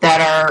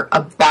that are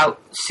about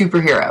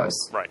superheroes.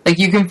 Right. Like,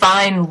 you can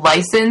find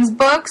licensed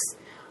books,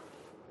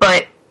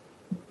 but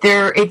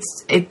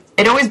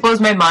it always blows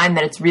my mind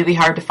that it's really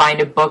hard to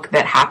find a book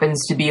that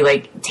happens to be,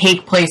 like,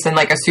 take place in,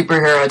 like, a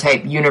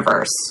superhero-type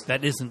universe.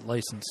 That isn't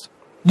licensed.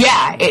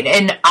 Yeah,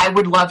 and I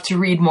would love to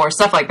read more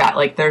stuff like that.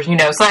 Like, there's,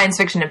 science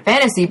fiction and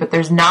fantasy, but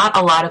there's not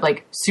a lot of,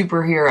 like,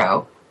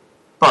 superhero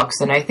books,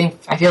 and I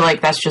feel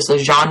like that's just a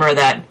genre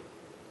that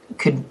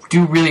could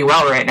do really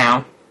well right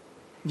now.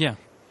 Yeah.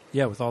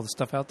 Yeah, with all the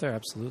stuff out there,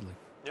 absolutely.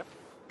 Yep.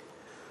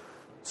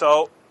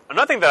 So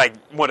another thing that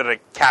I wanted to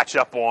catch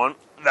up on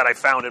that I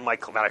found in my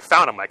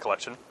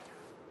collection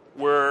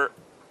were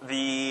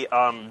the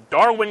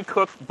Darwin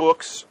Cook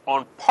books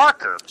on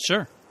Parker.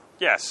 Sure.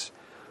 Yes,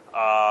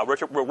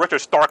 Richard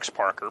Stark's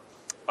Parker,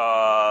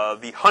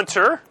 the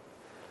Hunter,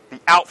 the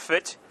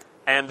Outfit,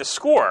 and the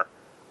Score.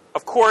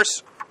 Of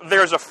course,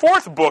 there's a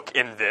fourth book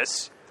in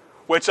this,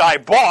 which I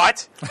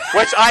bought,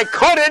 which I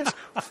couldn't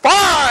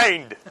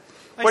find.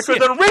 Which was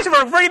the reason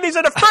for reading these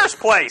in the first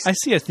place. I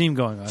see a theme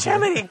going on. here.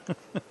 Jiminy,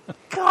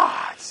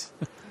 God.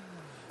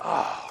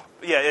 Oh,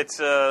 yeah, it's,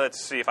 let's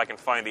see if I can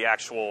find the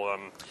actual,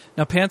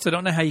 Now, Pants, I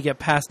don't know how you get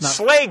past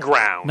Slay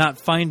Ground. not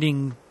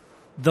finding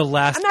the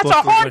last And that's book.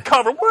 a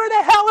hardcover. Where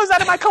the hell is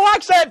that in my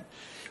collection?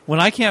 When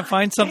I can't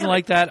find something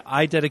like that,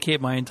 I dedicate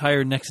my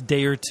entire next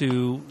day or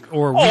two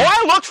or Oh, week.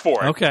 I looked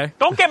for it. Okay.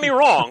 Don't get me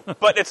wrong,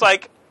 but it's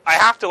like, I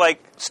have to,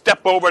 like,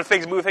 step over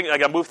things, move things, I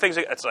gotta move things.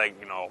 It's like,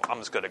 I'm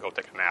just gonna go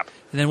take a nap.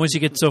 And then once you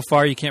get so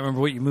far, you can't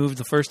remember what you moved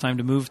the first time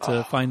to move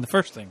to find the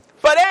first thing.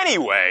 But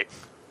anyway,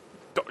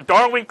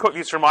 Darwin Cook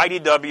is from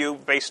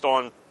IDW, based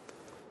on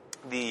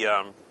the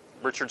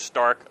Richard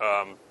Stark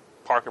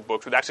Parker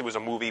books, which actually was a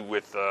movie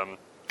with,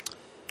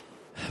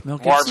 Mel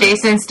Marvin. Gibson.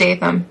 Jason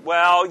Statham.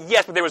 well,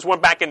 yes, but there was one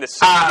back in the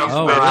 60s.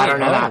 Oh, with, I don't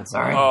know Oh. that.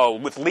 Sorry.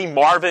 with Lee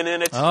Marvin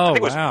in it. Oh, I think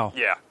it was, wow.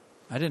 Yeah.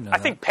 I didn't know I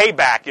think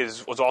Payback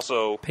was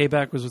also,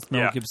 Payback was with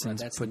Mel Yeah. Gibson.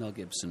 That's the Mel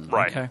Gibson.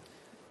 Right. Okay.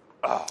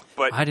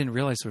 but I didn't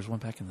realize there was one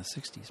back in the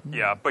 60s.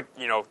 yeah, but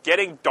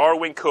getting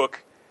Darwin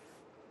Cook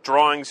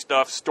drawing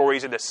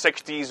stories in the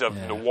 60s of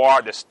Yeah.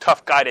 noir, this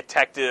tough guy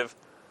detective.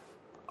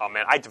 Oh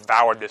man, I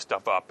devoured this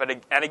stuff up. And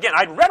again,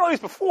 I'd read all these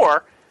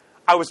before.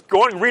 I was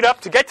going to read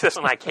up to get to this,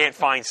 and I can't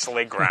find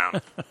Slay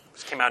Ground.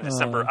 This came out in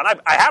December, and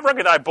I have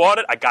record that I bought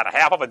it. I got a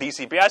half off of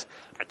DCPS.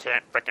 I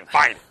can't freaking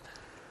find it.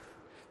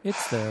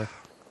 It's there.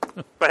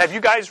 But have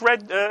you guys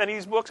read any of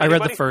these books? I read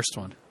Anybody? the first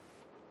one,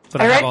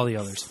 but I I have read- all the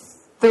others.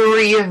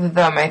 3 of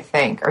them, I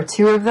think. Or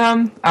 2 of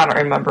them. I don't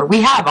remember.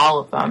 We have all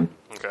of them.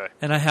 Okay.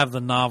 And I have the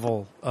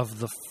novel of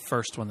the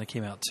first one that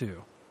came out,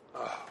 too.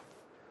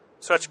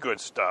 Such good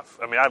stuff.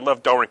 I mean, I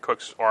love Darwin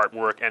Cook's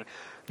artwork, and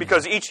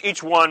because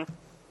each one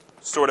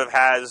sort of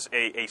has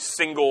a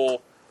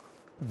single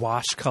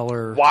Wash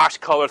color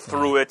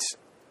through it,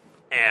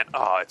 and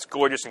it's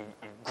gorgeous and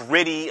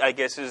gritty, I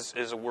guess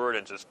is a word,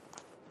 and just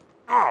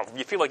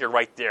you feel like you're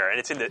right there. And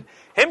it's in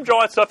him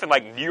drawing stuff in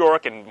like New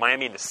York and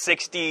Miami in the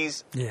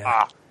 '60s.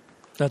 Yeah,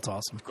 that's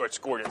awesome. It's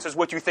gorgeous. This is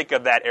what you think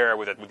of that era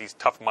with these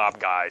tough mob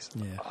guys.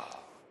 Yeah,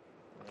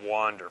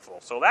 wonderful.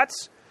 So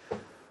that's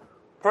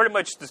pretty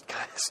much the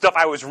kind of stuff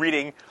I was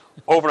reading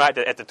overnight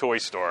at the toy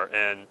store,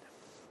 and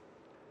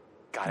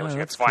God, I wish I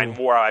could find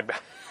more.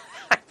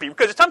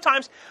 Because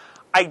sometimes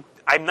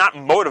I'm not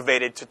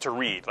motivated to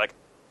read. Like,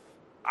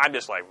 I'm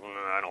just like,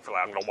 I don't feel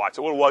like I'm going to watch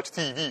it. We'll watch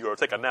TV or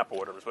take a nap or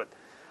whatever. But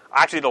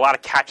I actually did a lot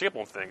of catching up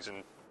on things,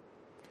 and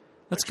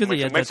that's good.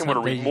 Makes me want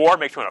to read more.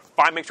 Makes me want to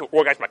find. Makes me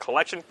organize my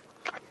collection.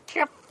 I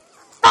can't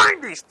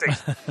find these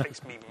things. It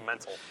makes me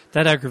mental.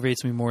 That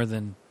aggravates me more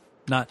than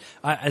not.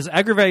 As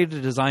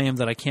aggravated as I am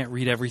that I can't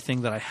read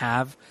everything that I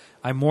have,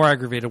 I'm more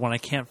aggravated when I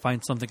can't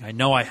find something I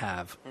know I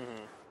have.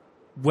 Mm-hmm.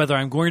 Whether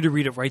I'm going to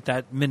read it right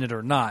that minute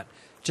or not,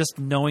 just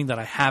knowing that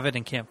I have it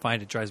and can't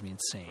find it drives me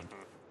insane. Mm-hmm.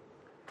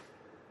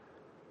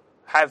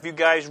 Have you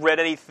guys read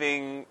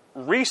anything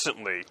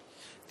recently?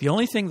 The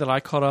only thing that I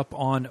caught up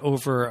on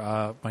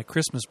over my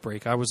Christmas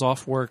break, I was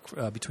off work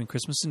between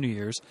Christmas and New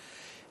Year's,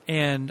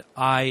 and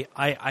I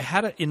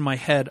had in my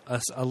head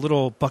a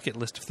little bucket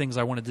list of things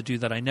I wanted to do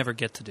that I never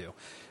get to do.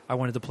 I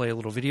wanted to play a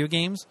little video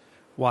games,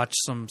 watch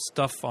some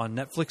stuff on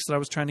Netflix that I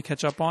was trying to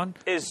catch up on,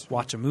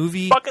 watch a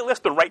movie. Bucket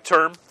list the right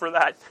term for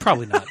that?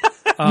 Probably not.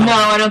 No,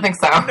 I don't think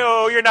so.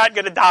 No, you're not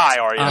going to die,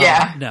 are you?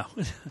 Yeah. No.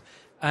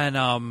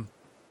 And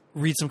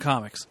read some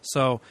comics.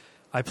 So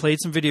I played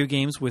some video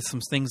games with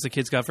some things the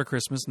kids got for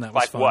Christmas, and that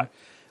was fun.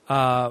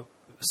 What?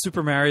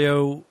 Super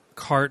Mario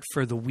Kart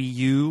for the Wii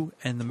U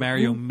and the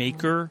Mario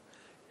Maker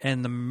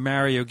and the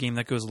Mario game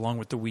that goes along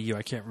with the Wii U.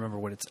 I can't remember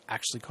what it's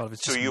actually called.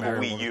 It's so just you have a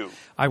Mario Wii U.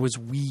 I was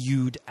Wii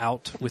U'd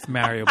out with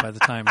Mario by the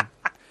time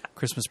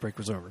Christmas break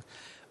was over.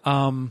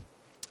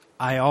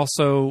 I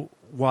also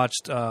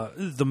watched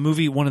the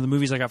movie. One of the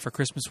movies I got for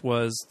Christmas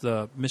was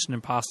the Mission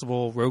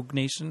Impossible Rogue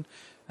Nation,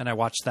 and I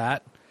watched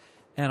that.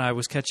 And I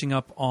was catching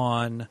up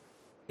on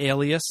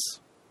Alias,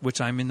 which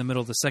I'm in the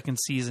middle of the second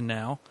season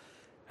now,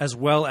 as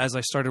well as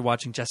I started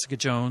watching Jessica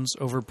Jones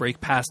over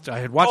break past. I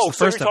had watched the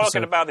first episode. Oh, so you're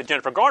talking about the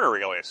Jennifer Garner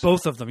Alias.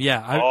 Both of them,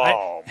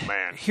 yeah.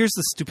 Man. Here's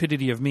the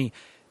stupidity of me.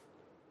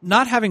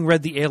 Not having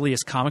read the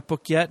Alias comic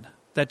book yet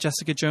that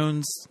Jessica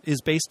Jones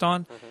is based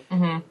on,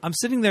 I'm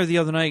sitting there the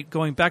other night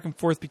going back and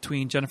forth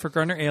between Jennifer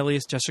Garner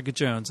Alias, Jessica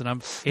Jones, and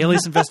I'm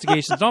Alias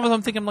Investigations. And all of a sudden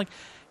I'm thinking, I'm like,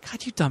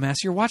 God, you dumbass,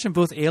 you're watching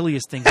both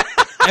Alias things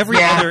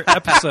every other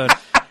episode.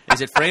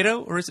 Is it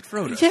Fredo or is it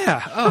Frodo?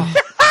 Yeah. Oh.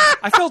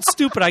 I felt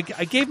stupid. I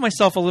gave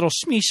myself a little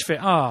schmeesh face.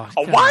 Oh,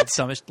 a what?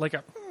 Like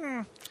a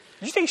Did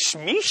you say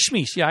schmeesh?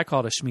 Schmeesh. Yeah, I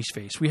call it a schmeesh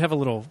face. We have a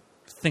little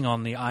thing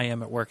on the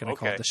IM at work, and I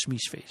call it the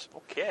schmeesh face.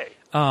 Okay.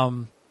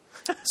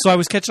 So I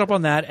was catching up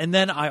on that, and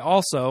then I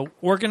also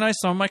organized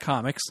some of my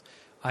comics.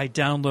 I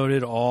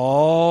downloaded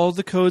all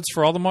the codes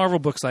for all the Marvel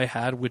books I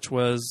had, which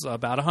was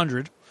about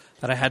 100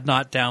 that I had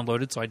not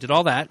downloaded, so I did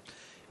all that.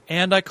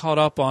 And I caught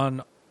up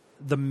on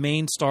the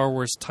main Star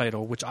Wars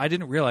title, which I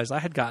didn't realize I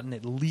had gotten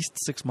at least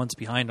 6 months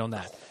behind on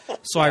that.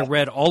 So I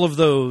read all of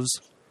those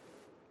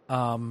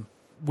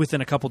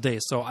within a couple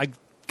days. So I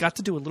got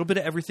to do a little bit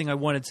of everything I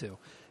wanted to.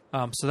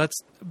 So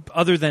that's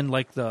other than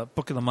like the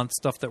Book of the Month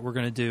stuff that we're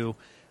going to do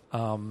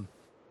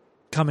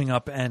coming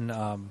up,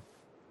 and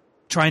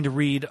trying to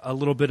read a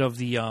little bit of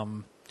the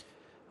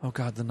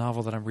the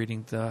novel that I'm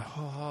reading.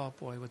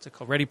 What's it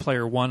called? Ready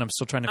Player One. I'm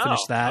still trying to finish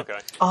that. Okay.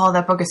 Oh,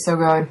 that book is so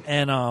good.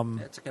 And I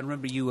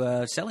remember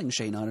you selling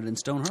Shane on it in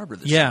Stone Harbor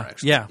this Yeah, year,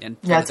 actually. yeah. And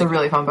Yeah, it's a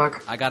really fun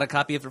book. I got a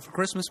copy of it for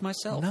Christmas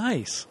myself.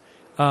 nice.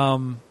 A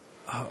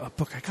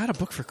book. I got a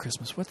book for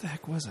Christmas. What the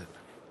heck was it?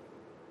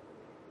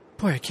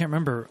 Boy, I can't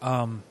remember.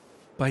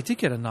 But I did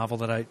get a novel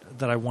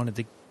that I wanted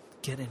to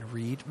get and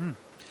read.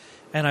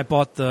 And I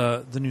bought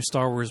the new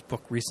Star Wars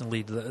book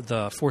recently,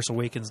 the Force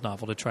Awakens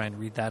novel, to try and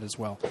read that as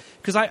well.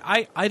 Because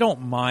I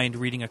don't mind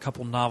reading a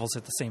couple novels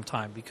at the same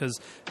time, because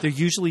they're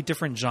usually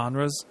different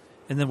genres,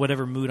 and then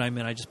whatever mood I'm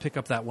in, I just pick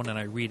up that one and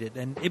I read it.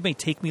 And it may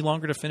take me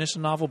longer to finish a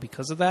novel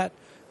because of that,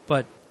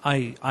 but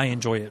I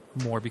enjoy it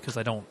more because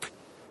I don't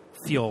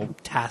feel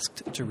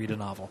tasked to read a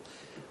novel.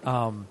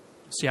 So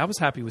yeah, I was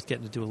happy with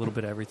getting to do a little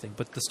bit of everything.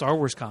 But the Star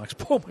Wars comics,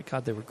 oh my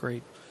God, they were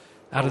great.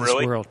 Out of this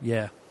world,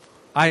 yeah.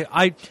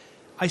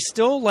 I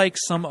still like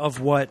some of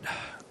what...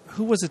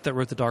 Who was it that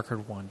wrote the Dark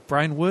Herd one?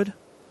 Brian Wood?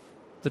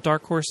 The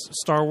Dark Horse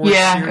Star Wars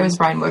series? It was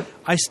Brian Wood.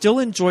 I still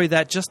enjoy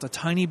that just a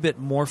tiny bit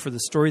more for the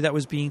story that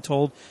was being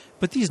told,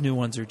 but these new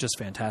ones are just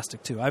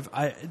fantastic too.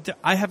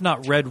 I have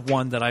not read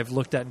one that I've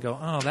looked at and go,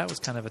 oh, that was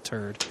kind of a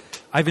turd.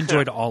 I've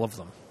enjoyed all of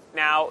them.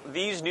 Now,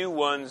 these new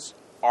ones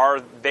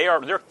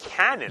they're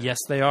canon. Yes,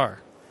 they are.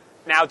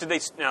 Now,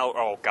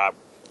 oh God,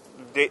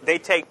 they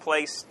take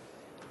place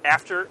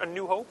after A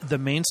New Hope? The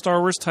main Star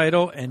Wars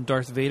title and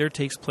Darth Vader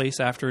takes place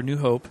after A New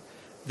Hope.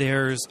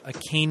 There's a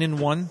Kanan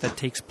one that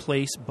takes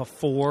place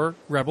before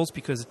Rebels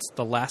because it's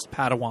the last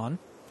Padawan.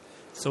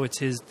 So it's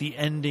the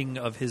ending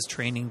of his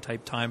training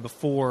type time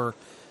before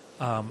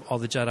all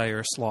the Jedi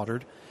are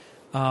slaughtered.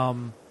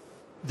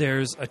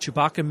 There's a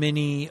Chewbacca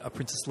mini, a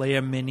Princess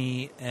Leia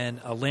mini, and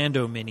a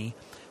Lando mini.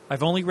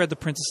 I've only read the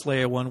Princess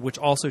Leia one, which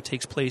also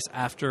takes place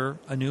after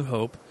A New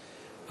Hope.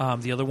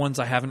 The other ones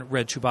I haven't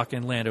read, Chewbacca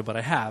and Lando, but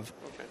I have.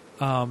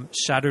 Okay.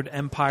 Shattered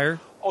Empire.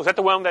 Oh, is that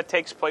the one that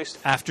takes place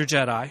after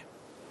Jedi?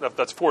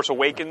 That's Force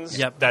Awakens?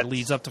 Yep, that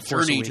leads up to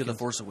Force Journey Awakens. to the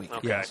Force Awakens.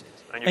 Okay. Yes.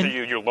 And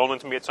you're loaning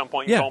to me at some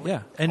point, you Yeah, told me?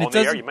 yeah. And on it the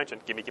air, doesn't- you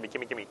mentioned,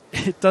 gimme.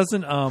 It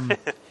doesn't...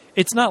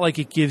 it's not like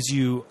it gives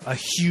you a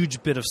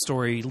huge bit of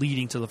story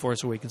leading to the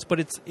Force Awakens, but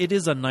it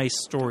is a nice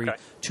story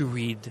to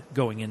read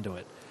going into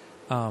it.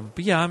 But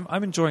yeah,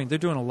 I'm enjoying. They're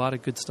doing a lot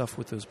of good stuff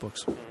with those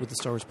books, with the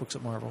Star Wars books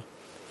at Marvel.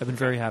 I've been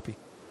very happy.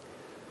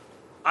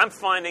 I'm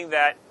finding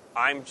that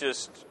I'm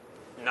just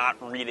not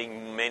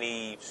reading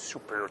many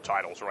superhero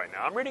titles right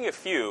now. I'm reading a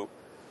few,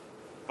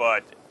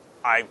 but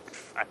I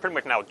pretty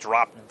much now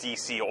dropped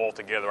DC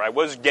altogether. I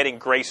was getting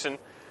Grayson,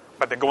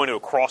 but they're going to a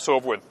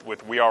crossover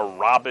with We Are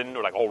Robin,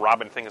 or like whole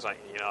Robin thing. Is like,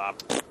 I'm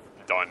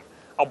done.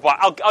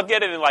 I'll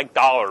get it in like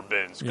dollar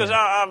bins because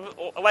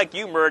like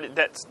you, Murd,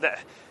 that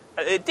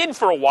it didn't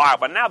for a while,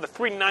 but now the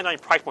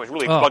 $3.99 price point is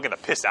really bugging the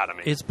piss out of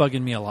me. It's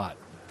bugging me a lot.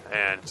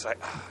 And it's like,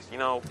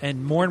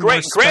 and more and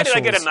more specials. Granted, I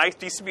get a nice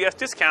DCBS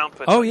discount,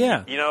 but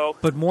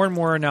but more and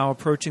more are now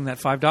approaching that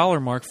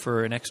 $5 mark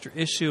for an extra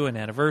issue, an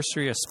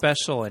anniversary, a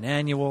special, an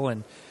annual,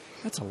 and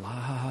that's a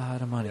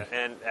lot of money.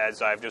 Yeah, and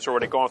as I've just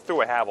already gone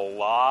through, I have a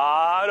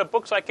lot of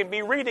books I can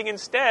be reading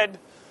instead.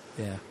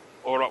 Yeah.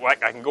 Or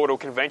like I can go to a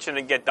convention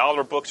and get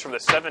dollar books from the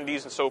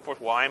 70s and so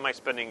forth. Why am I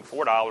spending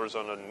 $4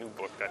 on a new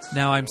book?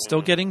 Now I'm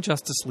still getting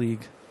Justice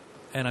League,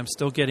 and I'm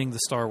still getting the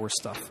Star Wars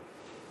stuff.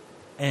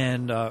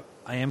 And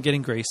I am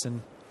getting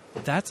Grayson.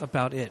 That's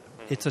about it.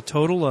 It's a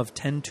total of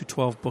 10 to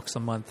 12 books a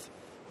month.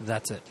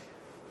 That's it.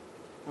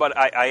 But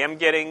I am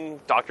getting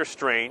Doctor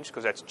Strange,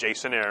 because that's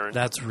Jason Aaron.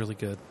 That's really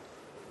good.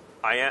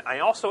 I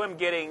also am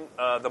getting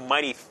the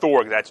Mighty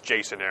Thor, that's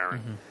Jason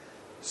Aaron.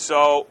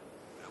 So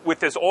with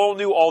this all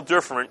new, all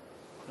different,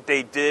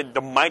 they did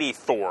the Mighty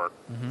Thor.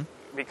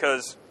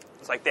 Because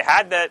it's like they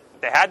had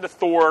the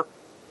Thor,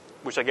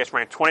 which I guess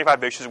ran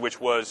 25 issues,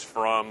 which was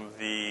from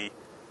the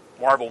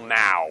Marvel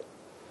Now,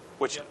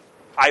 which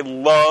I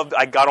loved.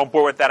 I got on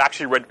board with that. I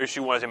actually read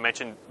issue 1, as I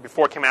mentioned,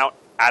 before it came out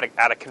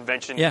at a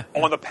convention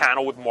on the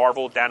panel with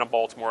Marvel down in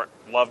Baltimore.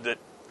 Loved it.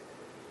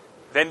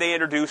 Then they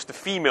introduced the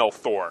female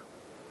Thor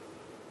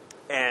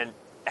and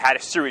had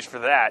a series for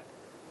that.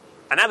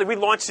 And now they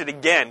relaunched it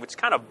again, which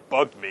kind of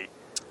bugged me.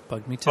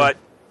 Bugged me too. But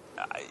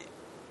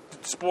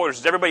spoilers,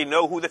 does everybody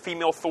know who the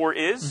female Thor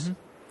is?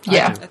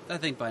 Yeah. I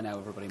think by now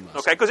everybody must.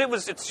 Okay,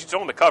 because it's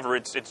on the cover.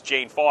 It's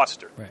Jane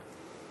Foster. Right.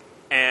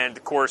 And,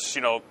 of course,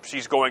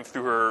 she's going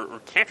through her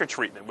cancer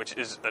treatment, which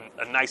is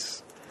a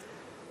nice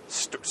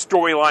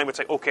storyline. It's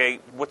like, okay,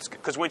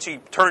 because when she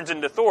turns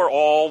into Thor,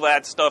 all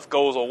that stuff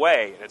goes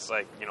away. And it's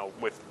like,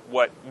 with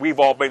what we've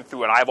all been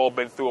through and I've all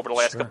been through over the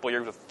last couple of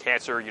years with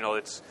cancer,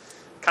 it's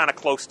kind of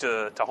close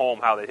to home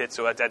how they hit.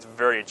 So that's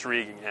very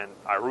intriguing, and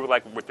I really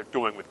like what they're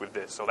doing with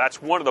this. So that's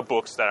one of the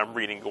books that I'm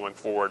reading going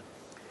forward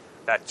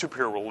that's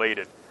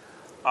superhero-related.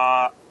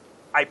 I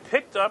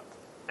picked up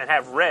and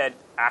have read,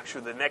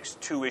 actually, the first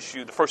two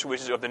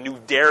issues of the new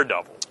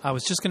Daredevil. I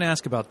was just going to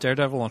ask about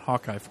Daredevil and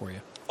Hawkeye for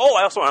you. Oh,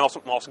 I'm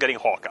also getting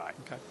Hawkeye.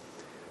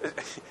 Okay.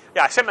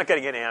 Yeah, I said I'm not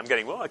getting any. I'm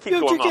getting, I keep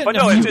You're going on. getting But a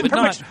no, few,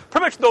 it's but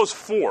pretty much those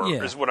four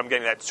Yeah. is what I'm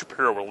getting that's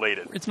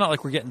superhero-related. It's not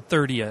like we're getting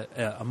 30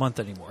 a month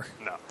anymore.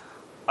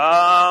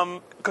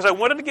 No. Because I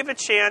wanted to give it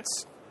a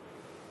chance.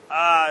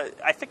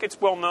 I think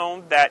it's well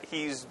known that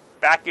he's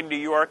back in New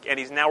York, and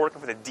he's now working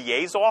for the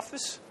DA's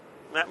office,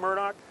 Matt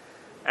Murdock.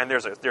 And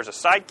there's a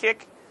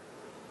sidekick.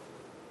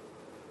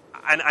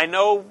 And I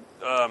know,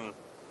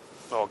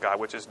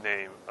 what's his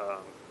name?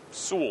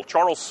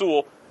 Charles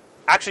Sewell,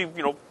 actually,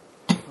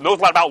 knows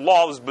a lot about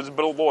law, has been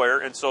a lawyer,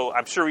 and so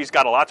I'm sure he's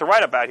got a lot to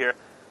write about here.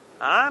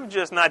 I'm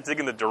just not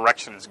digging the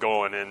direction it's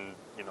going, and,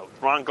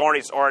 Ron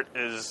Garney's art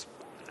is,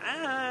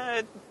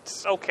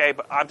 it's okay,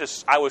 but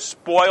I was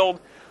spoiled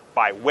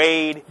by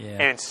Wade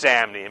and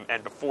Samney,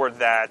 and before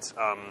that,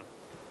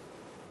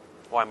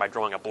 why am I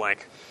drawing a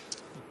blank?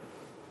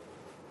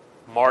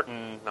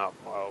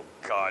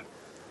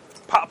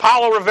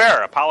 Paulo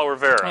Rivera.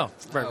 Oh,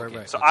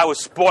 right. So I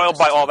was spoiled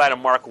by all that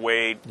and Mark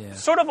Wade. Yeah.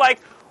 Sort of like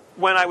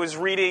when I was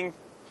reading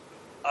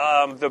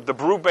the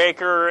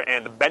Brubaker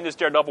and the Bendis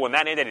Daredevil when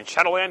that ended and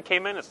Shadowland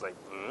came in. It's like,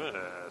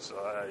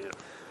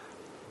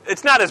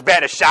 it's not as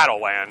bad as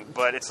Shadowland,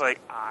 but it's like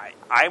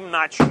I'm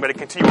not sure I'm going to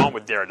continue on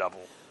with Daredevil.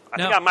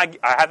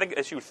 I think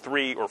issue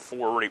 3 or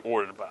 4 already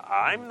ordered, but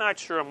I'm not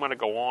sure I'm going to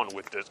go on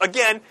with this.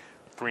 Again,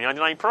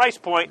 $3.99 price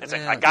point. It's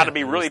like I got to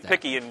be really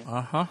picky. And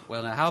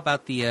Well, now how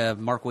about the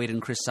Mark Waid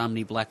and Chris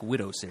Samney Black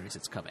Widow series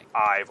that's coming?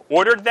 I've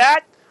ordered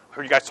that. I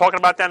heard you guys talking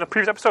about that in the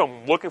previous episode.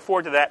 I'm looking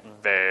forward to that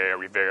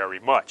very, very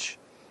much.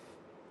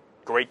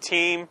 Great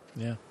team.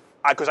 Yeah.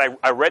 Because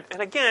I read,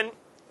 and again,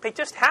 they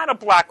just had a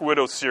Black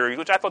Widow series,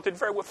 which I thought did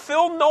very well.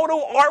 Phil Noto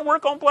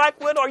artwork on Black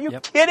Widow. Are you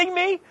kidding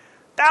me?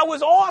 That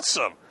was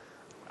awesome.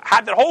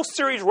 Had the whole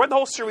series, read the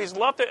whole series,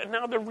 loved it, and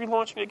now they're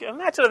relaunching it again. And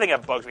that's the other thing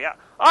that bugs me.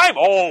 I'm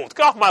old.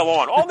 Get off my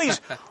lawn. All these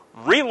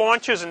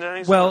relaunches and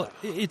things. Well,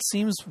 it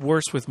seems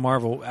worse with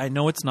Marvel. I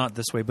know it's not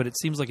this way, but it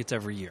seems like it's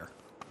every year.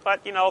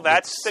 But,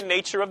 that's the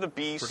nature of the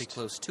beast. Pretty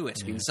close to it.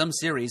 I mean, some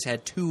series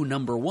had 2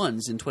 number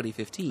 1s in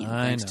 2015.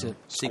 Thanks to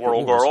Secret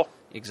Squirrel Wars. Girl.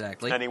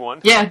 Exactly.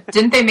 Anyone? Yeah,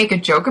 didn't they make a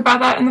joke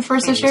about that in the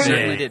first issue?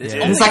 Certainly did. It's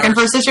The second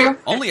first issue?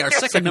 only our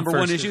second number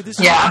 1 issue this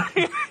year.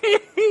 Yeah.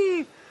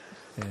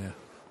 Yeah.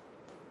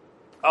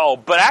 Oh,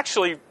 but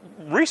actually,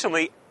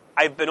 recently,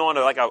 I've been on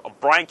a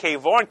Brian K.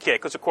 Vaughan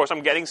kick, because, of course,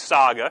 I'm getting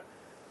Saga.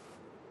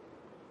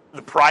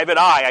 The Private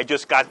Eye, I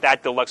just got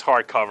that deluxe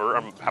hardcover.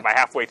 I'm about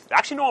halfway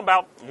actually, no, I'm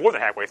about more than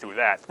halfway through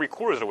that.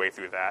 3/4 of the way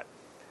through that.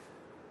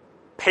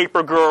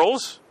 Paper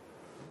Girls,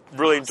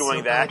 really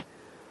enjoying that. Good.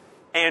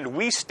 And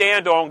We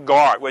Stand on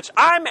Guard, which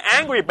I'm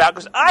angry about,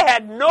 because I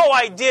had no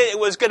idea it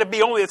was going to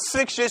be only a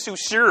 6-issue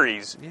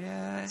series.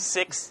 Yeah.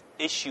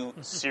 6-issue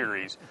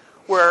series.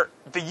 Where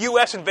the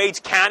U.S. invades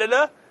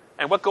Canada,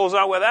 and what goes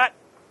on with that?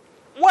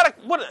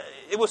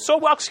 It was so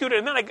well executed,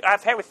 and then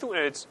I've had it through,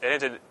 and it's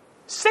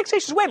 6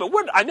 issues. Wait a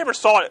minute, I never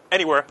saw it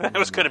anywhere. It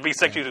was going to be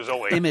 6 issues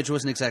only. Image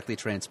wasn't exactly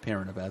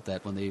transparent about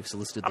that when they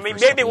solicited. I mean,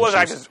 maybe it was.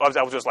 I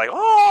was just like,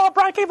 oh,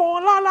 Brian K.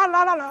 Vaughan, la la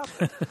la la la.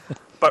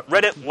 But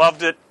read it,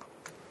 loved it.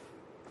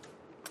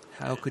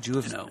 How could you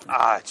have known?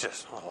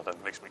 That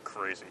makes me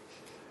crazy.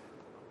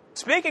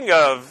 Speaking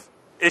of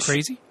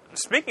Crazy?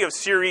 Speaking of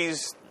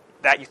series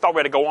that you thought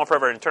were going to go on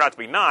forever and turned out to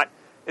be not,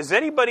 is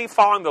anybody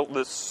following the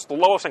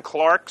Lois and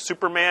Clark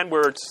Superman,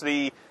 where it's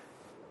the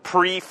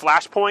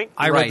pre-Flashpoint?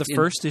 I read the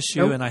first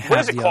issue, and I have What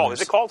is it the called?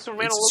 others. Is it called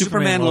Superman? It's or Lois?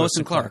 Superman, Lois,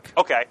 and Clark.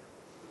 Okay.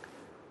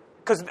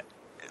 Because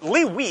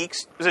Lee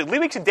Weeks, is it Lee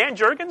Weeks and Dan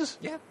Jurgens?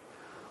 Yeah.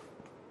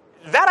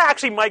 That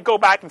actually might go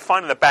back and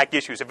find in the back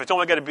issues. If it's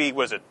only going to be,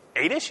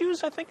 8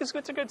 issues? I think it's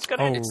going to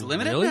end. It's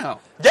limited really? now.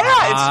 Yeah,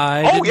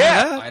 I didn't know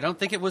that. I don't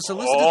think it was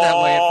solicited that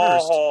way at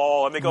first.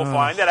 Oh, let me go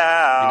find it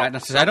out.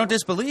 I don't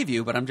disbelieve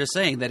you, but I'm just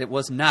saying that it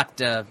was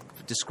not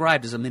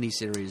described as a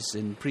miniseries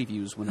in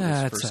previews when it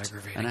was That's first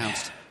aggravating.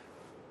 announced.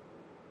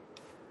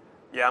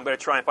 Yeah, I'm going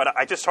to try and find out.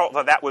 I just thought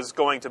that was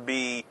going to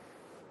be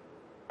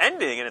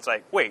ending, and it's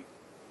like, wait,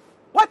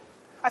 what?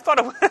 I thought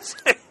it was.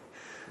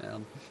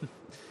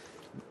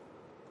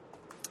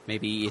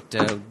 Maybe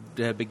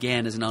it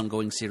began as an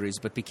ongoing series,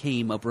 but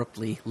became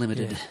abruptly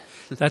limited. Yeah.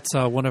 That's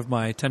one of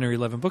my 10 or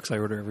 11 books I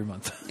order every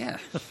month. Yeah.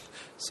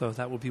 So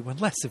that will be one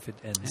less if it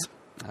ends.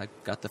 I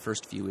got the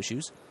first few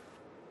issues.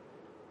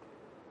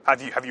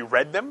 Have you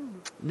read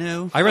them?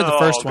 No. I read the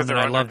first one, because and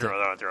I loved it.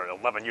 They're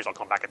 11 years. I'll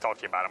come back and talk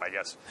to you about them, I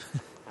guess.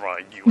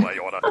 Right, you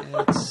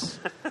oughta. It's...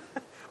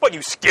 But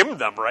you skimmed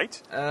them,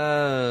 right?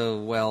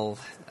 Well,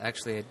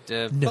 actually,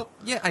 No.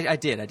 I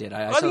did.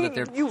 I saw that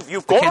they're...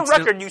 You've gone on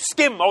record, you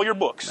skim all your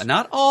books.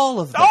 Not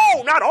all of them.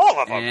 No, not all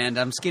of them. And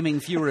I'm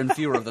skimming fewer and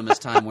fewer of them as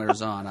time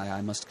wears on,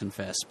 I must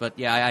confess. But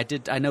yeah, I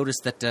did. I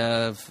noticed that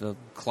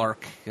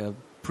Clark,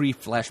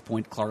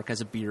 pre-Flashpoint Clark,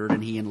 has a beard,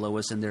 and he and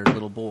Lois and their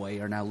little boy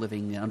are now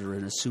living under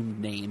an assumed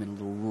name in a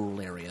little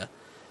rural area.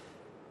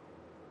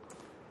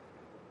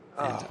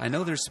 And I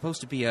know there's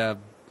supposed to be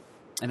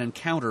an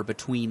encounter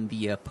between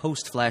the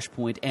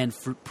post-Flashpoint and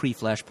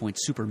pre-Flashpoint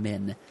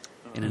Supermen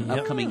in an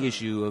upcoming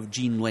issue of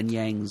Gene Luen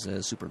Yang's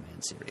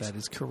Superman series. That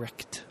is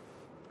correct.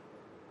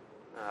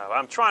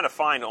 I'm trying to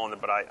find on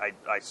it, but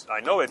I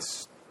know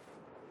it's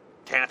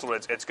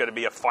canceled. It's going to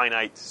be a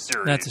finite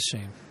series. That's a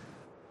shame.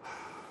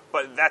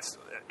 But that's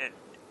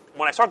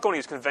when I start going to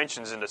these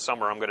conventions in the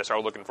summer, I'm going to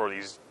start looking for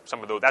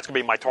some of those. That's going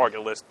to be my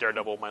target list,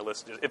 Daredevil, my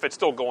list. If it's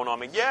still going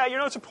on,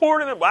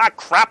 supporting them.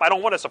 Crap, I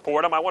don't want to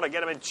support them. I want to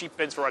get them in cheap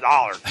bids for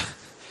 $1.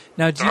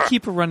 Now, do you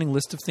keep a running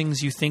list of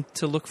things you think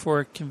to look for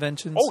at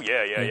conventions? Oh,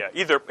 yeah.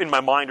 Either in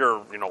my mind or,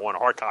 on a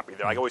hard copy.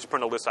 I always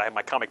print a list. I have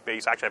my comic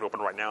base. Actually, I have it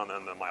open right now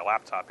on my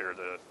laptop here,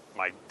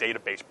 my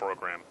database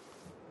program.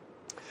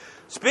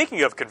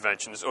 Speaking of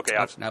conventions, okay.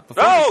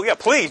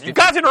 Please. You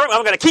guys interrupt.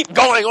 I'm going to keep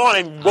going on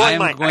and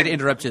I'm going to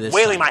interrupt you this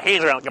wailing time. my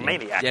hands around like a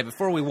maniac. Yeah,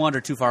 before we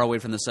wander too far away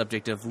from the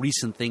subject of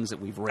recent things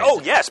that we've read.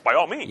 Oh, yes, by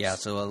all means. Yeah,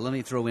 so let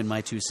me throw in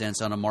my 2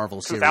 cents on a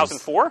Marvel series.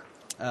 2004?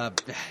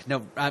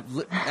 No,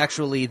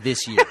 actually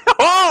this year.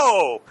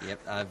 Oh! Yep,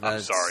 I'm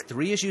sorry.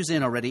 3 issues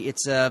in already.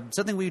 It's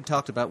something we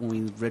talked about when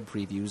we read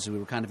previews. We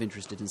were kind of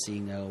interested in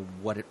seeing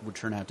what it would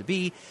turn out to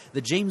be.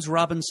 The James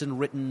Robinson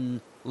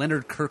written,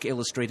 Leonard Kirk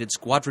illustrated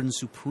Squadron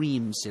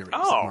Supreme series that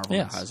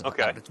Marvel has about.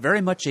 Okay. It's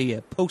very much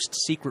a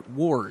post-Secret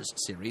Wars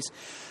series.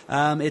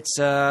 It's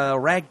a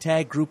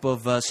ragtag group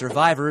of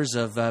survivors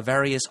of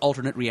various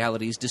alternate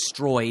realities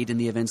destroyed in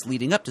the events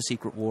leading up to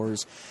Secret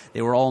Wars.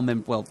 They were all,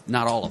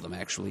 not all of them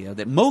actually.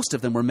 Most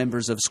of them were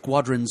members of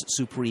Squadrons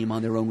Supreme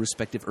on their own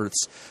respective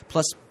Earths,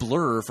 plus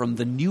Blur from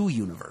the New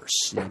Universe,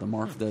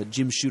 the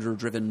Jim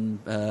Shooter-driven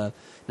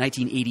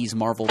 1980s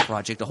Marvel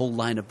project, a whole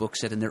line of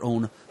books set in their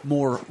own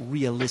more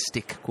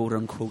realistic,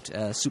 quote-unquote,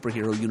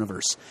 superhero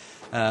universe,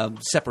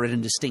 separate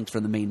and distinct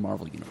from the main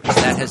Marvel universe.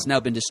 That has now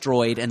been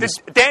destroyed. And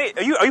Danny,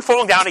 are you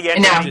falling down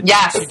again? No,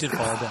 yes. She did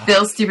fall down.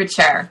 Bill's stupid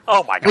chair.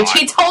 Oh, my God. Which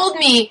he told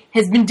me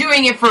has been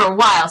doing it for a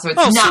while, so it's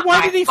not so why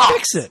my did he fault.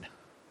 fix it?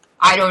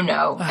 I don't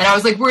know. And I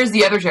was like, where's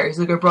the other chair? He's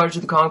like, I brought it to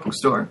the comic book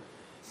store.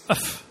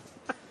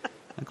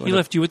 He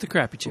left you with the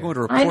crappy chair. I'm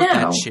going to I report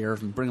know. that chair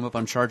and bring him up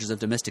on charges of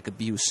domestic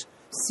abuse.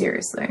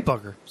 Seriously.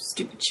 Bugger.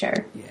 Stupid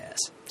chair. Yes.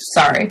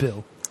 Sorry.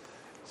 Bill.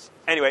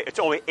 Anyway, it's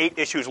only 8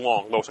 issues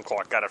long, Lois and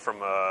Clark. Got it from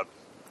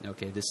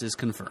Okay, this is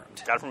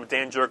confirmed.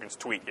 Dan Jurgens'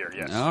 tweet here,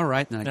 yes. All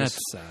right. Then I guess.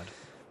 That's sad.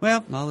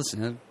 Well,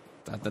 listen,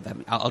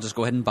 I'll just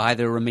go ahead and buy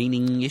the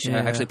remaining issue.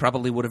 Yeah. I actually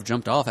probably would have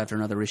jumped off after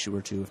another issue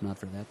or two if not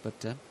for that.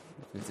 But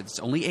if it's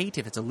only 8,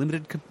 if it's a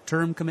limited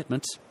term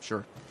commitment,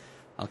 sure,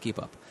 I'll keep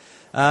up.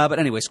 But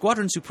anyway,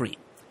 Squadron Supreme.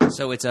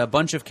 So it's a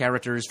bunch of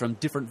characters from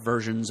different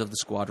versions of the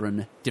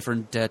Squadron,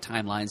 different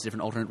timelines,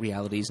 different alternate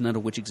realities, none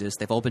of which exist.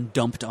 They've all been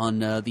dumped on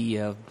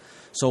the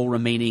sole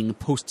remaining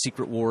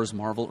post-Secret Wars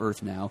Marvel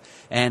Earth now.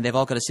 And they've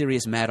all got a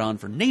serious mad-on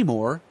for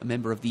Namor, a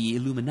member of the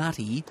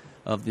Illuminati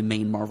of the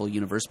main Marvel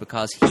universe,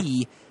 because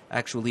he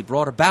actually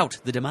brought about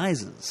the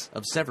demises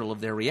of several of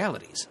their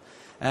realities.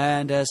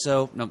 And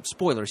no,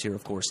 spoilers here,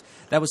 of course.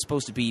 That was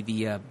supposed to be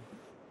the...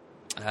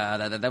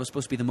 that was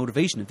supposed to be the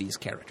motivation of these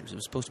characters. It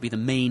was supposed to be the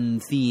main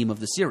theme of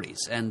the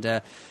series. And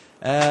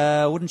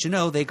wouldn't you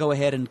know, they go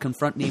ahead and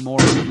confront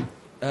Namor,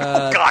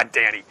 Oh, God,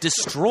 Danny.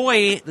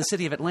 destroy the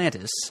city of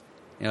Atlantis.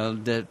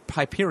 The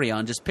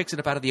Hyperion just picks it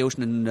up out of the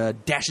ocean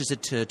and dashes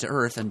it to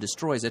Earth and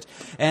destroys it.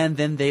 And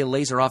then they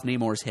laser off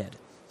Namor's head.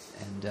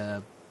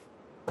 And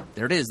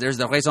there it is. There's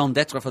the raison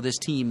d'etre for this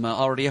team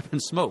already up in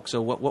smoke.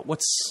 So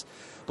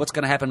what's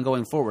going to happen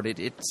going forward?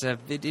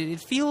 It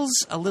feels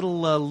a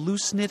little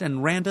loose-knit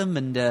and random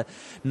and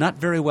not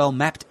very well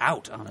mapped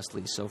out,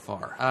 honestly, so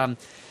far.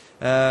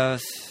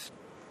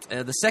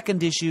 The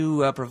second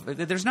issue,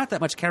 there's not that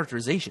much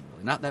characterization,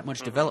 really, not that much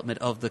development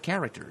of the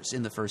characters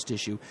in the first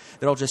issue.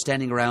 They're all just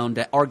standing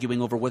around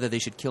arguing over whether they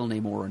should kill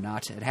Namor or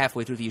not. And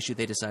halfway through the issue,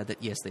 they decide that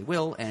yes, they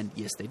will, and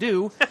yes, they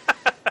do.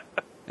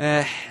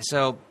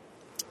 So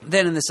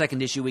then in the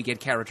second issue, we get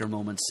character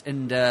moments.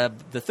 And the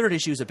third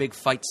issue is a big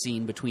fight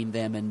scene between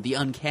them and the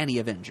Uncanny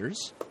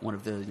Avengers, one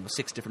of the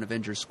 6 different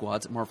Avengers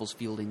squads that Marvel's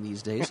fielding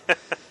these days.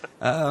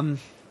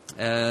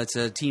 It's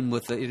a team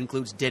with, it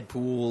includes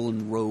Deadpool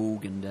and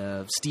Rogue and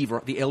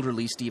the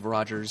elderly Steve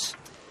Rogers.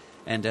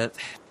 And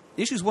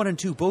issues 1 and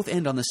 2 both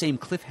end on the same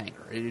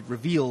cliffhanger. It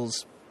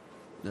reveals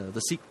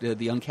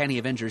the Uncanny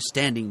Avengers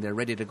standing there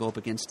ready to go up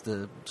against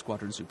the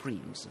Squadron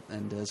Supremes.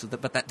 And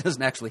but that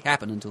doesn't actually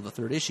happen until the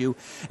third issue.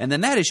 And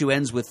then that issue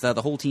ends with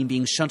the whole team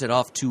being shunted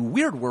off to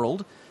Weird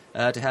World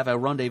to have a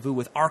rendezvous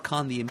with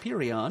Archon the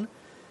Empyreon.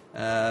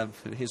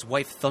 His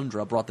wife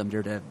Thundra brought them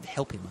there to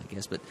help him, I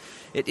guess. But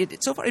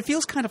it so far it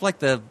feels kind of like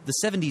the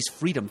 70s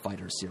Freedom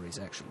Fighters series,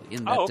 actually,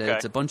 in that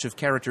it's a bunch of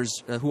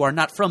characters who are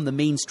not from the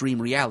mainstream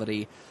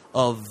reality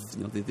of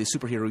the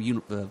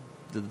superhero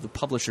the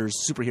publisher's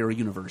superhero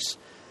universe.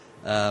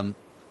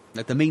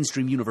 Like the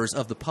mainstream universe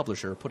of the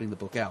publisher putting the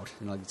book out.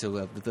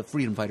 The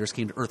Freedom Fighters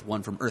came to Earth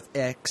 1 from Earth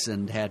X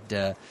and had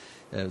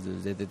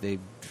they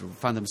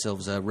found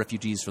themselves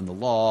refugees from the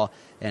law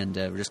and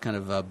were just kind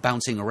of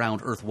bouncing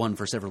around Earth 1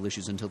 for several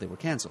issues until they were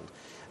canceled.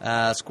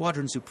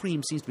 Squadron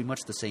Supreme seems to be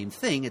much the same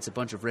thing. It's a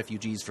bunch of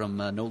refugees from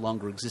no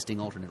longer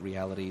existing alternate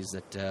realities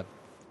that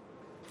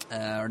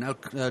are now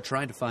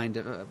trying to find...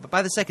 but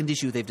by the second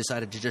issue, they've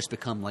decided to just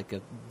become like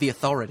the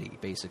authority,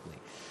 basically.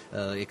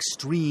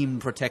 Extreme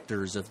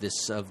protectors of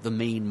the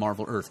main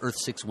Marvel Earth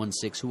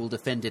 616, who will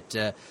defend it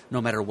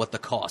no matter what the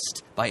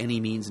cost, by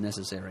any means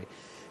necessary.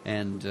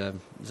 And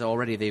so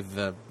already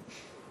they've...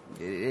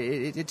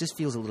 it just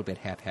feels a little bit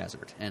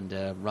haphazard. And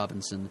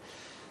Robinson...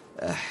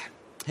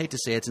 hate to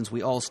say it, since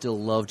we all still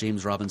love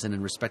James Robinson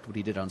and respect what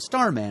he did on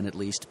Starman, at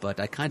least,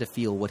 but I kind of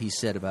feel what he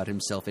said about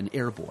himself in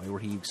Airboy, where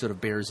he sort of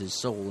bears his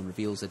soul and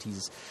reveals that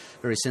he's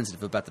very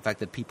sensitive about the fact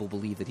that people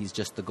believe that he's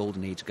just the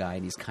Golden Age guy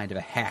and he's kind of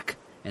a hack,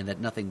 and that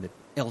nothing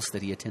else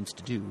that he attempts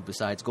to do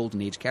besides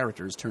Golden Age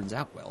characters turns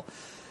out well.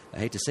 I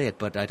hate to say it,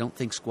 but I don't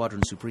think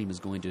Squadron Supreme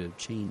is going to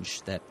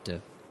change that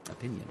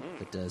opinion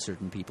that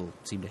certain people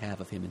seem to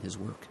have of him and his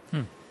work.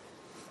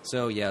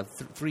 So, yeah,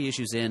 3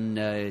 issues in,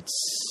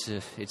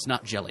 it's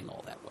not gelling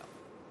all that well.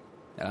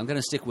 And I'm going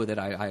to stick with it.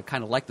 I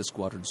kind of like the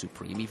Squadron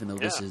Supreme, even though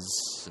this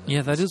is...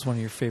 that is one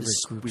of your favorite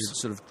weird groups.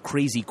 sort of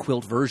crazy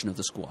quilt version of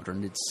the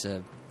Squadron. It's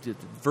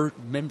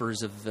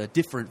members of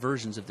different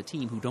versions of the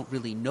team who don't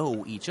really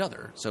know each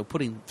other. So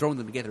throwing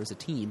them together as a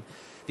team,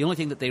 the only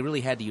thing that they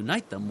really had to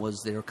unite them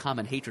was their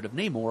common hatred of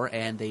Namor,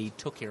 and they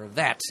took care of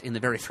that in the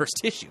very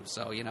first issue.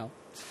 So,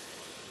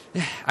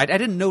 I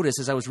didn't notice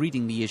as I was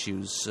reading the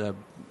issues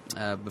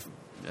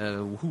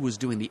who was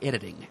doing the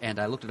editing, and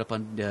I looked it up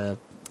on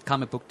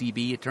Comic Book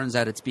DB. It turns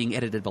out it's being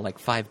edited by like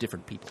 5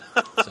 different people.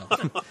 So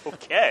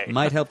Okay.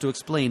 might help to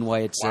explain why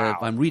it's. Wow.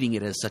 I'm reading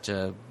it as such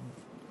a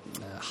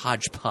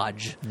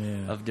hodgepodge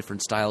Yeah. of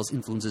different styles,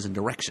 influences, and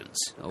directions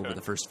over Okay.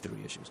 the first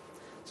 3 issues.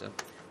 So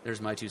there's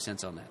my 2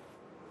 cents on that.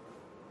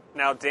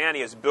 Now,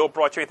 Danny, has Bill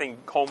brought you anything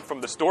home from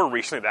the store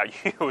recently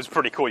that was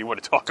pretty cool you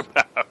want to talk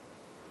about?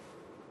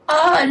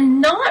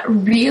 Not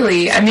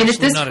really. I mean, at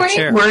this not a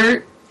chair.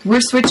 point,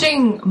 we're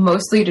switching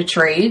mostly to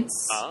trades.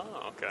 Oh,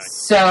 okay.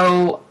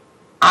 So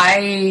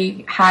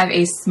I have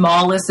a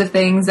small list of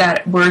things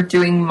that we're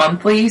doing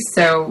monthly.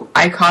 So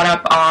I caught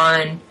up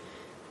on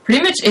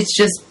pretty much it's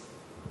just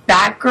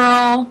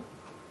Batgirl,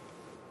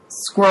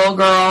 Squirrel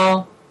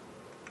Girl.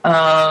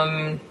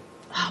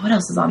 What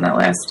else is on that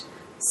list?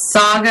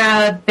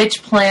 Saga,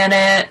 Bitch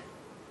Planet.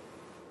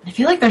 I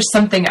feel like there's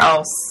something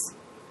else,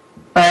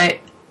 but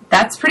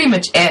that's pretty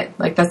much it.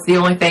 Like, that's the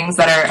only things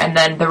that are, and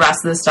then the rest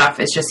of the stuff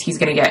is just he's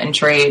going to get in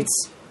trades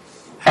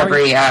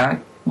every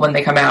when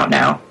they come out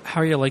now.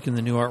 How are you liking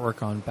the new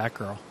artwork on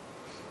Batgirl?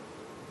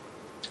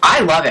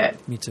 I love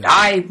it. Me too.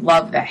 I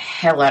love the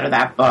hell out of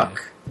that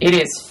book. It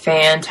is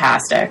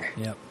fantastic.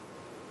 Yep.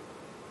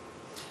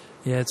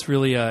 Yeah, it's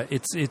really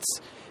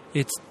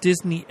it's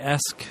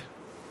Disney-esque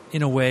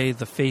in a way.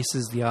 The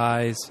faces, the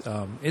eyes.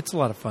 It's a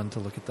lot of fun to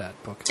look at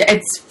that book.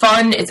 It's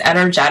fun. It's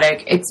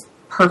energetic. It's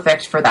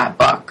perfect for that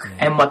book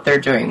and what they're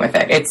doing with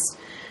it.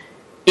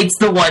 It's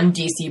the one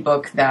DC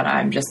book that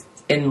I'm just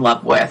in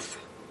love with.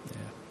 Yeah,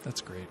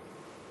 that's great.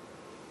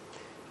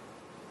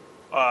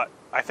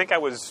 I think I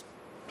was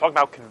talking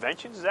about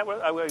conventions. Is that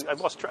what I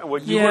lost track?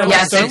 What you Yeah, were?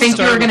 Yes, I think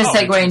you were going to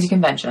Started segue into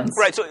conventions.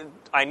 Right. So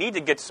I need to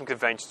get to some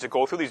conventions to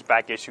go through these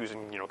back issues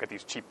and get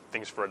these cheap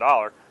things for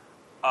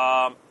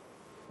 $1.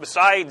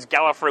 Besides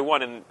Gallifrey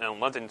 1 and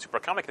London Super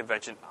Comic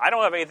Convention, I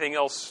don't have anything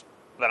else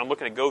that I'm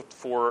looking to go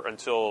for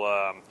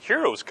until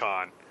Heroes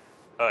Con.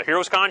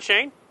 Heroes Con,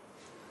 Shane?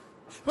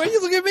 Why do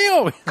you look at me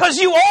always? Because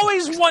you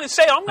always want to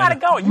say, I'm going to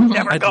go, and you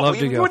never I'd go. love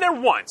to You go. were there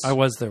once. I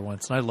was there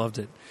once, and I loved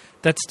it.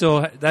 That's still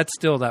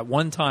that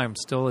one time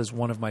still is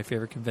one of my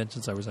favorite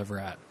conventions I was ever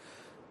at.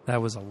 That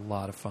was a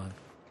lot of fun.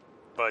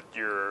 But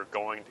you're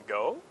going to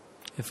go?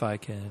 If I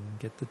can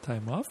get the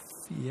time off,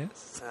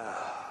 yes.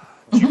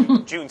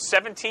 June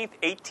 17th,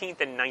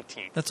 18th, and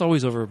 19th. That's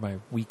always over my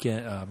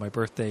weekend, my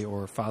birthday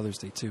or Father's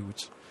Day too.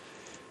 Which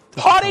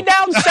Party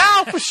down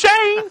south for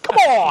Shane! Come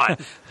on!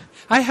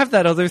 I have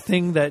that other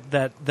thing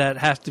that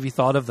has to be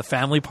thought of, the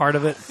family part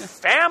of it.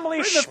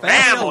 Family Family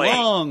schmamily.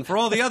 along for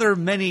all the other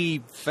many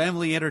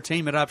family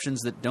entertainment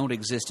options that don't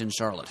exist in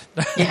Charlotte.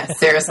 Yeah,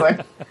 seriously.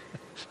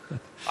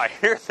 I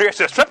hear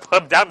there's a strip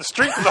club down the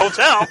street from the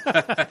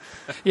hotel.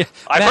 Yeah,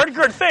 I've heard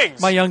good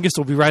things. My youngest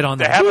will be right on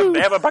They that.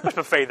 have a breakfast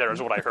buffet there,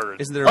 is what I heard.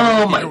 Isn't there a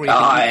Oh movie my theater where you can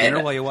God. eat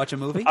dinner while you watch a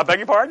movie? I beg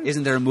your pardon?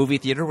 Isn't there a movie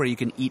theater where you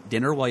can eat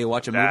dinner while you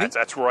watch a movie?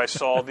 That's where I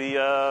saw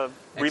the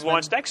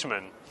relaunched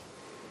X-Men.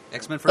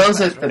 X-Men First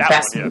Those are Class, the right? That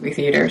best one, yeah. movie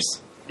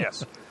theaters.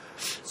 Yes.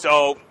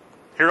 So,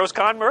 Heroes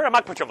Con, Murray, I'm not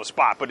going to put you on the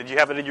spot, but did you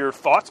have it in your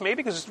thoughts,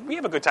 maybe? Because we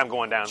have a good time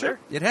going down there.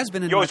 It has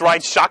been in You always my-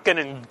 ride shotgun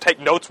and take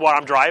notes while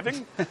I'm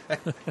driving?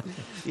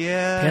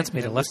 Yeah. Pants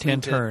made a and left-hand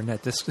listening to- turn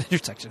at this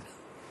intersection.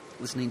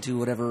 Listening to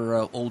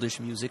whatever oldish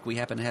music we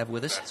happen to have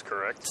with us. That's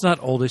correct. It's not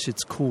oldish;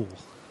 it's cool.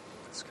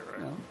 That's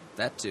correct. Well,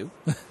 that too.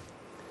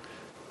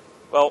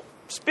 Well,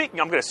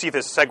 speaking, I'm going to see if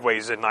this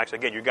segues in. Actually,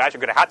 again, you guys are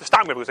going to have to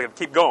stop me because I have to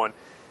keep going.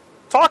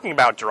 Talking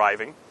about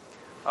driving,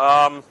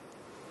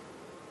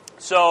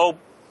 so,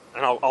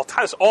 and I'll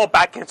tie this all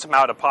back in some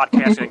out of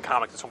podcasting and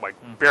comics, so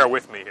bear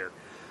with me here.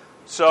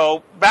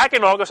 So, back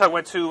in August, I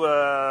went to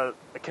a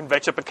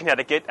convention up in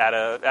Connecticut at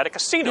a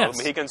casino, Yes.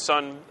 Mohegan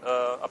Sun,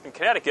 up in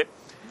Connecticut.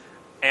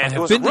 And I it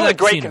have was a been to really that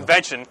great casino.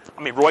 convention.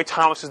 I mean, Roy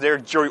Thomas was there,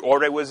 Jerry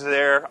Ore was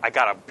there. I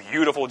got a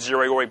beautiful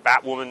Jerry Ore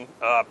Batwoman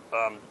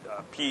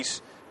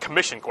piece,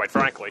 commissioned, quite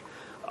frankly.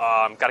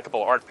 Got a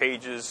couple of art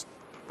pages,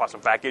 bought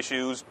some back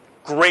issues.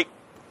 Great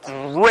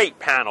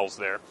panels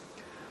there.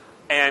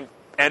 And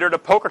entered a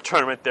poker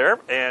tournament there,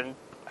 and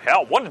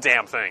hell, won the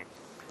damn thing.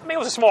 I mean, it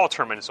was a small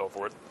tournament and so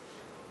forth.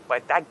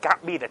 But that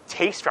got me the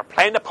taste for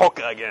playing the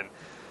poker again.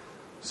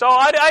 So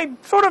I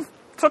sort of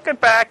took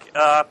it back,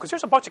 because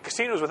there's a bunch of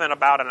casinos within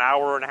about an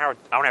hour and a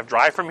half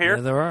drive from here.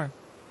 Yeah, there are.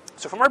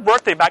 So for my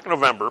birthday back in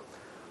November,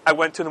 I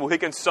went to the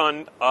Mohegan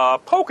Sun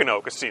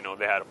Pocono Casino.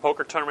 They had a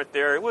poker tournament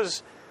there. It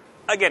was,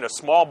 again, a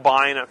small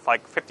buy-in at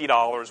like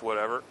 $50,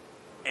 whatever.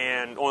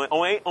 And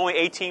only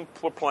 18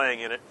 were playing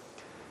in it.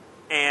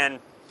 And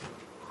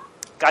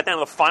got down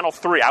to the final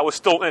 3. I was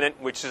still in it,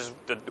 which is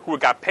who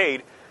got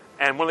paid.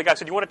 And one of the guys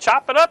said, "You want to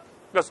chop it up?"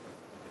 He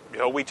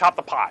goes, we chopped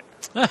the pot.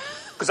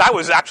 Because I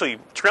was actually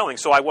trailing,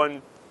 so I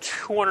won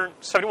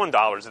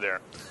 $271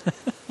 there.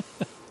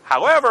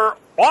 However,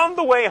 on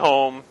the way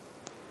home,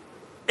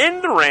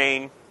 in the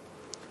rain,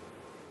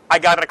 I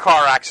got in a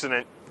car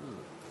accident.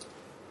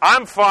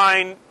 I'm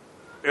fine.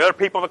 The other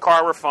people in the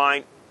car were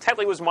fine.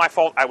 Technically, it was my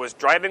fault. I was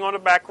driving on a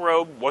back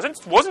road. Wasn't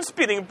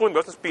speeding.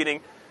 Wasn't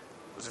speeding.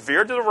 Was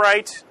veered to the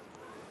right.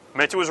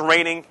 Meant it was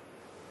raining.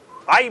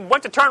 I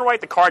went to turn right.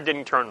 The car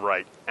didn't turn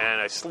right, and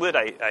I slid.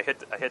 I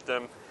hit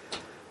them.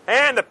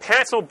 And the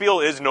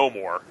Pantsmobile is no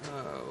more.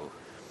 Oh.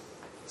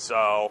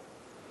 So,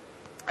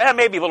 that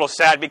made me a little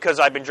sad because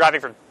I've been driving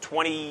for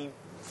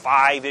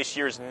 25-ish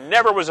years,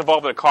 never was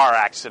involved in a car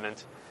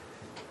accident.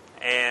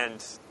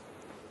 And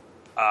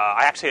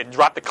I actually had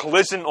dropped a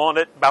collision on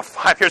it about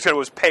 5 years ago. It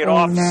was paid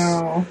off.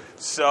 No.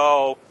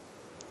 So,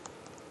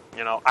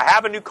 I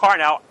have a new car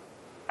now,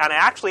 and I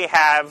actually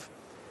have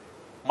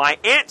my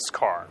aunt's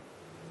car.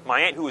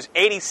 My aunt, who was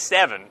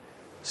 87,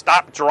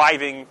 stopped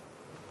driving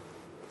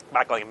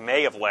back like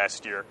May of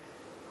last year.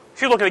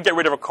 She was looking to get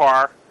rid of a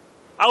car.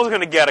 I was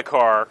going to get a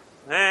car.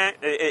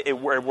 It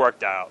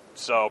worked out.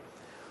 So,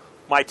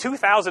 my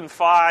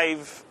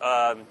 2005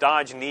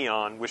 Dodge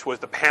Neon, which was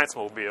the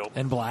Pantsmobile.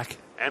 And black.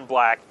 And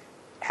black,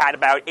 had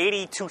about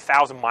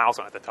 82,000 miles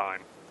on it at the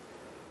time.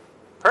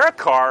 Her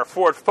car,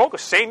 Ford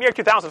Focus, same year,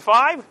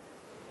 2005,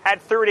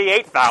 had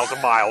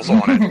 38,000 miles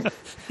on it.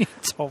 You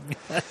told me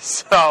that.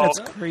 So That's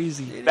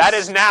crazy. that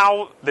is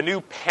now the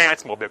new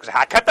Pantsmobile. Because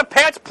I kept the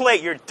pants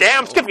plate. You're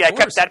damn skippy. I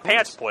kept that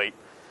pants plate.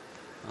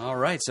 All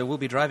right, so we'll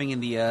be driving in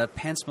the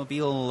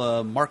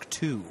Pantsmobile Mark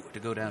II to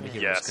go down to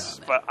here, Yes,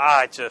 Wisconsin. but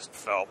I just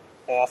felt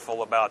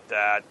awful about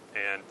that.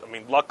 And,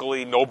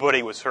 luckily,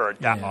 nobody was hurt.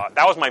 Yeah.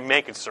 That was my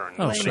main concern.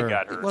 Oh, Nobody sure.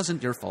 got It hurt.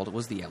 wasn't your fault. It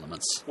was the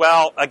elements.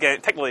 Well,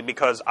 again, technically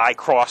because I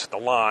crossed the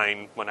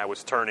line when I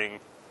was turning.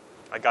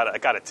 I got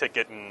a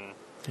ticket and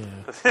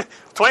Yeah.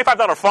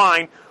 $25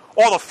 fine.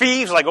 All the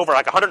fees like over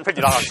like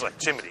 $150.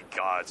 Like, Jiminy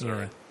God,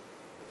 sir. Yeah.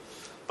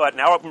 But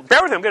now,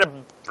 bear with me. I'm going to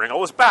bring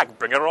all this back.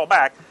 Bring it all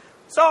back.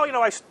 So,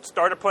 I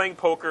started playing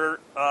poker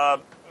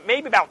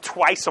maybe about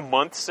twice a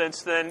month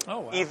since then. Oh,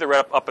 wow. Either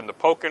up in the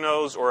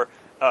Poconos or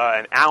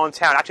in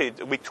Allentown. Actually,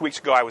 2 weeks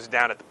ago, I was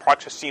down at the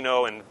Park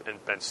Casino in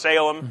Ben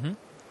Salem.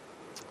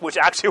 Which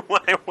actually,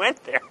 when I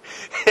went there,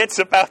 it's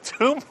about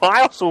 2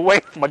 miles away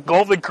from a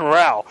Golden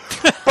Corral.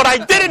 But I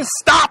didn't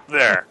stop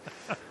there.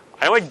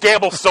 I only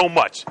gamble so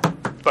much.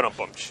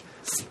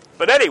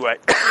 But anyway,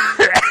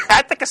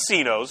 at the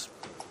casinos,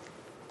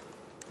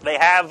 they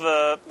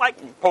have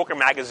poker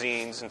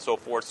magazines and so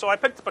forth. So I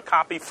picked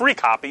up a free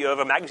copy of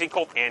a magazine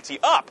called Ante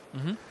Up.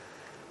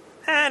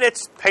 And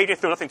it's paging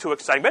through, nothing too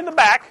exciting. But in the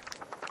back,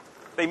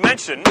 they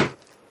mention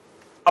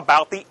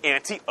about the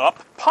Ante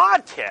Up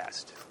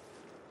podcast.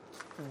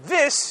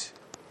 This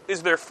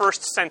is their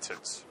first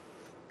sentence.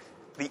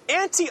 The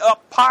Ante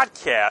Up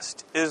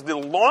podcast is the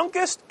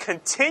longest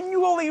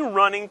continually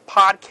running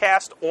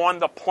podcast on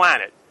the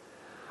planet.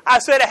 I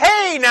said,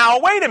 hey, now,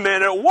 wait a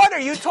minute. What are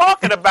you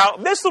talking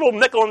about? This little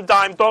nickel and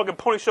dime dog and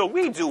pony show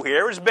we do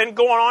here has been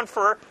going on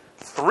for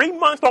 3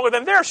 months longer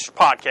than their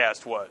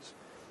podcast was.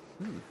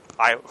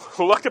 I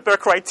looked at their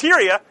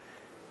criteria.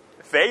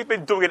 They've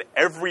been doing it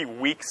every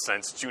week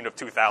since June of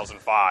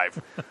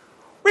 2005.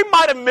 We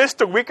might have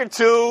missed a week or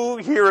two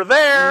here or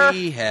there.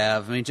 We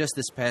have. Just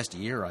this past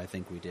year, I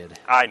think we did.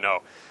 I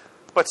know.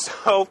 But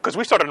so, because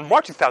we started in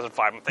March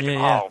 2005, I'm thinking,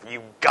 Yeah. oh,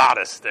 you got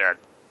us there.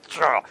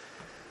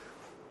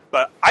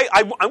 But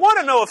I want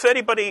to know if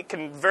anybody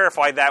can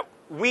verify that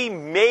we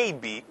may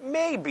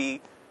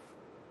be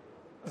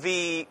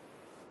the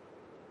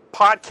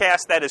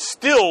podcast that is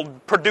still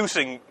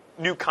producing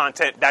new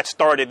content that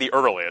started the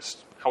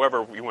earliest.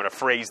 However you want to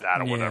phrase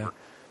that or Yeah. whatever.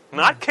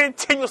 Not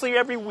continuously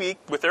every week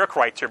with their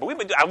criteria, but we've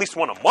been at least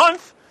one a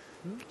month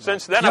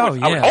since then. I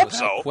would yeah. hope Without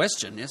so.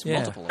 question, yes, Yeah.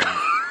 multiple of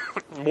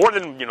them. More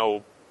than,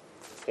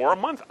 4 a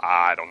month?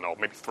 I don't know.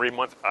 Maybe 3 a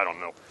month? I don't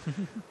know.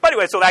 But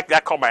anyway, so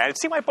that caught my eye.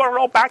 See, I brought it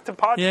all back to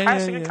podcasting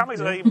Yeah, and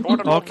comics. I brought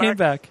it All all came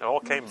back. It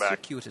all came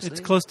back. Circuitously. It's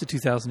close to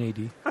 2000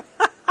 AD.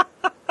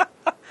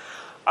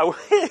 I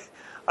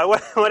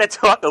want to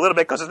talk a little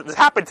bit, because this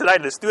happened tonight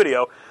in the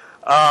studio,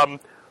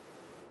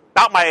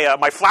 about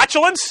my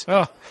flatulence.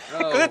 Oh,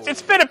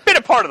 It's been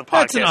a part of the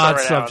podcast. That's an odd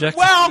right now. subject.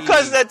 Well,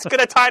 because it's going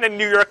to tie into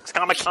New York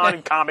Comic Con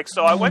and comics.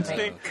 So I went to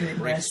the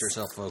Brace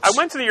yourself, folks. I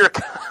went to the New York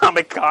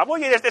Comic Con. Well,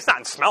 yeah, it's not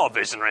in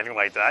Smell-O-Vision or anything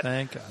like that.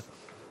 thank God.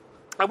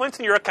 I went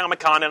to New York Comic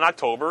Con in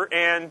October,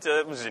 and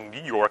it was in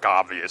New York,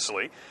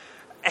 obviously,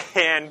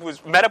 and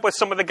met up with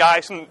some of the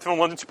guys from the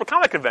London Super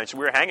Comic Convention.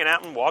 We were hanging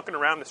out and walking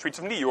around the streets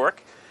of New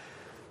York.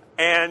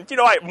 And,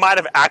 I might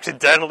have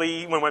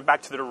accidentally, when we went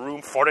back to the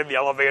room, farted in the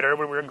elevator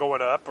when we were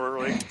going up, or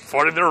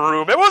farted in the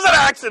room. It was an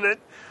accident.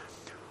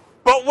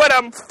 But when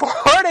I'm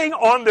farting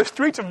on the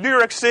streets of New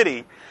York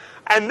City,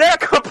 and they're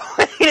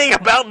complaining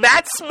about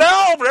that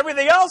smell for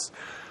everything else,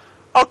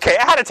 okay,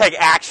 I had to take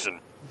action.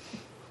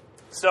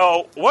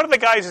 So one of the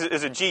guys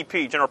is a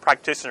GP, general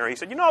practitioner. He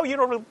said, you don't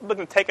really look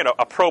to take a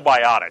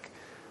probiotic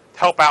to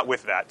help out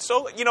with that.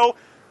 So,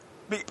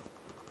 and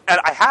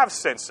I have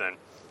since then.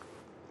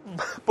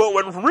 But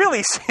what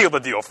really sealed the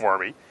deal for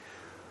me,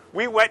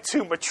 we went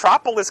to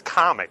Metropolis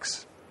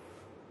Comics,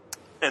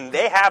 and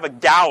they have a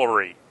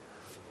gallery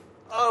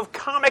of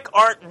comic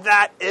art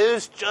that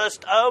is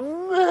just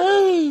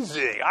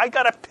amazing. I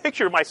got a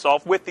picture of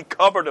myself with the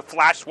cover to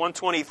Flash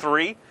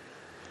 123,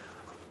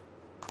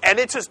 and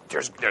it's just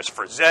there's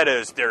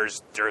Frazettas,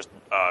 there's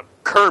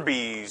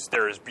Kirby's,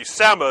 there's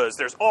Buscema's,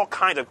 there's all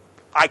kinds of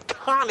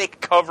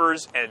iconic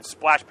covers and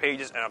splash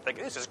pages, and I'm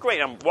thinking, this is great.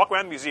 I'm walking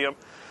around the museum.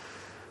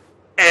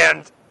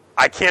 And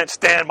I can't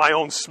stand my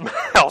own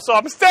smell. So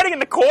I'm standing in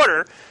the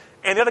corner,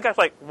 and the other guy's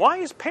like, why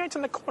is pants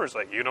in the corner? It's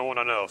like, you don't want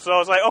to know. So I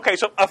was like, okay,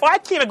 so if I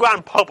can't even go out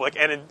in public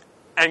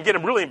and get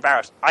him really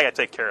embarrassed, I got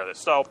to take care of this.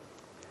 So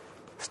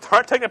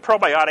start taking a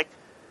probiotic.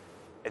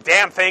 The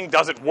damn thing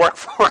doesn't work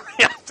for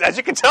me. As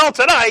you can tell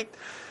tonight,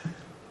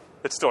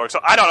 it's still works. So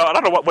I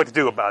don't know what to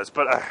do about this,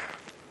 but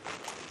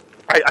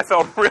I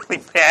felt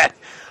really bad.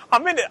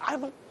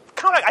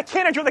 I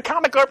can't enjoy the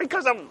comic art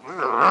because I'm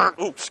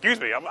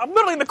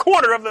literally in the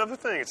corner of the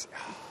thing.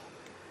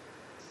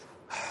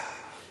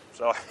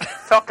 So I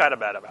felt kind of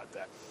bad about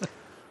that.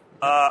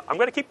 I'm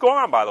going to keep going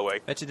on, by the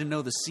way. Bet you didn't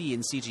know the C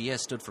in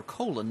CGS stood for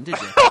colon,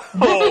 did you?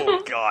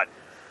 Oh, God.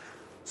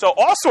 So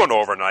also an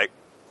overnight,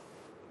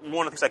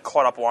 one of the things I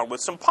caught up on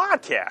was some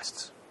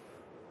podcasts.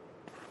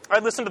 I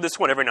listened to this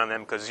one every now and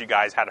then because you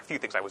guys had a few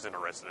things I was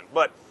interested in.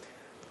 But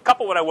a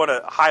couple that I want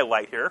to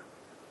highlight here.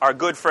 Our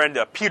good friend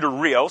Peter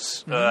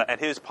Rios and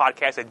his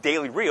podcast,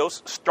 Daily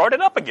Rios, started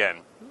up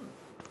again.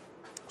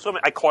 So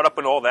I caught up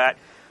on all that.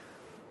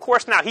 Of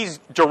course, now he's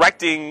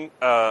directing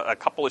a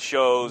couple of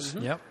shows.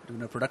 Yep.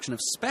 Doing a production of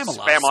Spamalot.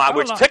 Spamalot,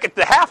 which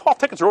the half-off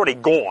tickets are already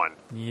gone.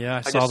 Yeah,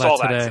 I just saw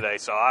that today. today.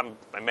 So I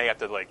may have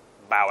to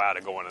bow out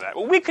and go into that.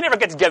 Well, we could never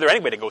get together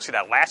anyway to go see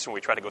that last one we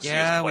tried to go see.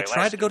 Yeah, we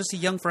tried to go to see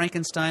Young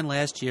Frankenstein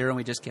last year, and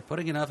we just kept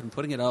putting it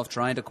off,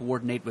 trying to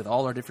coordinate with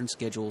all our different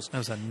schedules. That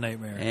was a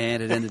nightmare.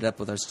 And it ended up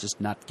with us just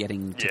not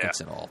getting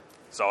tickets at all.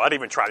 So I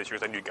didn't even try this year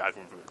because I knew you guys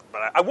wouldn't do it.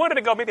 But I wanted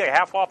to go maybe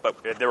half off, but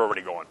they're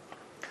already going.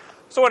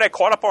 So when I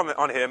caught up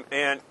on him,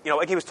 and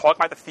he was talking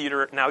about the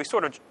theater. Now he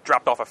sort of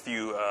dropped off a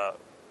few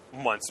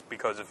months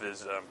because of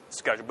his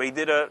schedule, but he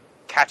did a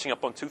catching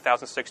up on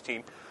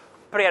 2016.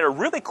 But he had a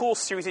really cool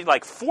series. He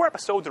did 4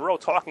 episodes in a row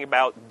talking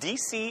about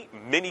DC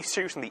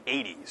miniseries from the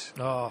 80s.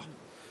 Oh,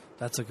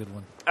 that's a good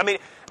one. I mean,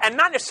 and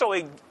not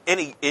necessarily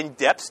any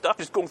in-depth stuff,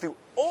 just going through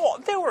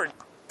there were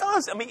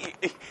dozens. I mean,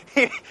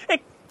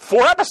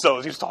 4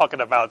 episodes he was talking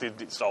about.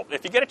 So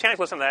if you get a chance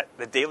to listen to that,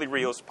 the Daily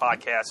Rios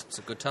podcast. It's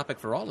a good topic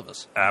for all of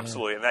us.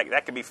 Absolutely. And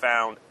that can be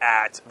found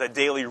at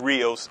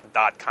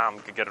thedailyrios.com.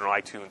 You can get it on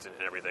iTunes and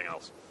everything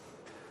else.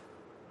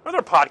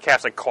 Another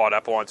podcast I caught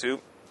up onto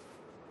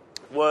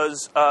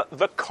was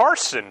the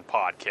Carson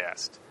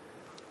podcast.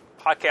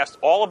 Podcast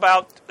all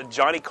about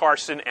Johnny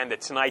Carson and The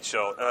Tonight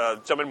Show.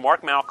 Gentleman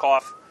Mark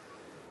Malkoff,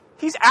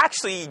 he's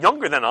actually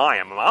younger than I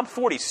am. I'm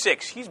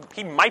 46.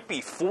 He might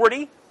be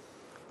 40.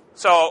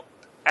 So,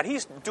 and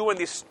he's doing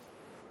this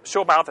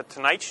show about The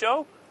Tonight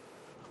Show.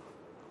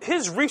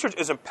 His research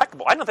is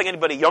impeccable. I don't think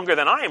anybody younger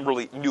than I am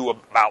really knew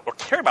about or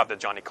cared about the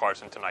Johnny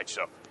Carson Tonight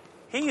Show.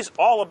 He's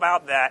all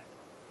about that,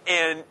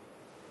 and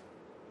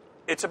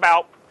it's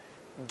about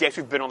guests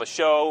who've been on the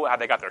show, how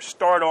they got their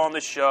start on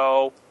the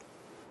show,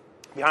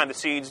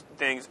 behind-the-scenes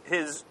things.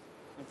 His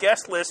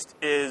guest list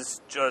is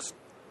just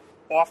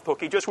off the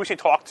hook. He just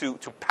recently talked to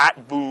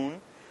Pat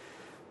Boone.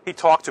 He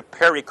talked to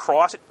Perry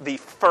Cross, the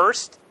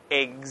first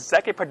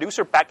executive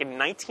producer back in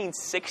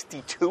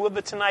 1962 of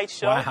The Tonight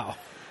Show. Wow.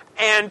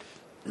 And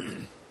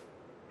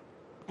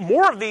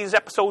more of these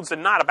episodes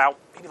than not, about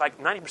maybe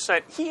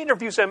 90%, he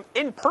interviews them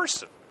in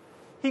person.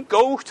 He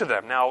goes to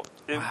them. Now,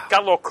 it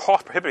got a little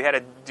cost prohibitive. He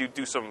had to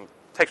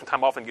take some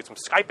time off and get some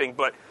Skyping,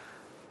 but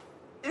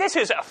this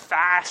is a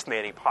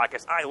fascinating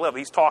podcast. I love it.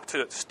 He's talked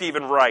to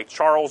Stephen Wright,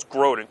 Charles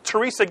Grodin,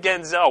 Teresa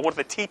Genzel, one of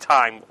the Tea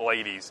Time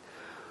ladies,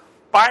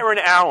 Byron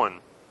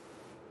Allen,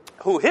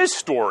 who his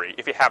story,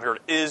 if you haven't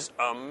heard, is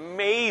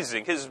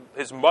amazing. His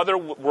mother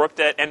worked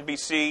at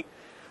NBC.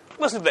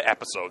 Listen to the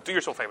episode. Do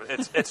yourself a favor.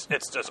 It's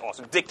just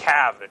awesome. Dick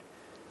Cavett.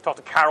 Talked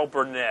to Carol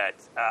Burnett,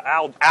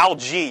 Al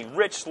G,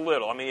 Rich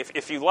Little. I mean,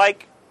 if you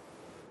like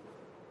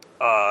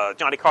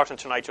Johnny Carson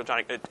Tonight Show,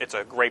 it's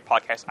a great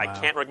podcast. Wow. I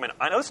can't recommend it.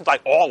 I listened to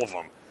all of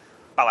them,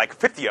 about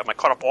 50 of them. I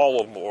caught up all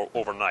of them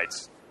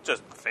overnights.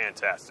 Just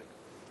fantastic.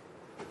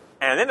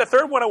 And then the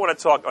third one I want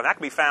to talk about, that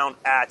can be found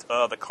at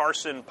the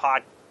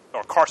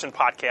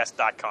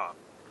carsonpodcast.com.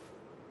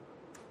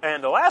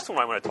 And the last one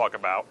I want to talk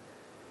about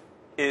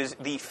is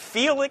the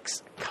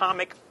Felix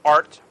Comic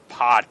Art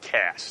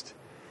Podcast.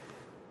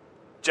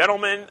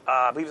 Gentleman,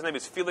 I believe his name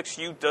is Felix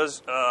Yu.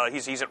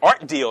 He's an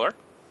art dealer.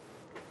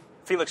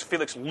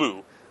 Felix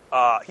Liu.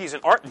 He's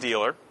an art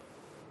dealer.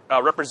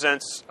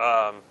 Represents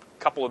a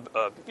couple of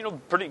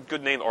pretty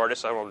good named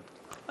artists. I don't know.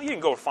 You can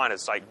go find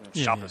his site and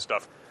shop and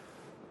stuff.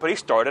 But he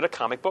started a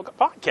comic book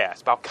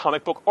podcast about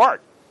comic book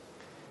art.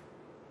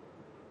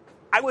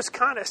 I was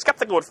kind of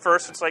skeptical at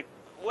first. It's like,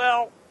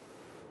 well,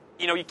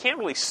 you can't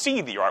really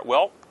see the art.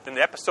 Well, in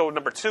the episode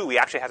number 2, he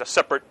actually has a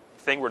separate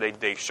thing where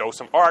they show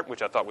some art,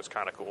 which I thought was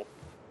kind of cool.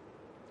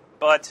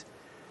 But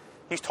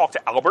he's talked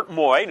to Albert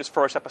Moy in his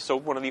first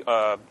episode, one of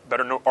the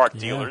better-known art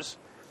dealers.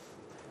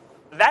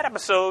 That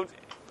episode,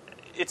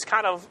 it's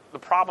kind of, the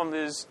problem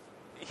is,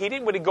 he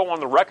didn't really go on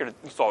the record.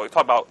 So he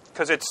talked about,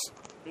 because it's,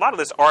 a lot of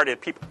this art,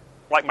 people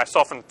like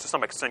myself and to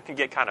some extent can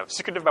get kind of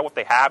secretive about what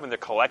they have in their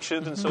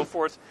collections and so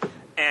forth.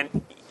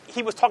 And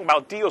he was talking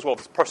about deals, well,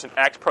 this person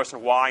X,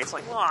 person Y. It's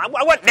like, well, I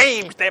want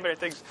names, damn it,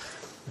 things.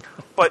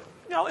 But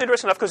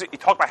interesting enough because he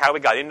talked about how he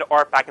got into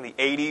art back in the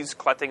 80s,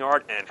 collecting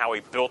art, and how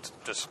he built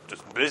this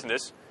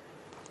business.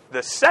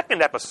 The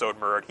second episode,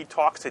 Murd, he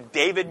talks to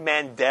David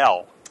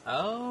Mandel.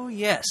 Oh,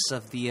 yes,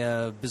 of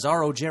the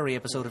Bizarro Jerry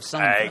episode of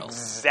Seinfeld.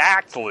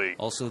 Exactly.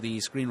 Also the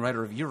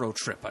screenwriter of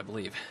Eurotrip, I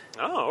believe.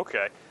 Oh,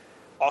 okay.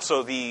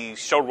 Also the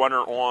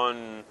showrunner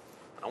on,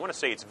 I want to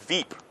say it's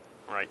Veep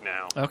right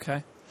now.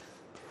 Okay.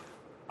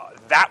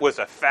 That was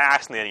a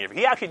fascinating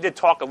interview. He actually did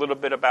talk a little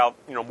bit about,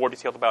 more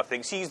detailed about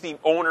things. He's the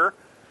owner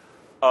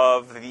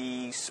of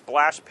the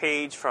splash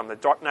page from The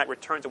Dark Knight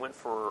Returns. It went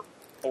for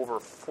over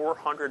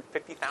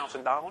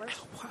 $450,000. Wow.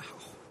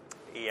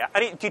 Yeah.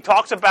 And he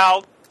talks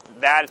about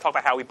that and talk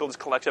about how he built his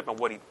collection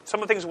up and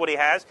some of the things what he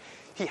has.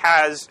 He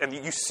has, and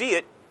you see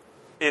it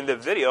in the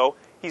video,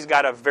 he's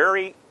got a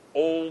very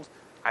old,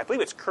 I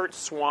believe it's Kurt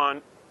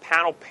Swan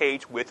panel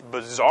page with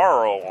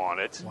Bizarro on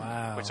it.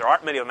 Wow. Which there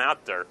aren't many of them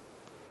out there.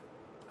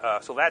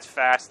 So that's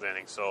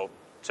fascinating. So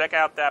check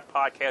out that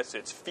podcast.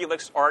 It's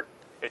Felix Art.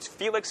 It's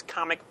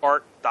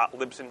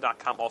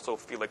felixcomicart.libsyn.com. Also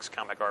Felix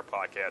Comic Art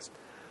Podcast.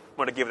 I'm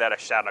going to give that a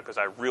shout out because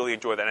I really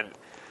enjoy that. And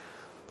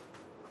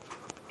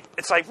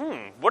it's like,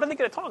 what are they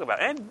going to talk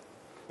about? And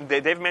the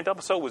David Mandel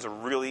episode was a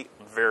really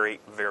very,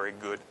 very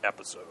good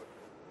episode.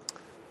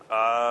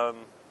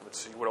 Let's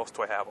see, what else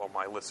do I have on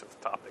my list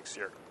of topics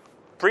here?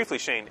 Briefly,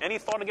 Shane, any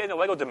thought of getting a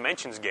Lego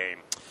Dimensions game?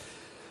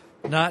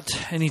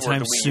 Not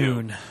anytime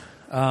soon.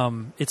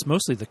 It's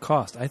mostly the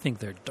cost. I think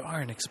they're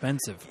darn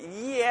expensive.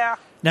 Yeah.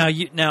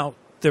 Now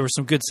there were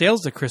some good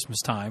sales at Christmas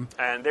time,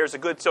 and there's a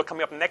good sale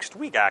coming up next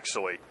week,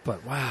 actually.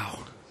 But wow,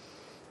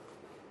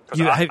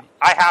 I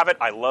have it.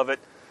 I love it.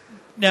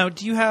 Now,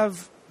 do you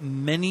have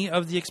many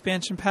of the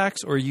expansion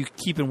packs, or are you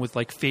keeping with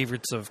like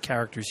favorites of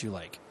characters you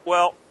like?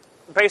 Well,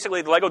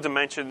 basically, the Lego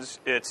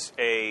Dimensions.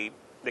 They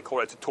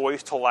call it a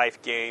Toys to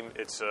Life game.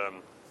 It's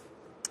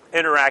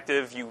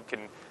interactive. You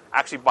can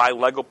actually buy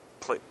Lego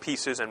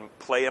pieces and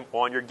play them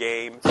on your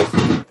game.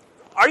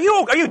 Are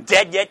you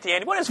dead yet,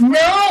 Danny? What is? No,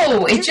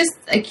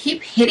 I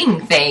keep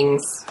hitting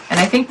things, and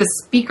I think the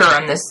speaker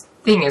on this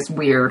thing is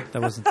weird.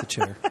 That wasn't the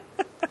chair.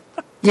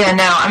 Yeah,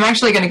 no, I'm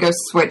actually going to go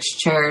switch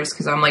chairs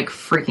because I'm like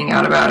freaking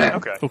out about it.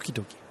 Okay. Okie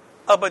dokie.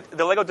 But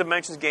the Lego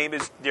Dimensions game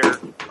is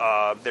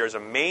there's a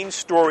main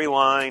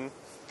storyline,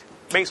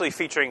 basically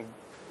featuring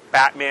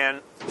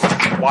Batman,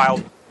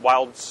 Wild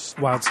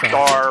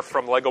Star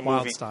from Lego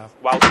Movie,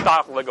 Wild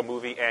Style from Lego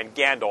Movie, and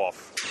Gandalf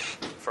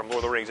from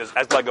Lord of the Rings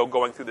as Lego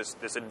going through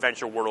this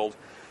adventure world.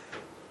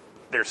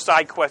 There's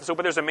side quests,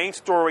 but there's a main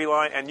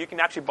storyline, and you can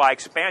actually buy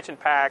expansion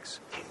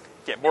packs,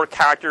 get more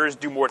characters,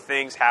 do more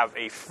things, have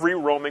a free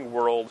roaming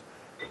world.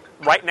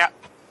 Right now,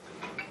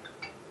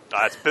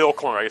 that's Bill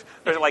Clone.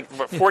 There's like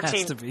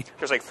 14.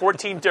 There's like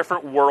 14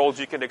 different worlds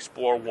you can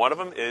explore. One of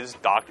them is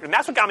Doctor, and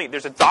that's what got me.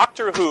 There's a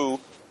Doctor Who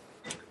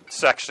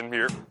section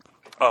here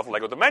of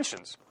Lego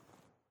Dimensions.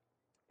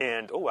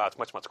 And, oh, wow, it's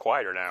much, much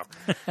quieter now.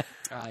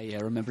 I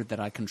remembered that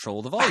I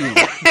control the volume.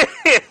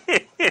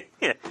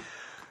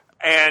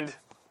 And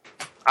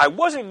I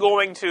wasn't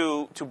going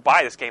to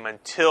buy this game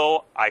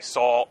until I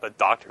saw the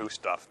Doctor Who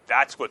stuff.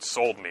 That's what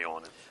sold me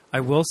on it.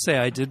 I will say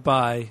I did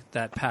buy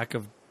that pack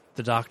of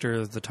the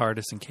Doctor, the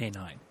TARDIS, and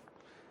K9.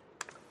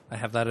 I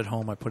have that at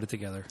home. I put it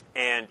together.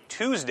 And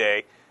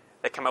Tuesday,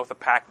 they come out with a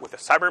pack with a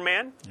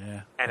Cyberman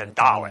and a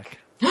Dalek.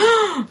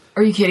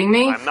 Are you kidding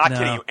me? I'm not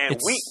kidding you. And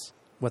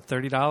what,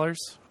 $30?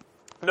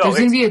 No, there's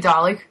going to be a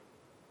Dalek?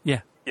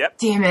 Yeah. Yep.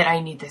 Damn it, I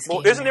need this game.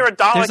 Well, isn't there a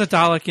Dalek? There's a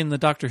Dalek in the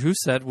Doctor Who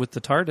set with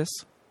the TARDIS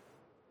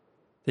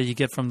that you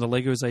get from the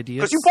Lego's Ideas.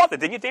 Because you bought that,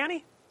 didn't you,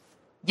 Danny?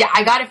 Yeah,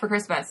 I got it for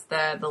Christmas.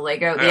 The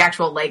Lego, the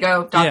actual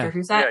Lego Doctor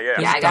Who set.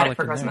 Yeah, I got it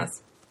for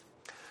Christmas.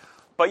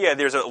 But yeah,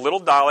 there's a little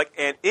Dalek,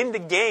 and in the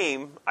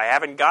game, I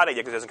haven't got it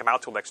yet because it doesn't come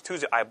out till next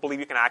Tuesday. I believe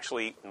you can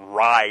actually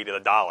ride the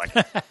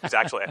Dalek. It's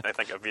actually, I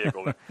think, a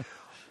vehicle there.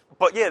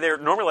 But yeah, they're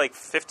normally like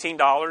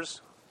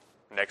 $15.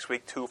 Next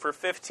week, 2 for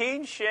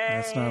 $15, Shane.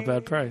 That's not a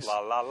bad price. La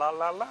la la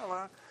la la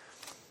la.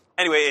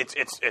 Anyway,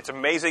 it's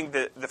amazing.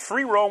 The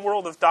free roam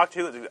world of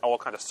Doctor Who, all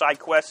kind of side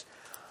quests.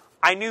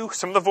 I knew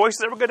some of the voices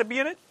that were going to be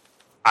in it.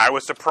 I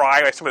was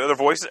surprised by some of the other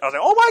voices. I was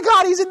like, oh my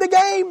God, he's in the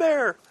game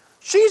there.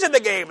 She's in the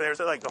game there.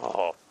 So like,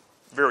 oh,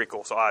 very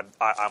cool. So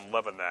I'm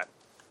loving that.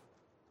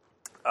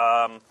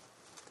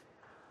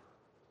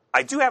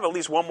 I do have at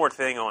least one more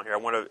thing on here I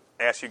want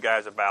to ask you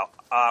guys about.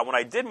 When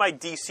I did my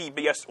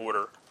DCBS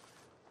order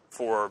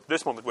for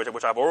this month,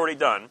 which I've already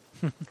done,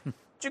 did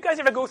you guys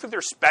ever go through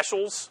their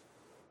specials?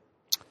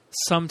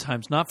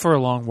 Sometimes. Not for a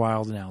long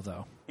while now,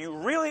 though. You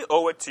really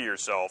owe it to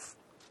yourself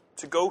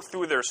to go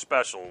through their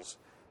specials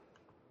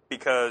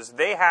because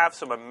they have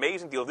some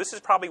amazing deals. This is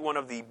probably one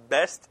of the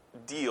best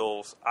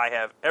deals I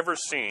have ever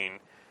seen,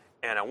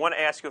 and I want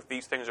to ask you if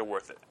these things are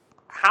worth it.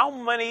 How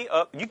many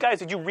you guys,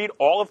 did you read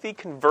all of the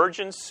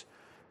Convergence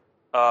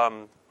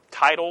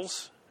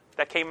titles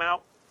that came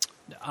out?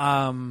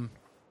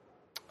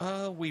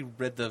 We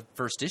read the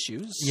first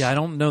issues. Yeah, I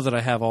don't know that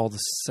I have all the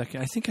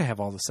second. I think I have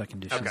all the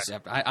second issues. Okay.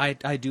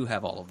 I do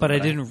have all of them. But I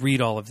didn't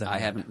read all of them. I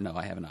haven't. No,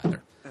 I haven't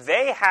either.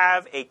 They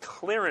have a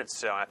clearance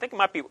sale. I think it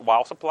might be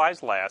while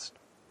supplies last.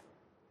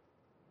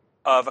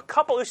 of a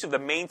couple issues of the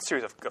main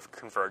series of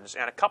Convergence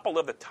and a couple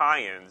of the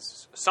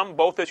tie-ins, some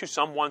both issues,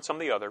 some one, some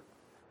the other,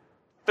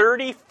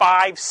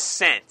 35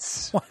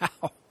 cents.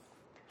 Wow.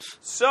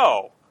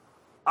 So,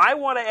 I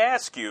want to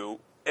ask you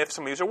if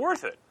some of these are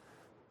worth it.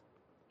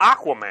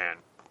 Aquaman.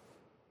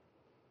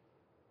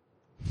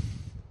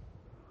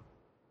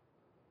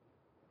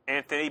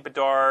 Anthony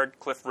Bedard,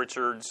 Cliff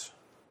Richards,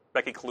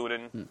 Becky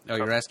Cloonan. Oh,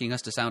 you're asking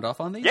us to sound off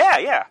on these?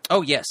 Yeah.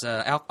 Oh, yes.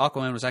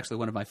 Aquaman was actually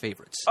one of my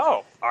favorites.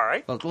 Oh, all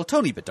right. Well,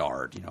 Tony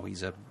Bedard,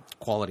 he's a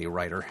quality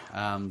writer.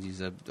 He's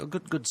a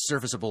good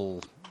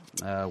serviceable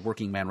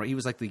working man. He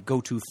was like the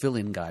go-to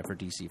fill-in guy for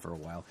DC for a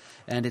while.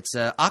 And it's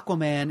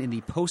Aquaman in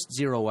the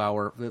post-Zero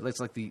Hour. It's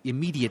like the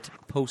immediate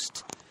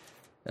post...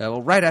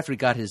 right after he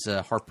got his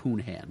harpoon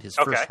hand, his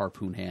first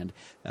harpoon hand.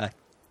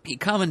 He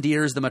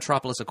commandeers the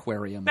Metropolis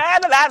Aquarium.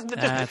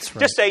 That's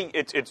right. Just say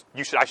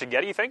I should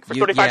get it. You think for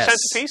 35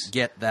 cents a piece?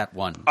 Get that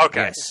one.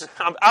 Okay. Yes.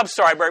 I'm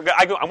sorry,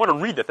 I want to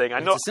read the thing. I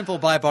know it's a simple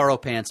buy, borrow,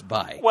 pants,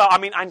 buy. Well, I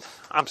mean,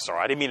 I'm sorry.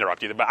 I didn't mean to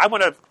interrupt you, but I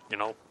want to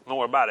know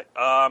more about it.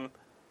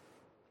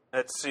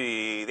 Let's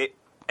see the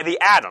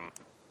Atom.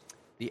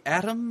 The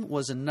Atom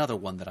was another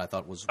one that I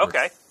thought was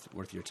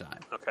worth your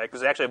time. Okay,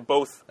 because they actually have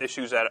both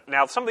issues at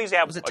now. Some of these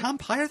have was it Tom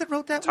Pyre that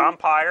wrote that Tom one?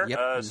 Pyre. Yep.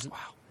 Wow.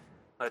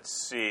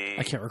 Let's see.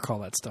 I can't recall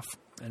that stuff,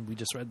 and we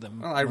just read them.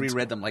 Well, I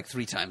reread them like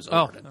 3 times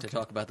over to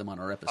talk about them on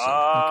our episode.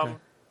 Okay.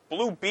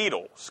 Blue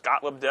Beetle,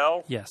 Scott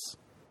Lobdell. Yes,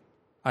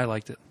 I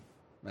liked it.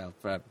 Well,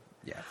 from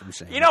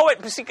saying. You know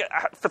what? See,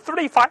 for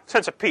 35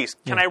 cents a piece,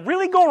 can I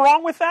really go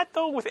wrong with that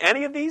though? With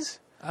any of these?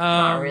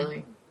 Not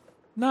really.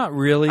 Not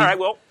really. All right.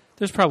 Well,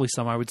 there's probably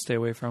some I would stay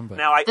away from, but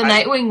now the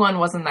Nightwing one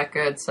wasn't that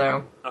good,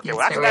 so okay.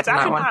 Well, that's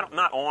actually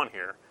not on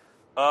here.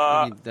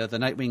 The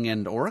Nightwing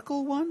and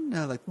Oracle one?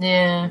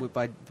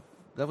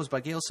 That was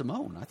by Gail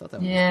Simone. I thought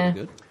that one was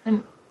pretty good.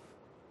 And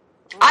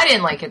I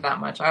didn't like it that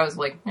much. I was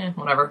like,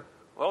 whatever.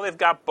 Well, they've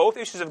got both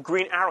issues of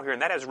Green Arrow here,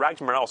 and that has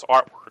Rags Morales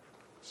artwork.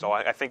 So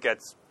I think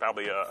that's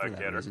probably a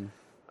getter.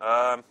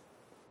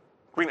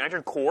 Green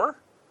Lantern Corps?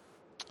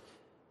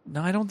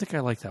 No, I don't think I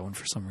like that one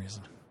for some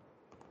reason.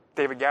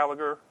 David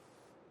Gallagher,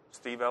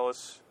 Steve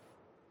Ellis,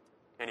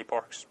 Andy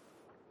Parks.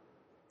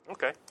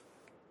 Okay.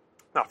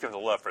 Not feeling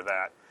the love for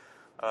that.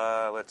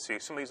 Let's see.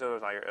 Some of these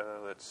others,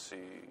 let's see.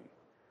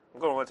 I'm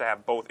going to let to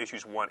have both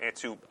issues 1 and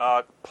 2.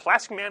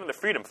 Plastic Man and the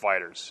Freedom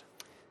Fighters.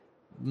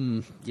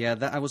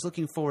 I was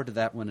looking forward to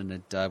that one,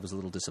 and I was a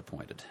little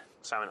disappointed.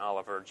 Simon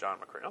Oliver, John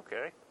McCrane.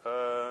 Okay.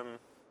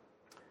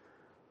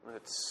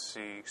 Let's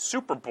see.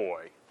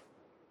 Superboy.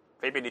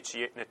 Fabian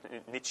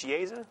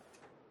Nicieza?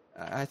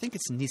 I think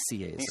it's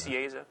Nicieza.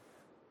 Nicieza.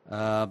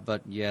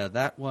 But yeah,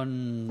 that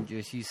one,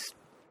 he's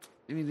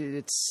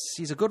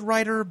a good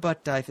writer,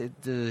 but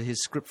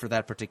his script for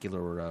that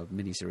particular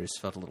miniseries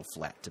felt a little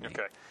flat to me.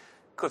 Okay.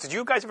 Because did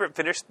you guys ever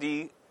finish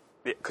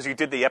because you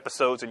did the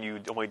episodes and you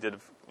only did...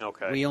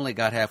 Okay. We only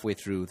got halfway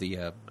through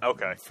the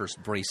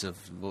first brace of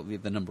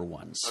the number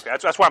ones. Okay,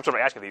 that's why I'm sort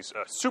of asking these.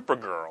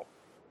 Supergirl.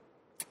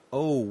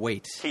 Oh,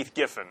 wait. Keith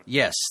Giffen.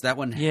 Yes, that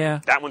one.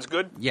 Yeah. That one's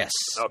good? Yes.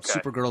 Okay.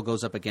 Supergirl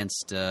goes up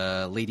against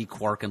Lady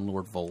Quark and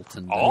Lord Volt.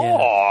 And,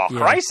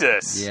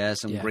 Crisis. Yeah,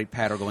 some great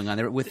patter going on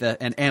there. With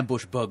an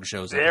ambush bug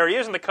shows up. There he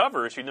is in the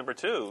cover, issue number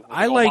 2.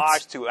 I liked...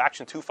 homage to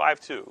Action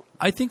 252.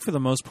 I think for the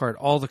most part,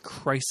 all the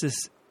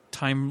Crisis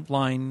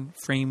timeline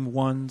frame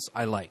ones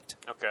I liked.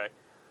 Okay.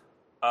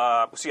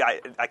 See,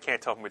 I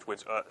can't tell which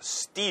ones.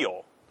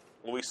 Steel.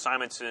 Louise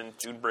Simonson,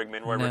 June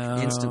Brigman, Roy Richardson.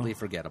 Instantly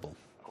forgettable.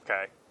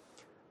 Okay.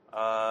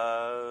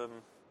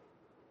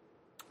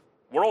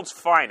 World's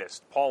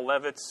Finest, Paul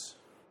Levitz.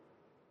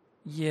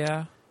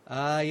 Yeah.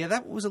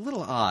 That was a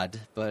little odd,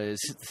 but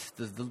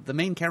the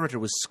main character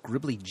was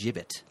Scribbly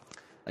Gibbet,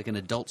 like an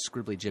adult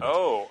Scribbly Gibbet.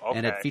 Oh, okay.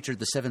 And it featured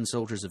the 7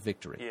 Soldiers of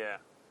Victory. Yeah.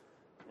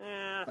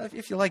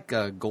 If you like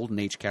Golden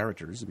Age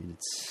characters, I mean,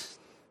 it's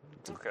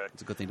a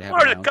good thing to have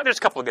around. There's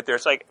a couple to get there.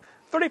 It's like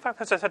 35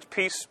 cents a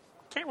piece.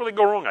 Can't really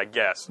go wrong, I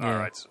guess.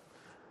 Yeah.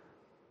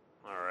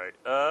 All right.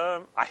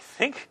 I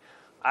think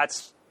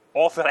that's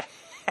all that I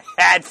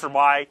had for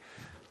my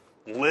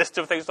list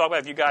of things to talk about.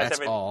 If you guys That's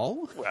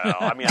all? Well,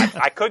 I mean,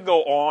 I could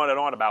go on and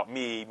on about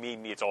me.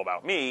 It's all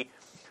about me.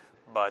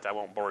 But I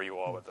won't bore you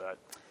all with that.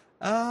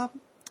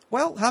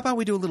 Well, how about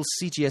we do a little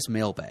CGS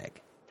mailbag?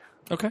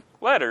 Okay.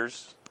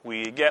 Letters.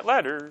 We get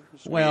letters.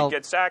 Well, we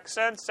get sacks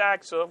and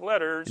sacks of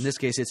letters. In this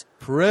case, it's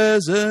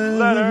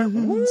presents.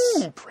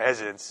 Woo,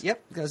 presents.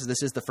 Yep, because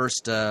this is the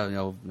first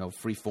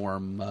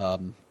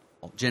free-form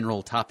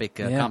general topic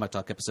comic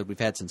talk episode we've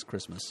had since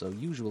Christmas. So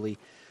usually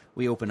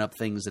we open up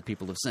things that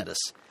people have sent us.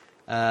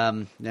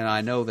 Now, I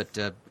know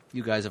that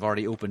you guys have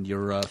already opened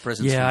your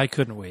presents. Yeah, I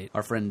couldn't wait.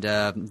 Our friend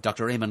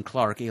Dr. Eamon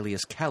Clark,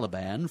 alias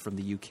Caliban, from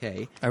the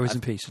UK. I was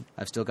impatient.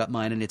 I've still got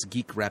mine in its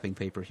geek wrapping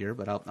paper here,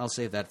 but I'll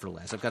save that for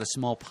last. I've got a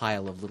small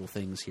pile of little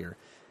things here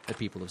that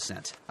people have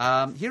sent.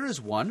 Here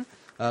is one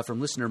from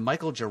listener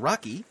Michael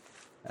Jaraki.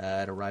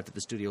 It arrived at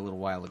the studio a little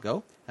while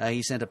ago.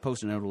 He sent a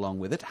post-it note along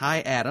with it.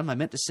 Hi, Adam. I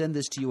meant to send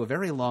this to you a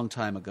very long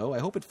time ago. I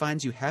hope it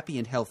finds you happy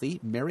and healthy.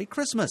 Merry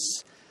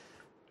Christmas.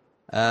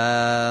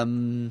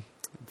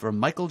 from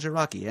Michael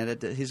Jaraki.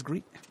 And his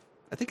Greek,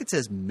 I think it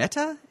says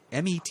Meta,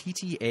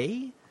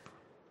 M-E-T-T-A.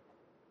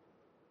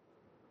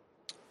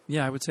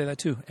 Yeah, I would say that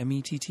too.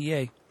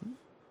 M-E-T-T-A.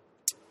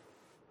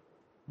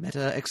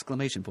 Meta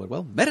exclamation point.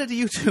 Well, meta to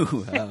you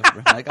too.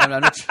 Mike,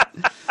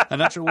 I'm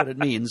not sure what it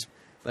means,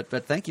 but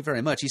thank you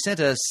very much. He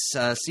sent us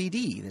a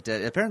CD that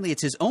apparently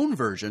it's his own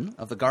version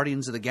of the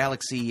Guardians of the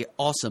Galaxy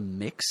Awesome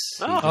Mix.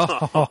 He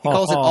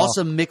calls it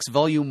Awesome Mix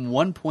Volume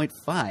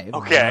 1.5.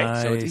 Okay.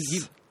 Nice.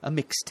 So a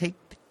mixtape.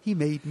 He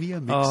made me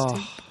a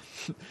mixtape.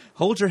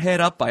 Hold Your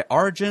Head Up by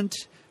Argent.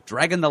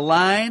 Dragging the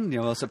Line,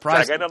 a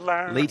surprise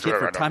late hit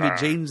for Tommy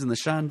James and the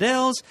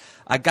Shondells.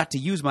 I Got to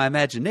Use My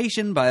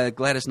Imagination by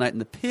Gladys Knight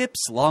and the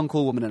Pips. Long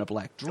Cool Woman in a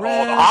Black Dress.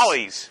 Oh, the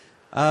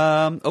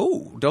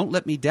Hollies. Don't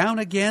Let Me Down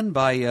Again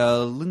by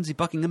Lindsey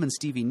Buckingham and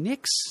Stevie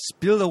Nicks.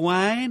 Spill the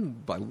Wine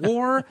by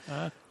War.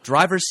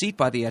 Driver's Seat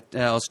by the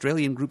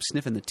Australian group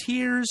Sniffin' the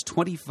Tears.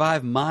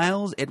 25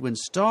 Miles, Edwin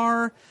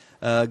Starr.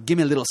 Give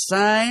Me a Little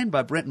Sign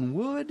by Brenton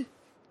Wood.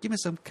 Give me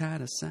some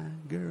kind of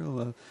sign,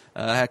 girl.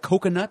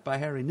 Coconut by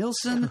Harry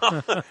Nilsson.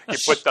 You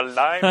put the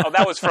line. Oh,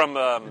 that was from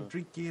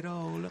Drink it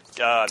all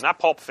up. not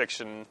Pulp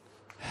Fiction.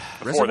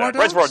 Reservoir Dogs?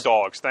 Reservoir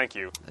Dogs. Thank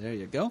you. There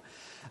you go.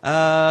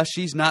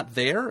 She's Not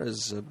There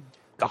as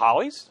The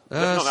Hollies?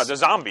 No, the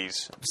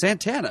Zombies.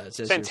 Santana. It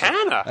says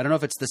Santana. Here. I don't know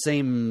if it's the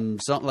same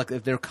song, like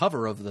if their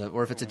cover of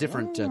or if it's a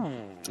different,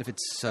 if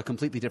it's a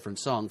completely different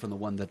song from the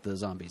one that the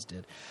Zombies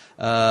did.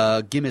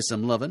 Gimme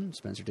Some Lovin',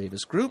 Spencer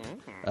Davis Group.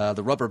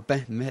 The Rubber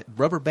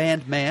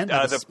Band Man,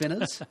 the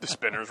Spinners. The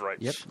Spinners, right.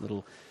 Yep,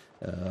 little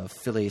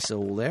Philly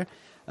soul there.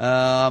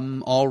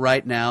 All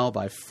Right Now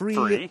by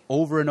Free.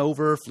 Over and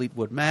Over,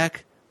 Fleetwood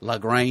Mac.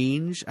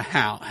 LaGrange.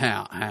 How.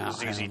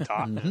 ZZ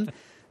Top.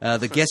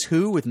 The Guess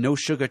Who with No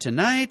Sugar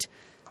Tonight.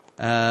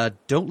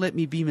 Don't Let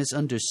Me Be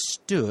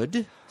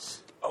Misunderstood.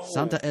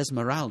 Santa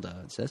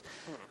Esmeralda, it says.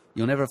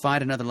 You'll Never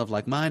Find Another Love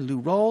Like Mine,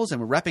 Lou Rawls. And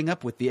we're wrapping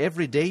up with The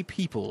Everyday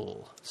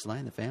People, Sly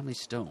and the Family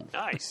Stone.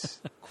 Nice.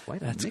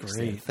 Quite a That's mix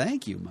great. there.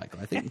 Thank you, Michael.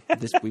 I think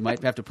we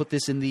might have to put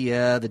this in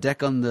the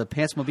deck on the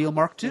Pantsmobile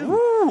Mark II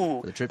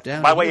for the trip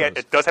down. By the way,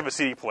 it does have a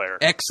CD player.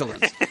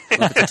 Excellent.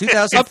 Well, if it's a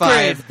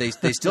 2005,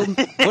 they still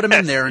put them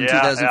in there in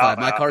 2005.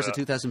 My car's a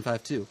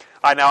 2005 too.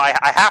 I know.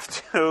 I have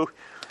to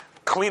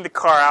clean the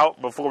car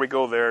out before we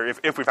go there,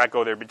 if we in fact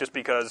go there, but just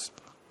because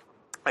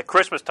at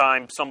Christmas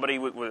time, somebody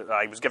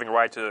I was giving a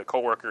ride to a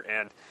coworker,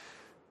 and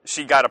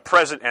she got a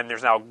present, and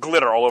there's now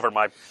glitter all over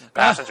my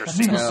passenger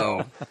seat. No.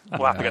 So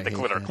we'll have to get the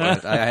glitter.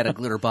 I had a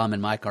glitter bomb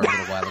in my car a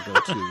little while ago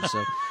too.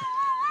 So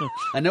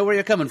I know where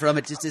you're coming from.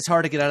 It's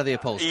hard to get out of the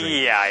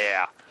upholstery.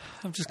 Yeah.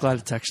 I'm just glad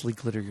it's actually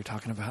glitter you're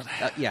talking about.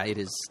 Yeah, it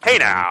is. Hey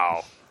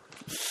now.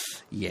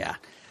 Yeah.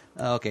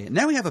 Okay,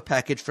 now we have a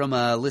package from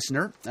a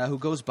listener who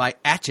goes by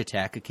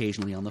Attack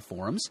occasionally on the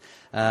forums.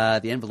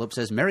 The envelope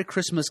says, Merry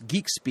Christmas,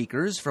 Geek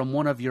Speakers, from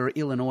one of your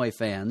Illinois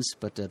fans.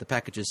 But the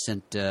package is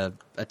sent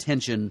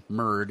attention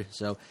murd,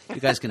 so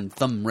you guys can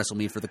thumb wrestle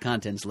me for the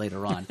contents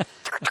later on.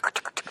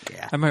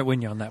 Yeah. I might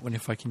win you on that one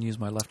if I can use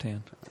my left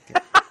hand.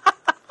 Okay.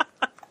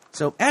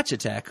 So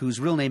Attack, whose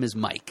real name is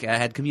Mike,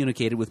 had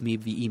communicated with me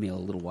via email a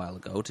little while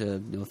ago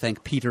to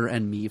thank Peter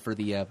and me for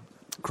the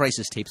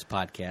Crisis Tapes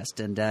podcast,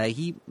 and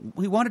he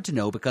wanted to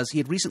know because he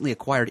had recently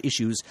acquired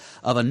issues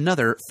of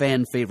another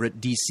fan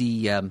favorite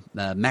DC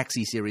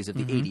maxi series of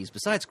the 80s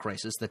besides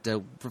Crisis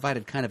that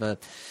provided kind of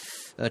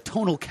a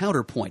tonal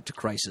counterpoint to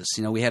Crisis.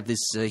 We have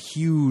this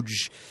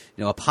huge,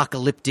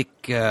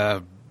 apocalyptic,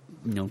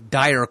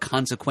 dire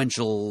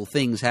consequential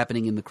things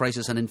happening in the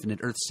Crisis on Infinite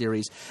Earth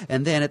series,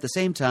 and then at the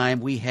same time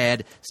we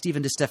had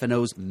Stephen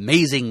DeStefano's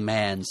Amazing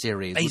Man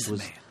series, which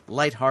was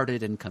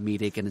lighthearted and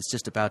comedic, and it's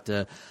just about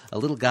a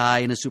little guy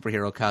in a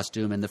superhero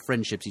costume and the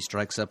friendships he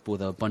strikes up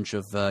with a bunch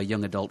of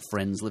young adult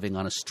friends living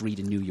on a street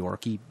in New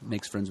York. He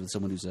makes friends with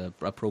someone who's a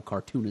pro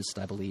cartoonist,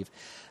 I believe,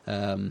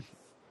 of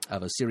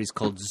a series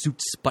called Zoot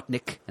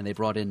Sputnik, and they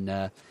brought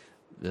in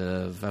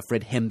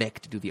Fred Hembeck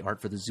to do the art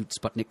for the Zoot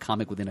Sputnik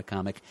comic within a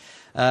comic.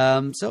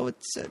 So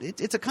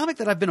it's a comic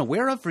that I've been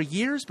aware of for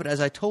years, but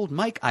as I told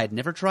Mike, I had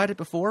never tried it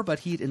before, but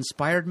he'd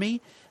inspired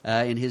me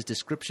in his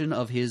description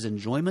of his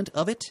enjoyment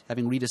of it,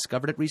 having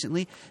rediscovered it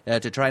recently,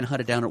 to try and hunt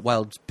it down at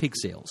Wild Pig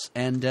Sales.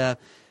 And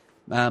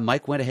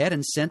Mike went ahead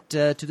and sent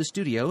to the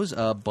studios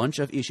a bunch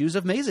of issues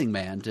of Amazing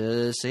Man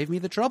to save me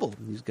the trouble.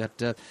 He's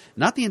got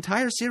not the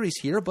entire series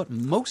here, but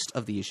most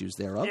of the issues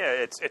thereof.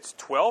 Yeah, it's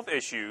 12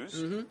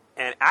 issues,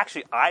 and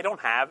actually I don't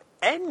have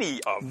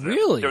any of them.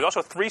 Really? There's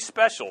also 3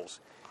 specials.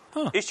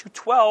 Huh. Issue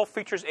 12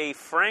 features a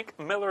Frank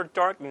Miller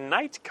Dark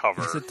Knight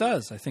cover. Yes, it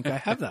does. I think I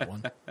have that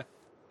one.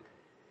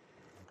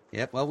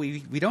 Yep, well, we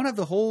don't have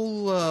the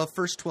whole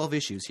first 12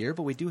 issues here,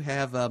 but we do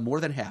have more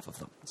than half of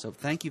them. So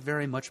thank you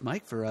very much,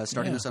 Mike, for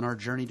starting us on our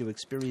journey to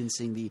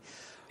experiencing the...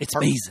 It's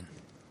amazing.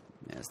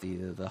 Yes,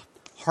 the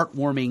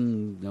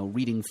heartwarming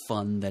reading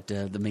fun that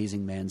the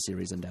Amazing Man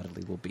series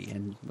undoubtedly will be.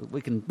 And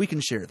we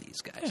can share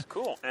these, guys. Yeah,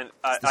 cool. And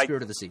It's the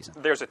spirit of the season.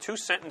 There's a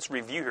 2-sentence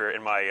review here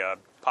in my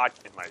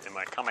in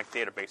my comic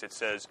database. It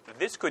says,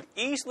 this could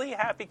easily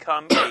have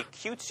become a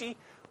cutesy,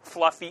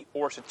 fluffy,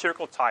 or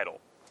satirical title.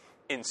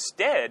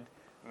 Instead,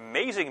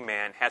 Amazing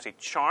Man has a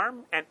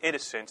charm and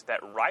innocence that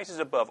rises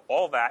above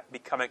all that,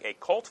 becoming a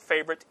cult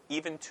favorite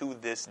even to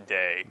this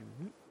day.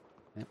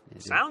 Yep,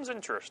 Sounds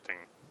interesting.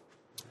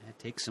 It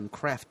takes some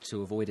craft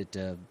to avoid it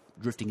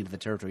drifting into the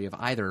territory of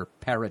either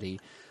parody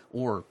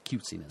or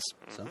cutesiness.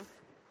 So,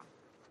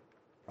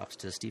 props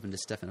to Stephen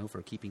DeStefano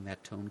for keeping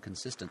that tone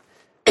consistent.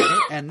 Okay,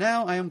 and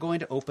now I am going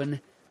to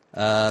open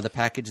the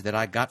package that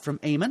I got from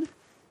Eamon.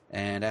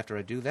 And after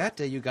I do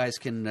that, you guys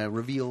can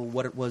reveal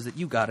what it was that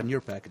you got in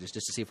your packages,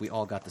 just to see if we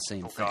all got the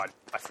same thing. Oh, God.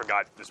 I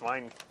forgot. Is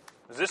mine...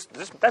 This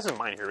that's in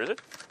mine here, is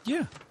it?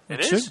 Yeah. It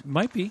is? is?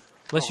 Might be.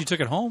 Unless you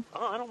took it home.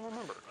 Oh, I don't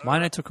remember.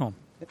 Mine I took home.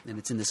 And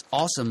it's in this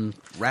awesome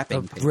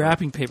wrapping paper.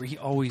 Wrapping paper. He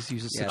always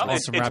uses such Yeah, awesome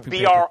It's wrapping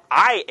paper.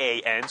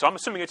 B-R-I-A-N, so I'm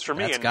assuming it's for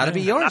me. That's and got to be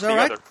not yours, the all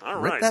right. other. All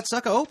Rip right. that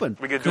sucker open.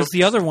 We could do Because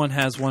the other one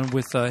has one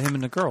with him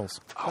and the girls.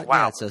 Oh,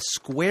 wow. Yeah, it's a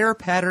square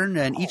pattern,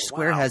 and each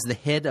square wow. has the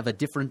head of a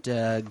different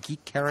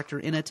geek character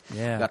in it.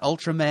 Yeah. We got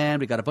Ultraman,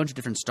 we got a bunch of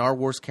different Star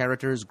Wars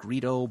characters,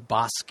 Greedo,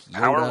 Bosk, Yoda,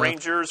 Power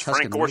Rangers, Tusken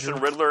Frank Gorshin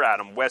Raider. Riddler,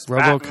 Adam West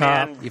RoboCop,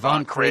 Batman,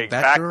 Yvonne Craig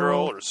Batgirl,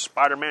 Batgirl, or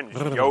Spider-Man,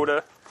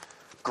 Yoda,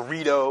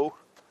 Greedo,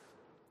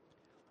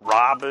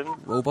 Robin,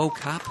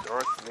 RoboCop,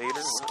 Darth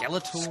Vader,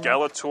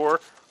 Skeletor.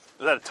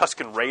 Is that a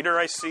Tusken Raider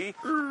I see?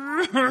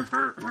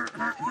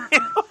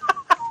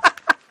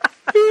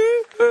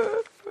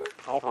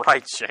 All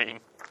right, Shane.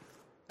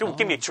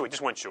 Give me a chewy,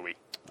 just one chewy.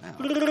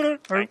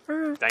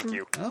 Thank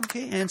you.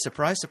 Okay, and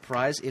surprise,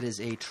 surprise, it is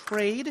a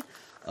trade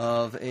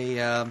of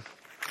a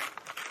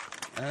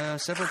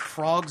several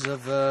frogs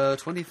of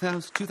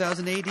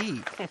 2000 AD.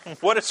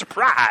 What a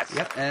surprise!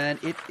 Yep, and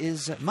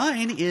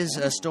mine is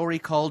a story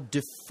called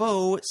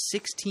Defoe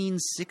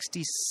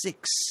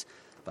 1666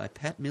 by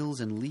Pat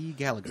Mills and Lee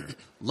Gallagher.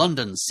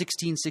 London,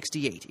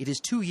 1668. It is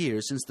 2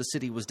 years since the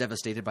city was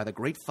devastated by the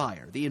Great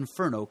Fire, the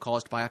inferno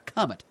caused by a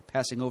comet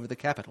passing over the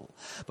capital.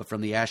 But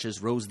from the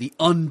ashes rose the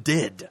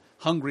undead,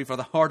 hungry for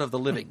the heart of the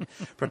living.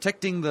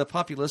 Protecting the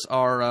populace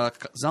are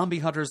zombie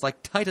hunters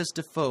like Titus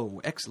Defoe,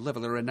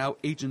 ex-leveler and now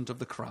agent of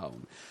the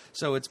Crown.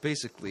 So it's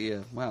basically,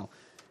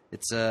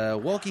 it's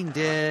Walking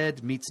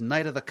Dead meets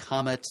Night of the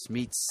Comet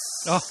meets...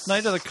 Oh,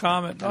 Night of the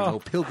Comet. I don't know,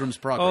 Pilgrim's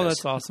Progress. Oh,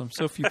 that's awesome.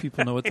 So few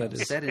people know what that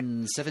is. Set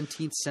in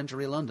 17th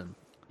century London.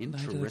 of the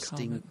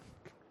Interesting Comet.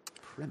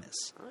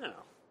 premise.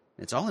 Oh.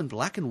 It's all in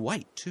black and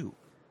white, too.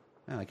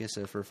 Well, I guess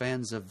for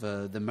fans of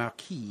the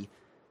Marquis,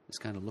 this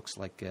kind of looks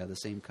like the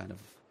same kind of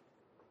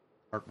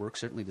artwork,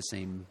 certainly the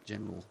same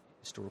general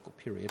historical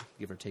period,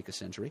 give or take a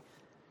century.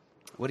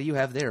 What do you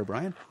have there,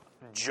 Brian?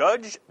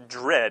 Judge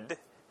Dredd,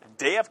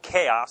 Day of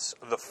Chaos,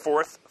 the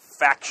Fourth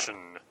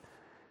Faction.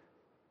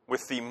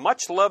 With the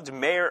much-loved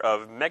mayor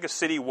of Mega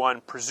City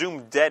 1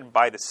 presumed dead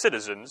by the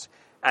citizens,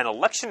 an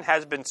election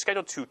has been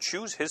scheduled to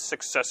choose his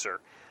successor.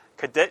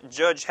 Cadet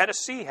Judge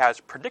Hennessy has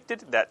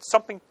predicted that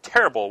something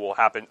terrible will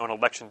happen on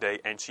Election Day,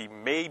 and she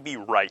may be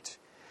right.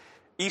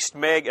 East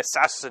Meg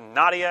assassin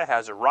Nadia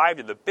has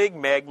arrived at the Big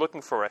Meg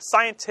looking for a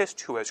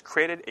scientist who has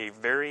created a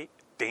very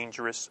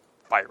dangerous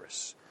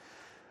virus.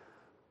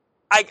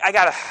 I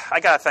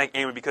gotta thank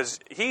Eamon because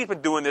he's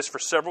been doing this for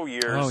several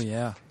years. Oh,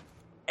 yeah.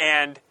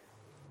 And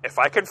if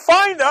I can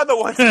find the other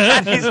ones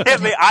that he's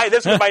given me,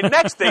 this is my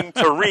next thing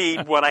to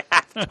read when I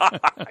have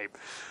time.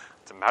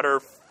 It's a matter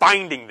of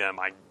finding them.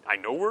 I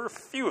know where a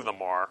few of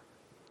them are.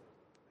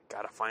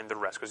 Gotta find the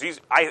rest because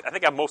I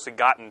think I've mostly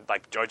gotten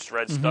like Judge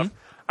Dredd stuff.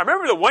 I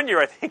remember the one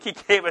year I think he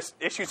gave us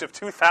issues of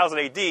 2000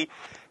 AD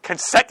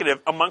consecutive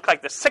among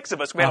like the six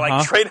of us. We had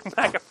like trade them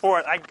back and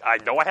forth. I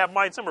know I have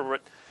mine somewhere,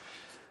 but.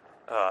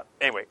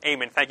 Anyway,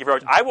 Eamon, thank you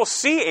very much. I will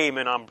see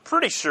Eamon, I'm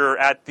pretty sure,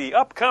 at the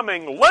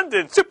upcoming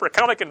London Super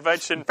Comic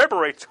Convention,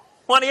 February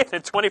 20th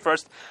and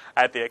 21st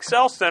at the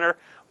Excel Center.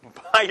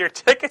 Buy your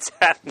tickets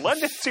at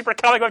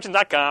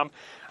LondonSuperComicConvention.com.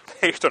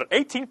 They start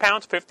at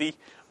 £18.50.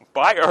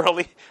 Buy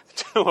early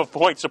to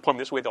avoid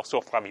disappointment. This way they'll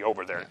still fly me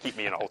over there and keep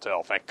me in a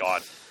hotel, thank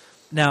God.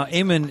 Now,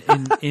 Eamon,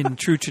 in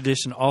true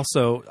tradition,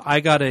 also, I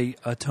got a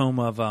tome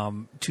of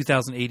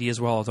 2080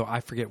 as well, although I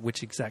forget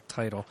which exact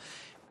title,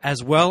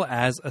 as well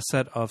as a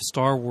set of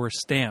Star Wars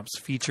stamps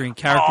featuring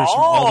characters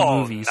from all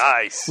the movies,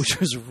 nice. Which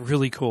was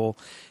really cool.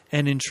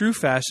 And in true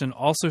fashion,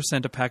 also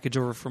sent a package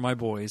over for my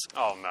boys.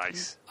 Oh,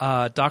 nice.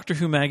 Doctor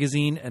Who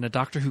magazine and a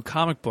Doctor Who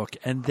comic book,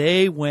 and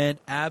they went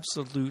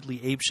absolutely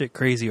apeshit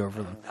crazy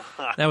over them.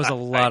 That was a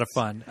lot of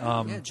fun.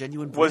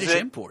 Genuine was British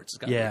it- imports.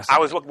 Yeah.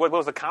 What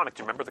was the comic?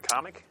 Do you remember the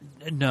comic?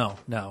 No.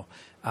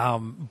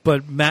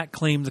 But Matt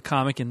claimed the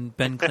comic and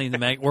Ben claimed the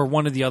mag, or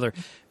one or the other,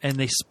 and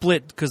they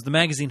split because the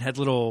magazine had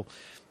little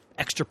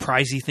extra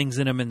pricey things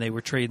in them, and they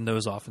were trading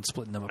those off and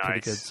splitting them up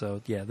pretty Nice. good.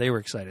 So yeah, they were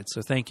excited.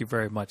 So thank you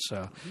very much.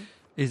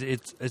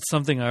 It's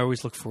something I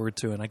always look forward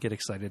to, and I get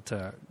excited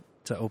to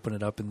open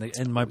it up.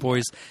 And my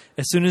boys,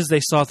 as soon as they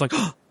saw, it's like,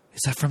 oh,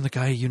 is that from the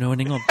guy you know in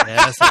England?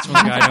 Yes, that's from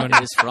the guy I know in It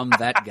England. is from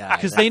that guy.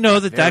 Because they know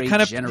that very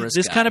kind of generous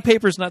this guy. kind of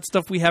paper is not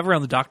stuff we have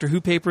around. The Doctor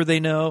Who paper, they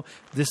know.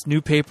 This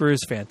new paper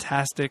is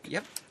fantastic.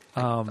 Yep.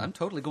 I'm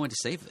totally going to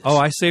save this. Oh,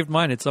 I saved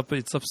mine. It's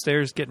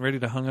upstairs, getting ready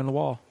to hang on the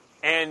wall.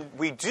 And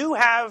we do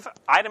have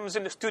items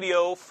in the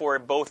studio for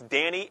both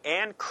Danny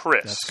and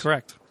Chris. That's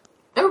correct.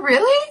 Oh,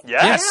 really?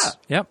 Yes.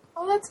 Yep.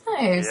 Oh, that's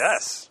nice.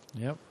 Yes.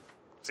 Yep.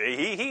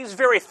 See, he's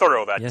very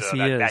thorough, that, Yes, he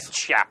that is.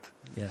 chap.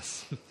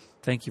 Yes.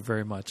 Thank you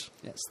very much.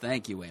 Yes,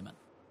 thank you, Wayman.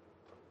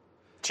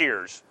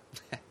 Cheers.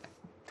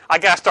 I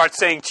gotta start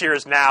saying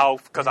cheers now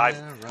because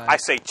Yeah, right. I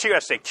say cheers. I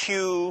say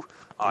Q.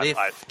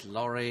 Lift,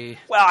 lorry,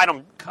 Well, I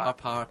don't. car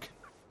park.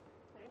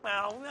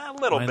 Well, a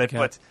little Mind bit, the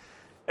but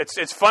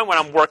it's fun when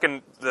I'm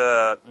working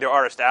the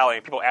artist alley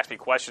and people ask me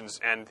questions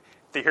and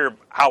they hear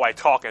how I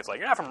talk and it's like,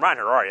 you're not from around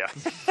here, are you?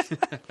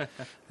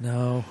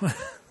 No.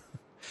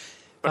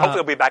 But hopefully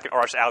I'll be back in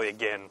artist alley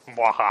again.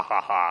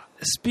 Mwahaha.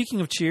 Speaking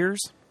of Cheers,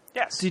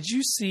 Yes. did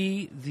you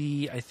see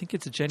the? I think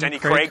it's a Jenny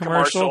Craig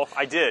commercial.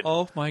 I did.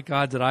 Oh my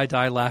God, did I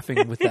die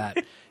laughing with that?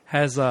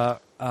 Has Kirstie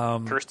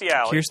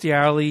Alley. Kirstie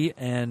Alley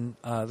and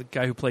the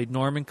guy who played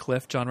Norman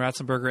Cliff, John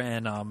Ratzenberger,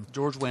 and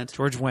George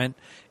Wendt.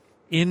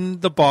 in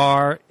the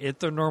bar at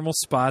their normal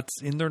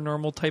spots, in their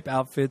normal type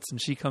outfits,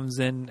 and she comes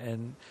in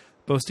and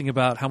boasting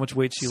about how much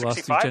weight she lost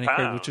through 65 Jenny Craig,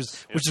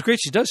 pounds. which is great.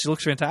 She does. She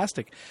looks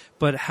fantastic.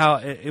 But how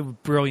it was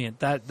brilliant.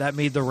 That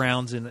made the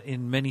rounds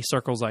in many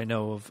circles I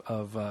know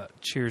of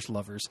Cheers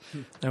lovers.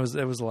 That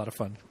was a lot of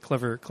fun.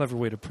 Clever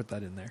way to put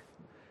that in there.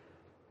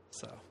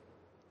 So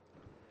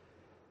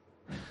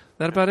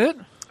that about it?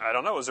 I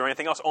don't know. Is there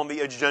anything else on the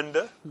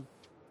agenda?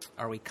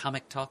 Are we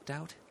comic talked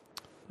out?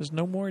 There's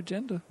no more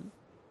agenda.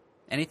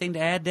 Anything to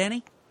add,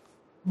 Danny?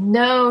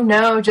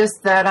 No,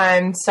 just that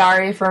I'm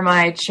sorry for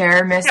my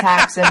chair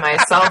mishaps and my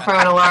cell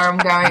phone alarm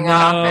going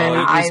off, and it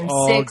was I'm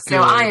all sick, so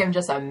good. I am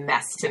just a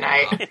mess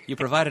tonight. You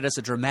provided us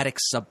a dramatic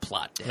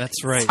subplot, Danny.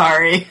 That's right.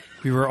 Sorry.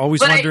 We were always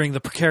But wondering the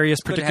precarious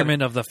have-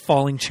 predicament of the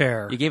falling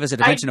chair. You gave us a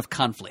dimension of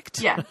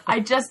conflict. Yeah, I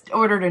just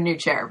ordered a new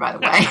chair, by the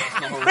way.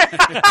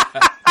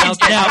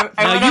 Now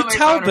I went you on my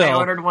tell phone and I Bill,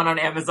 ordered one on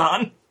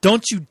Amazon.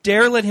 don't you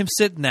dare let him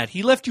sit in that.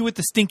 He left you with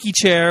the stinky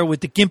chair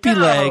with the gimpy No.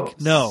 leg.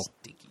 No.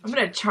 I'm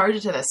going to charge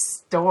it to the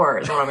store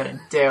is what I'm going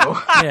to do.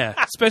 Yeah.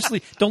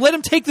 Especially, don't let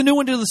him take the new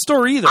one to the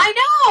store either. I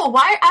know.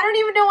 Why? I don't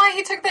even know why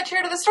he took that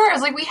chair to the store. I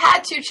was like, we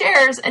had 2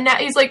 chairs, and now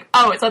he's like,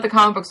 oh, it's at the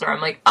comic book store.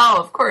 I'm like, oh,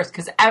 of course,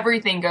 because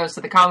everything goes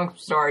to the comic book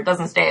store. It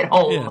doesn't stay at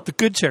home. Yeah, the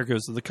good chair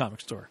goes to the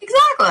comic store.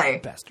 Exactly.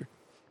 Bastard.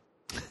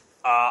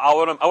 I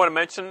want to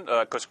mention,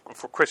 because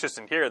for Chris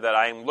isn't here, that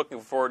I'm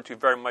looking forward to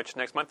very much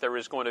next month. There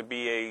is going to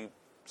be a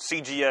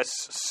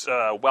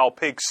CGS Wild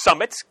Pig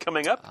Summit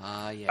coming up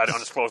Yes. at an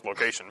undisclosed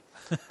location.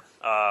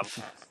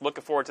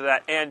 Looking forward to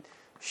that. And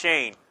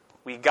Shane,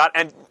 we got,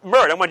 and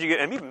Murd, I want you to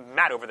get, and even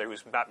Matt over there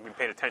who's not been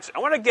paying attention. I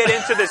want to get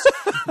into this.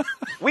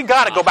 We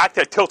got to go back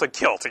to Tilted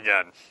Kilt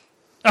again.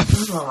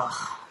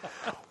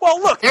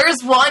 Well, look.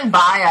 There's one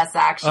by us,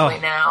 actually,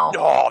 now.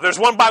 Oh, there's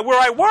one by where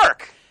I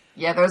work.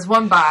 Yeah, there's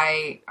one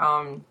by,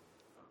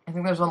 I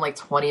think there's one like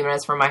 20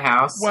 minutes from my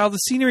house. While the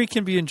scenery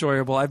can be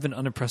enjoyable, I've been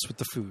unimpressed with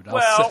the food.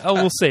 Well,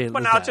 we'll say it.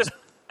 But with now that. just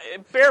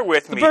bear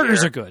with me. The burgers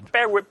here. are good.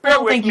 Bear I with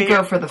don't think me. you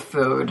go for the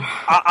food.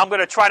 I'm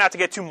going to try not to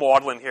get too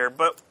maudlin here,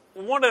 but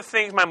one of the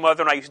things my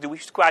mother and I used to do, we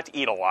used to go out to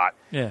eat a lot.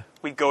 Yeah.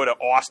 We'd go to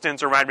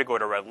Austin's around, we'd go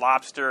to Red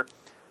Lobster.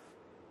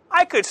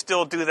 I could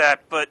still do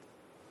that, but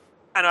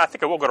I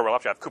think I will go to Red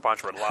Lobster. I have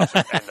coupons for Red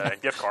Lobster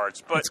and gift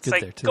cards. But It's it's good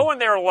like there, too. going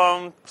there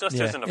alone just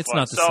Yeah, isn't a it's fun.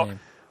 not the so, same.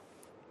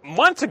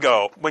 months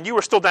ago, when you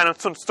were still down in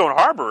Stone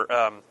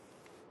Harbor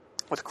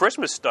with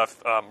Christmas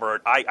stuff, Murd,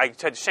 I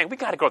said, Shane, we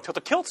got to go to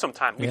Tilted Kilt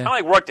sometime. We Yeah.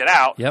 finally worked it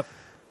out. Yep.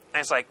 And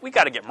it's like, we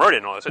got to get Murd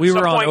in on this. At We some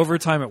were on point,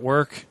 overtime at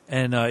work,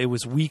 and it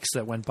was weeks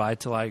that went by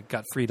till I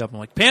got freed up. I'm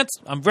like, pants,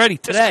 I'm ready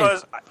just today.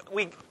 because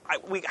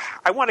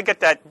I want to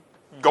get that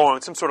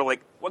going, some sort of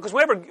like, because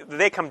whenever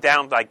they come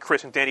down, like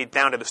Chris and Danny,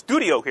 down to the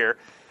studio here,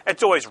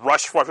 it's always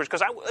rush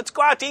because let's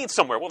go out to eat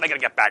somewhere. Well, they got to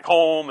get back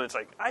home, and it's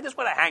like, I just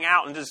want to hang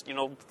out and just,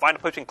 find a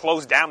place and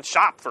close down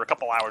shop for a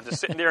couple hours, just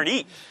sitting there and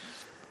eat.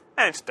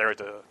 And it's there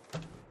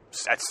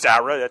at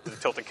Sarah at the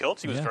Tilted Kilt.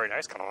 She was Yeah. very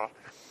nice.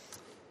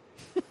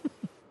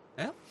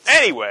 Well,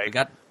 Anyway, we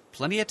got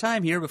plenty of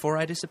time here before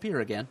I disappear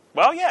again.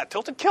 well, yeah,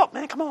 Tilted Kilt,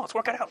 man, come on, let's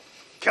work it out.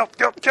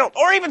 Kilt,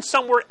 or even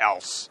somewhere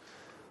else.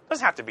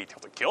 Doesn't have to be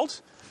Tilted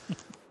Kilt.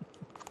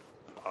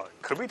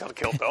 Could be Tilted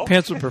Kilt, though.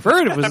 Pants would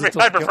prefer it if it was.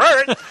 I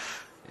prefer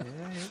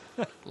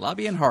it.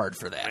 Lobbying hard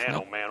for that. Man,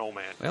 Nope. oh man, oh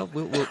man. Well,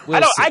 we'll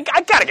I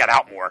see. gotta get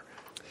out more.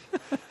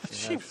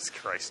 Jesus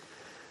Christ.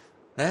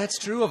 That's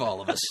true of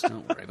all of us.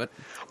 Don't worry, but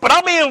But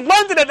I'll be in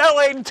London and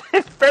LA in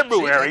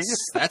February.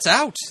 that's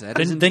out. That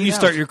is Then indeed you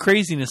start out. your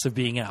craziness of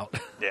being out.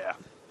 Yeah.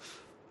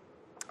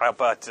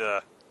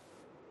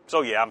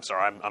 So yeah, I'm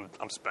sorry.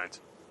 I'm spent.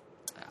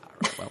 All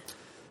right, well,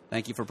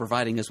 thank you for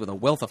providing us with a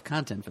wealth of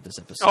content for this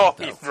episode. Oh,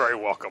 though. you're very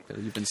welcome.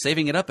 You've been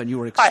saving it up, and you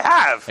were I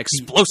have.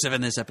 explosive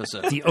in this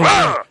episode. The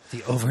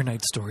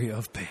overnight story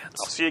of pants.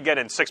 I'll see you again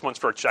in 6 months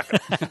for a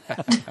checkup.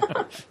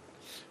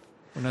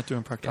 We're not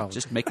doing proctology.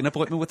 Just make an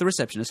appointment with the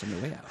receptionist on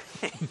your way out.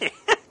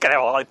 Can I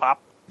have a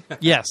lollipop?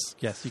 Yes,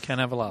 you can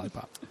have a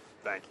lollipop.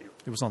 Thank you.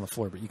 It was on the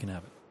floor, but you can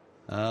have it.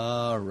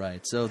 All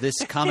right, so this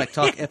Comic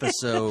Talk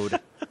episode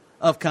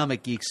of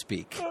Comic Geek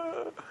Speak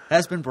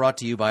has been brought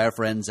to you by our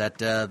friends at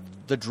the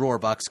Drawer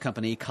Box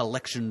Company,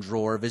 Collection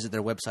Drawer. Visit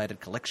their website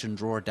at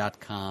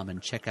collectiondrawer.com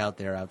and check out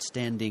their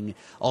outstanding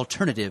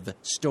alternative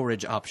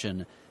storage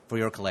option for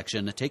your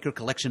collection. Take your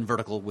collection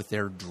vertical with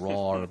their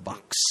Drawer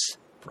Box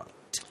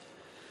product.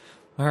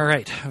 All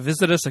right.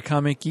 Visit us at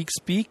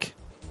comicgeekspeak.com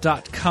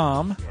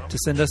to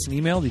send us an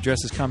email. The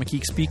address is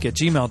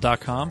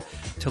comicgeekspeak@gmail.com.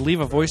 To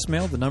leave a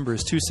voicemail, the number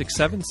is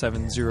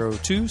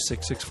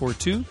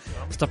 267-702-6642.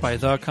 Stop by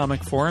the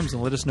Comic Forums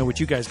and let us know what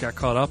you guys got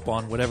caught up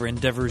on, whatever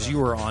endeavors you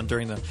were on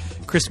during the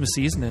Christmas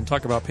season, and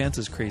talk about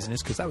Pants's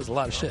craziness, because that was a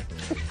lot of shit.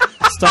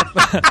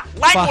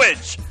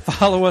 Language!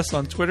 Follow us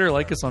on Twitter,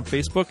 like us on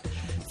Facebook.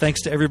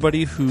 Thanks to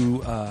everybody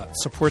who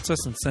supports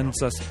us and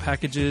sends us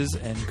packages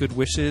and good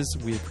wishes.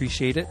 We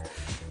appreciate it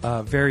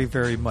very,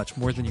 very much,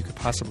 more than you could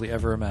possibly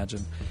ever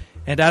imagine.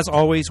 And as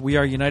always, we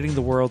are uniting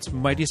the world's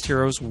mightiest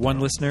heroes, one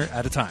listener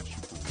at a time. You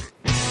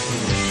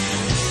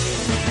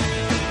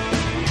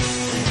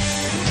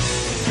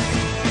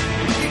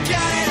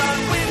got it on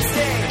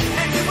Wednesday,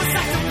 and you was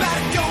talking about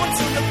it, going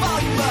to the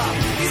volume up.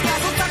 These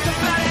guys will talk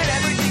about it,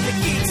 everything that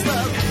geeks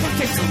love. From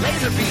cakes to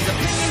laser beams,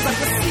 opinions like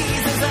the seas.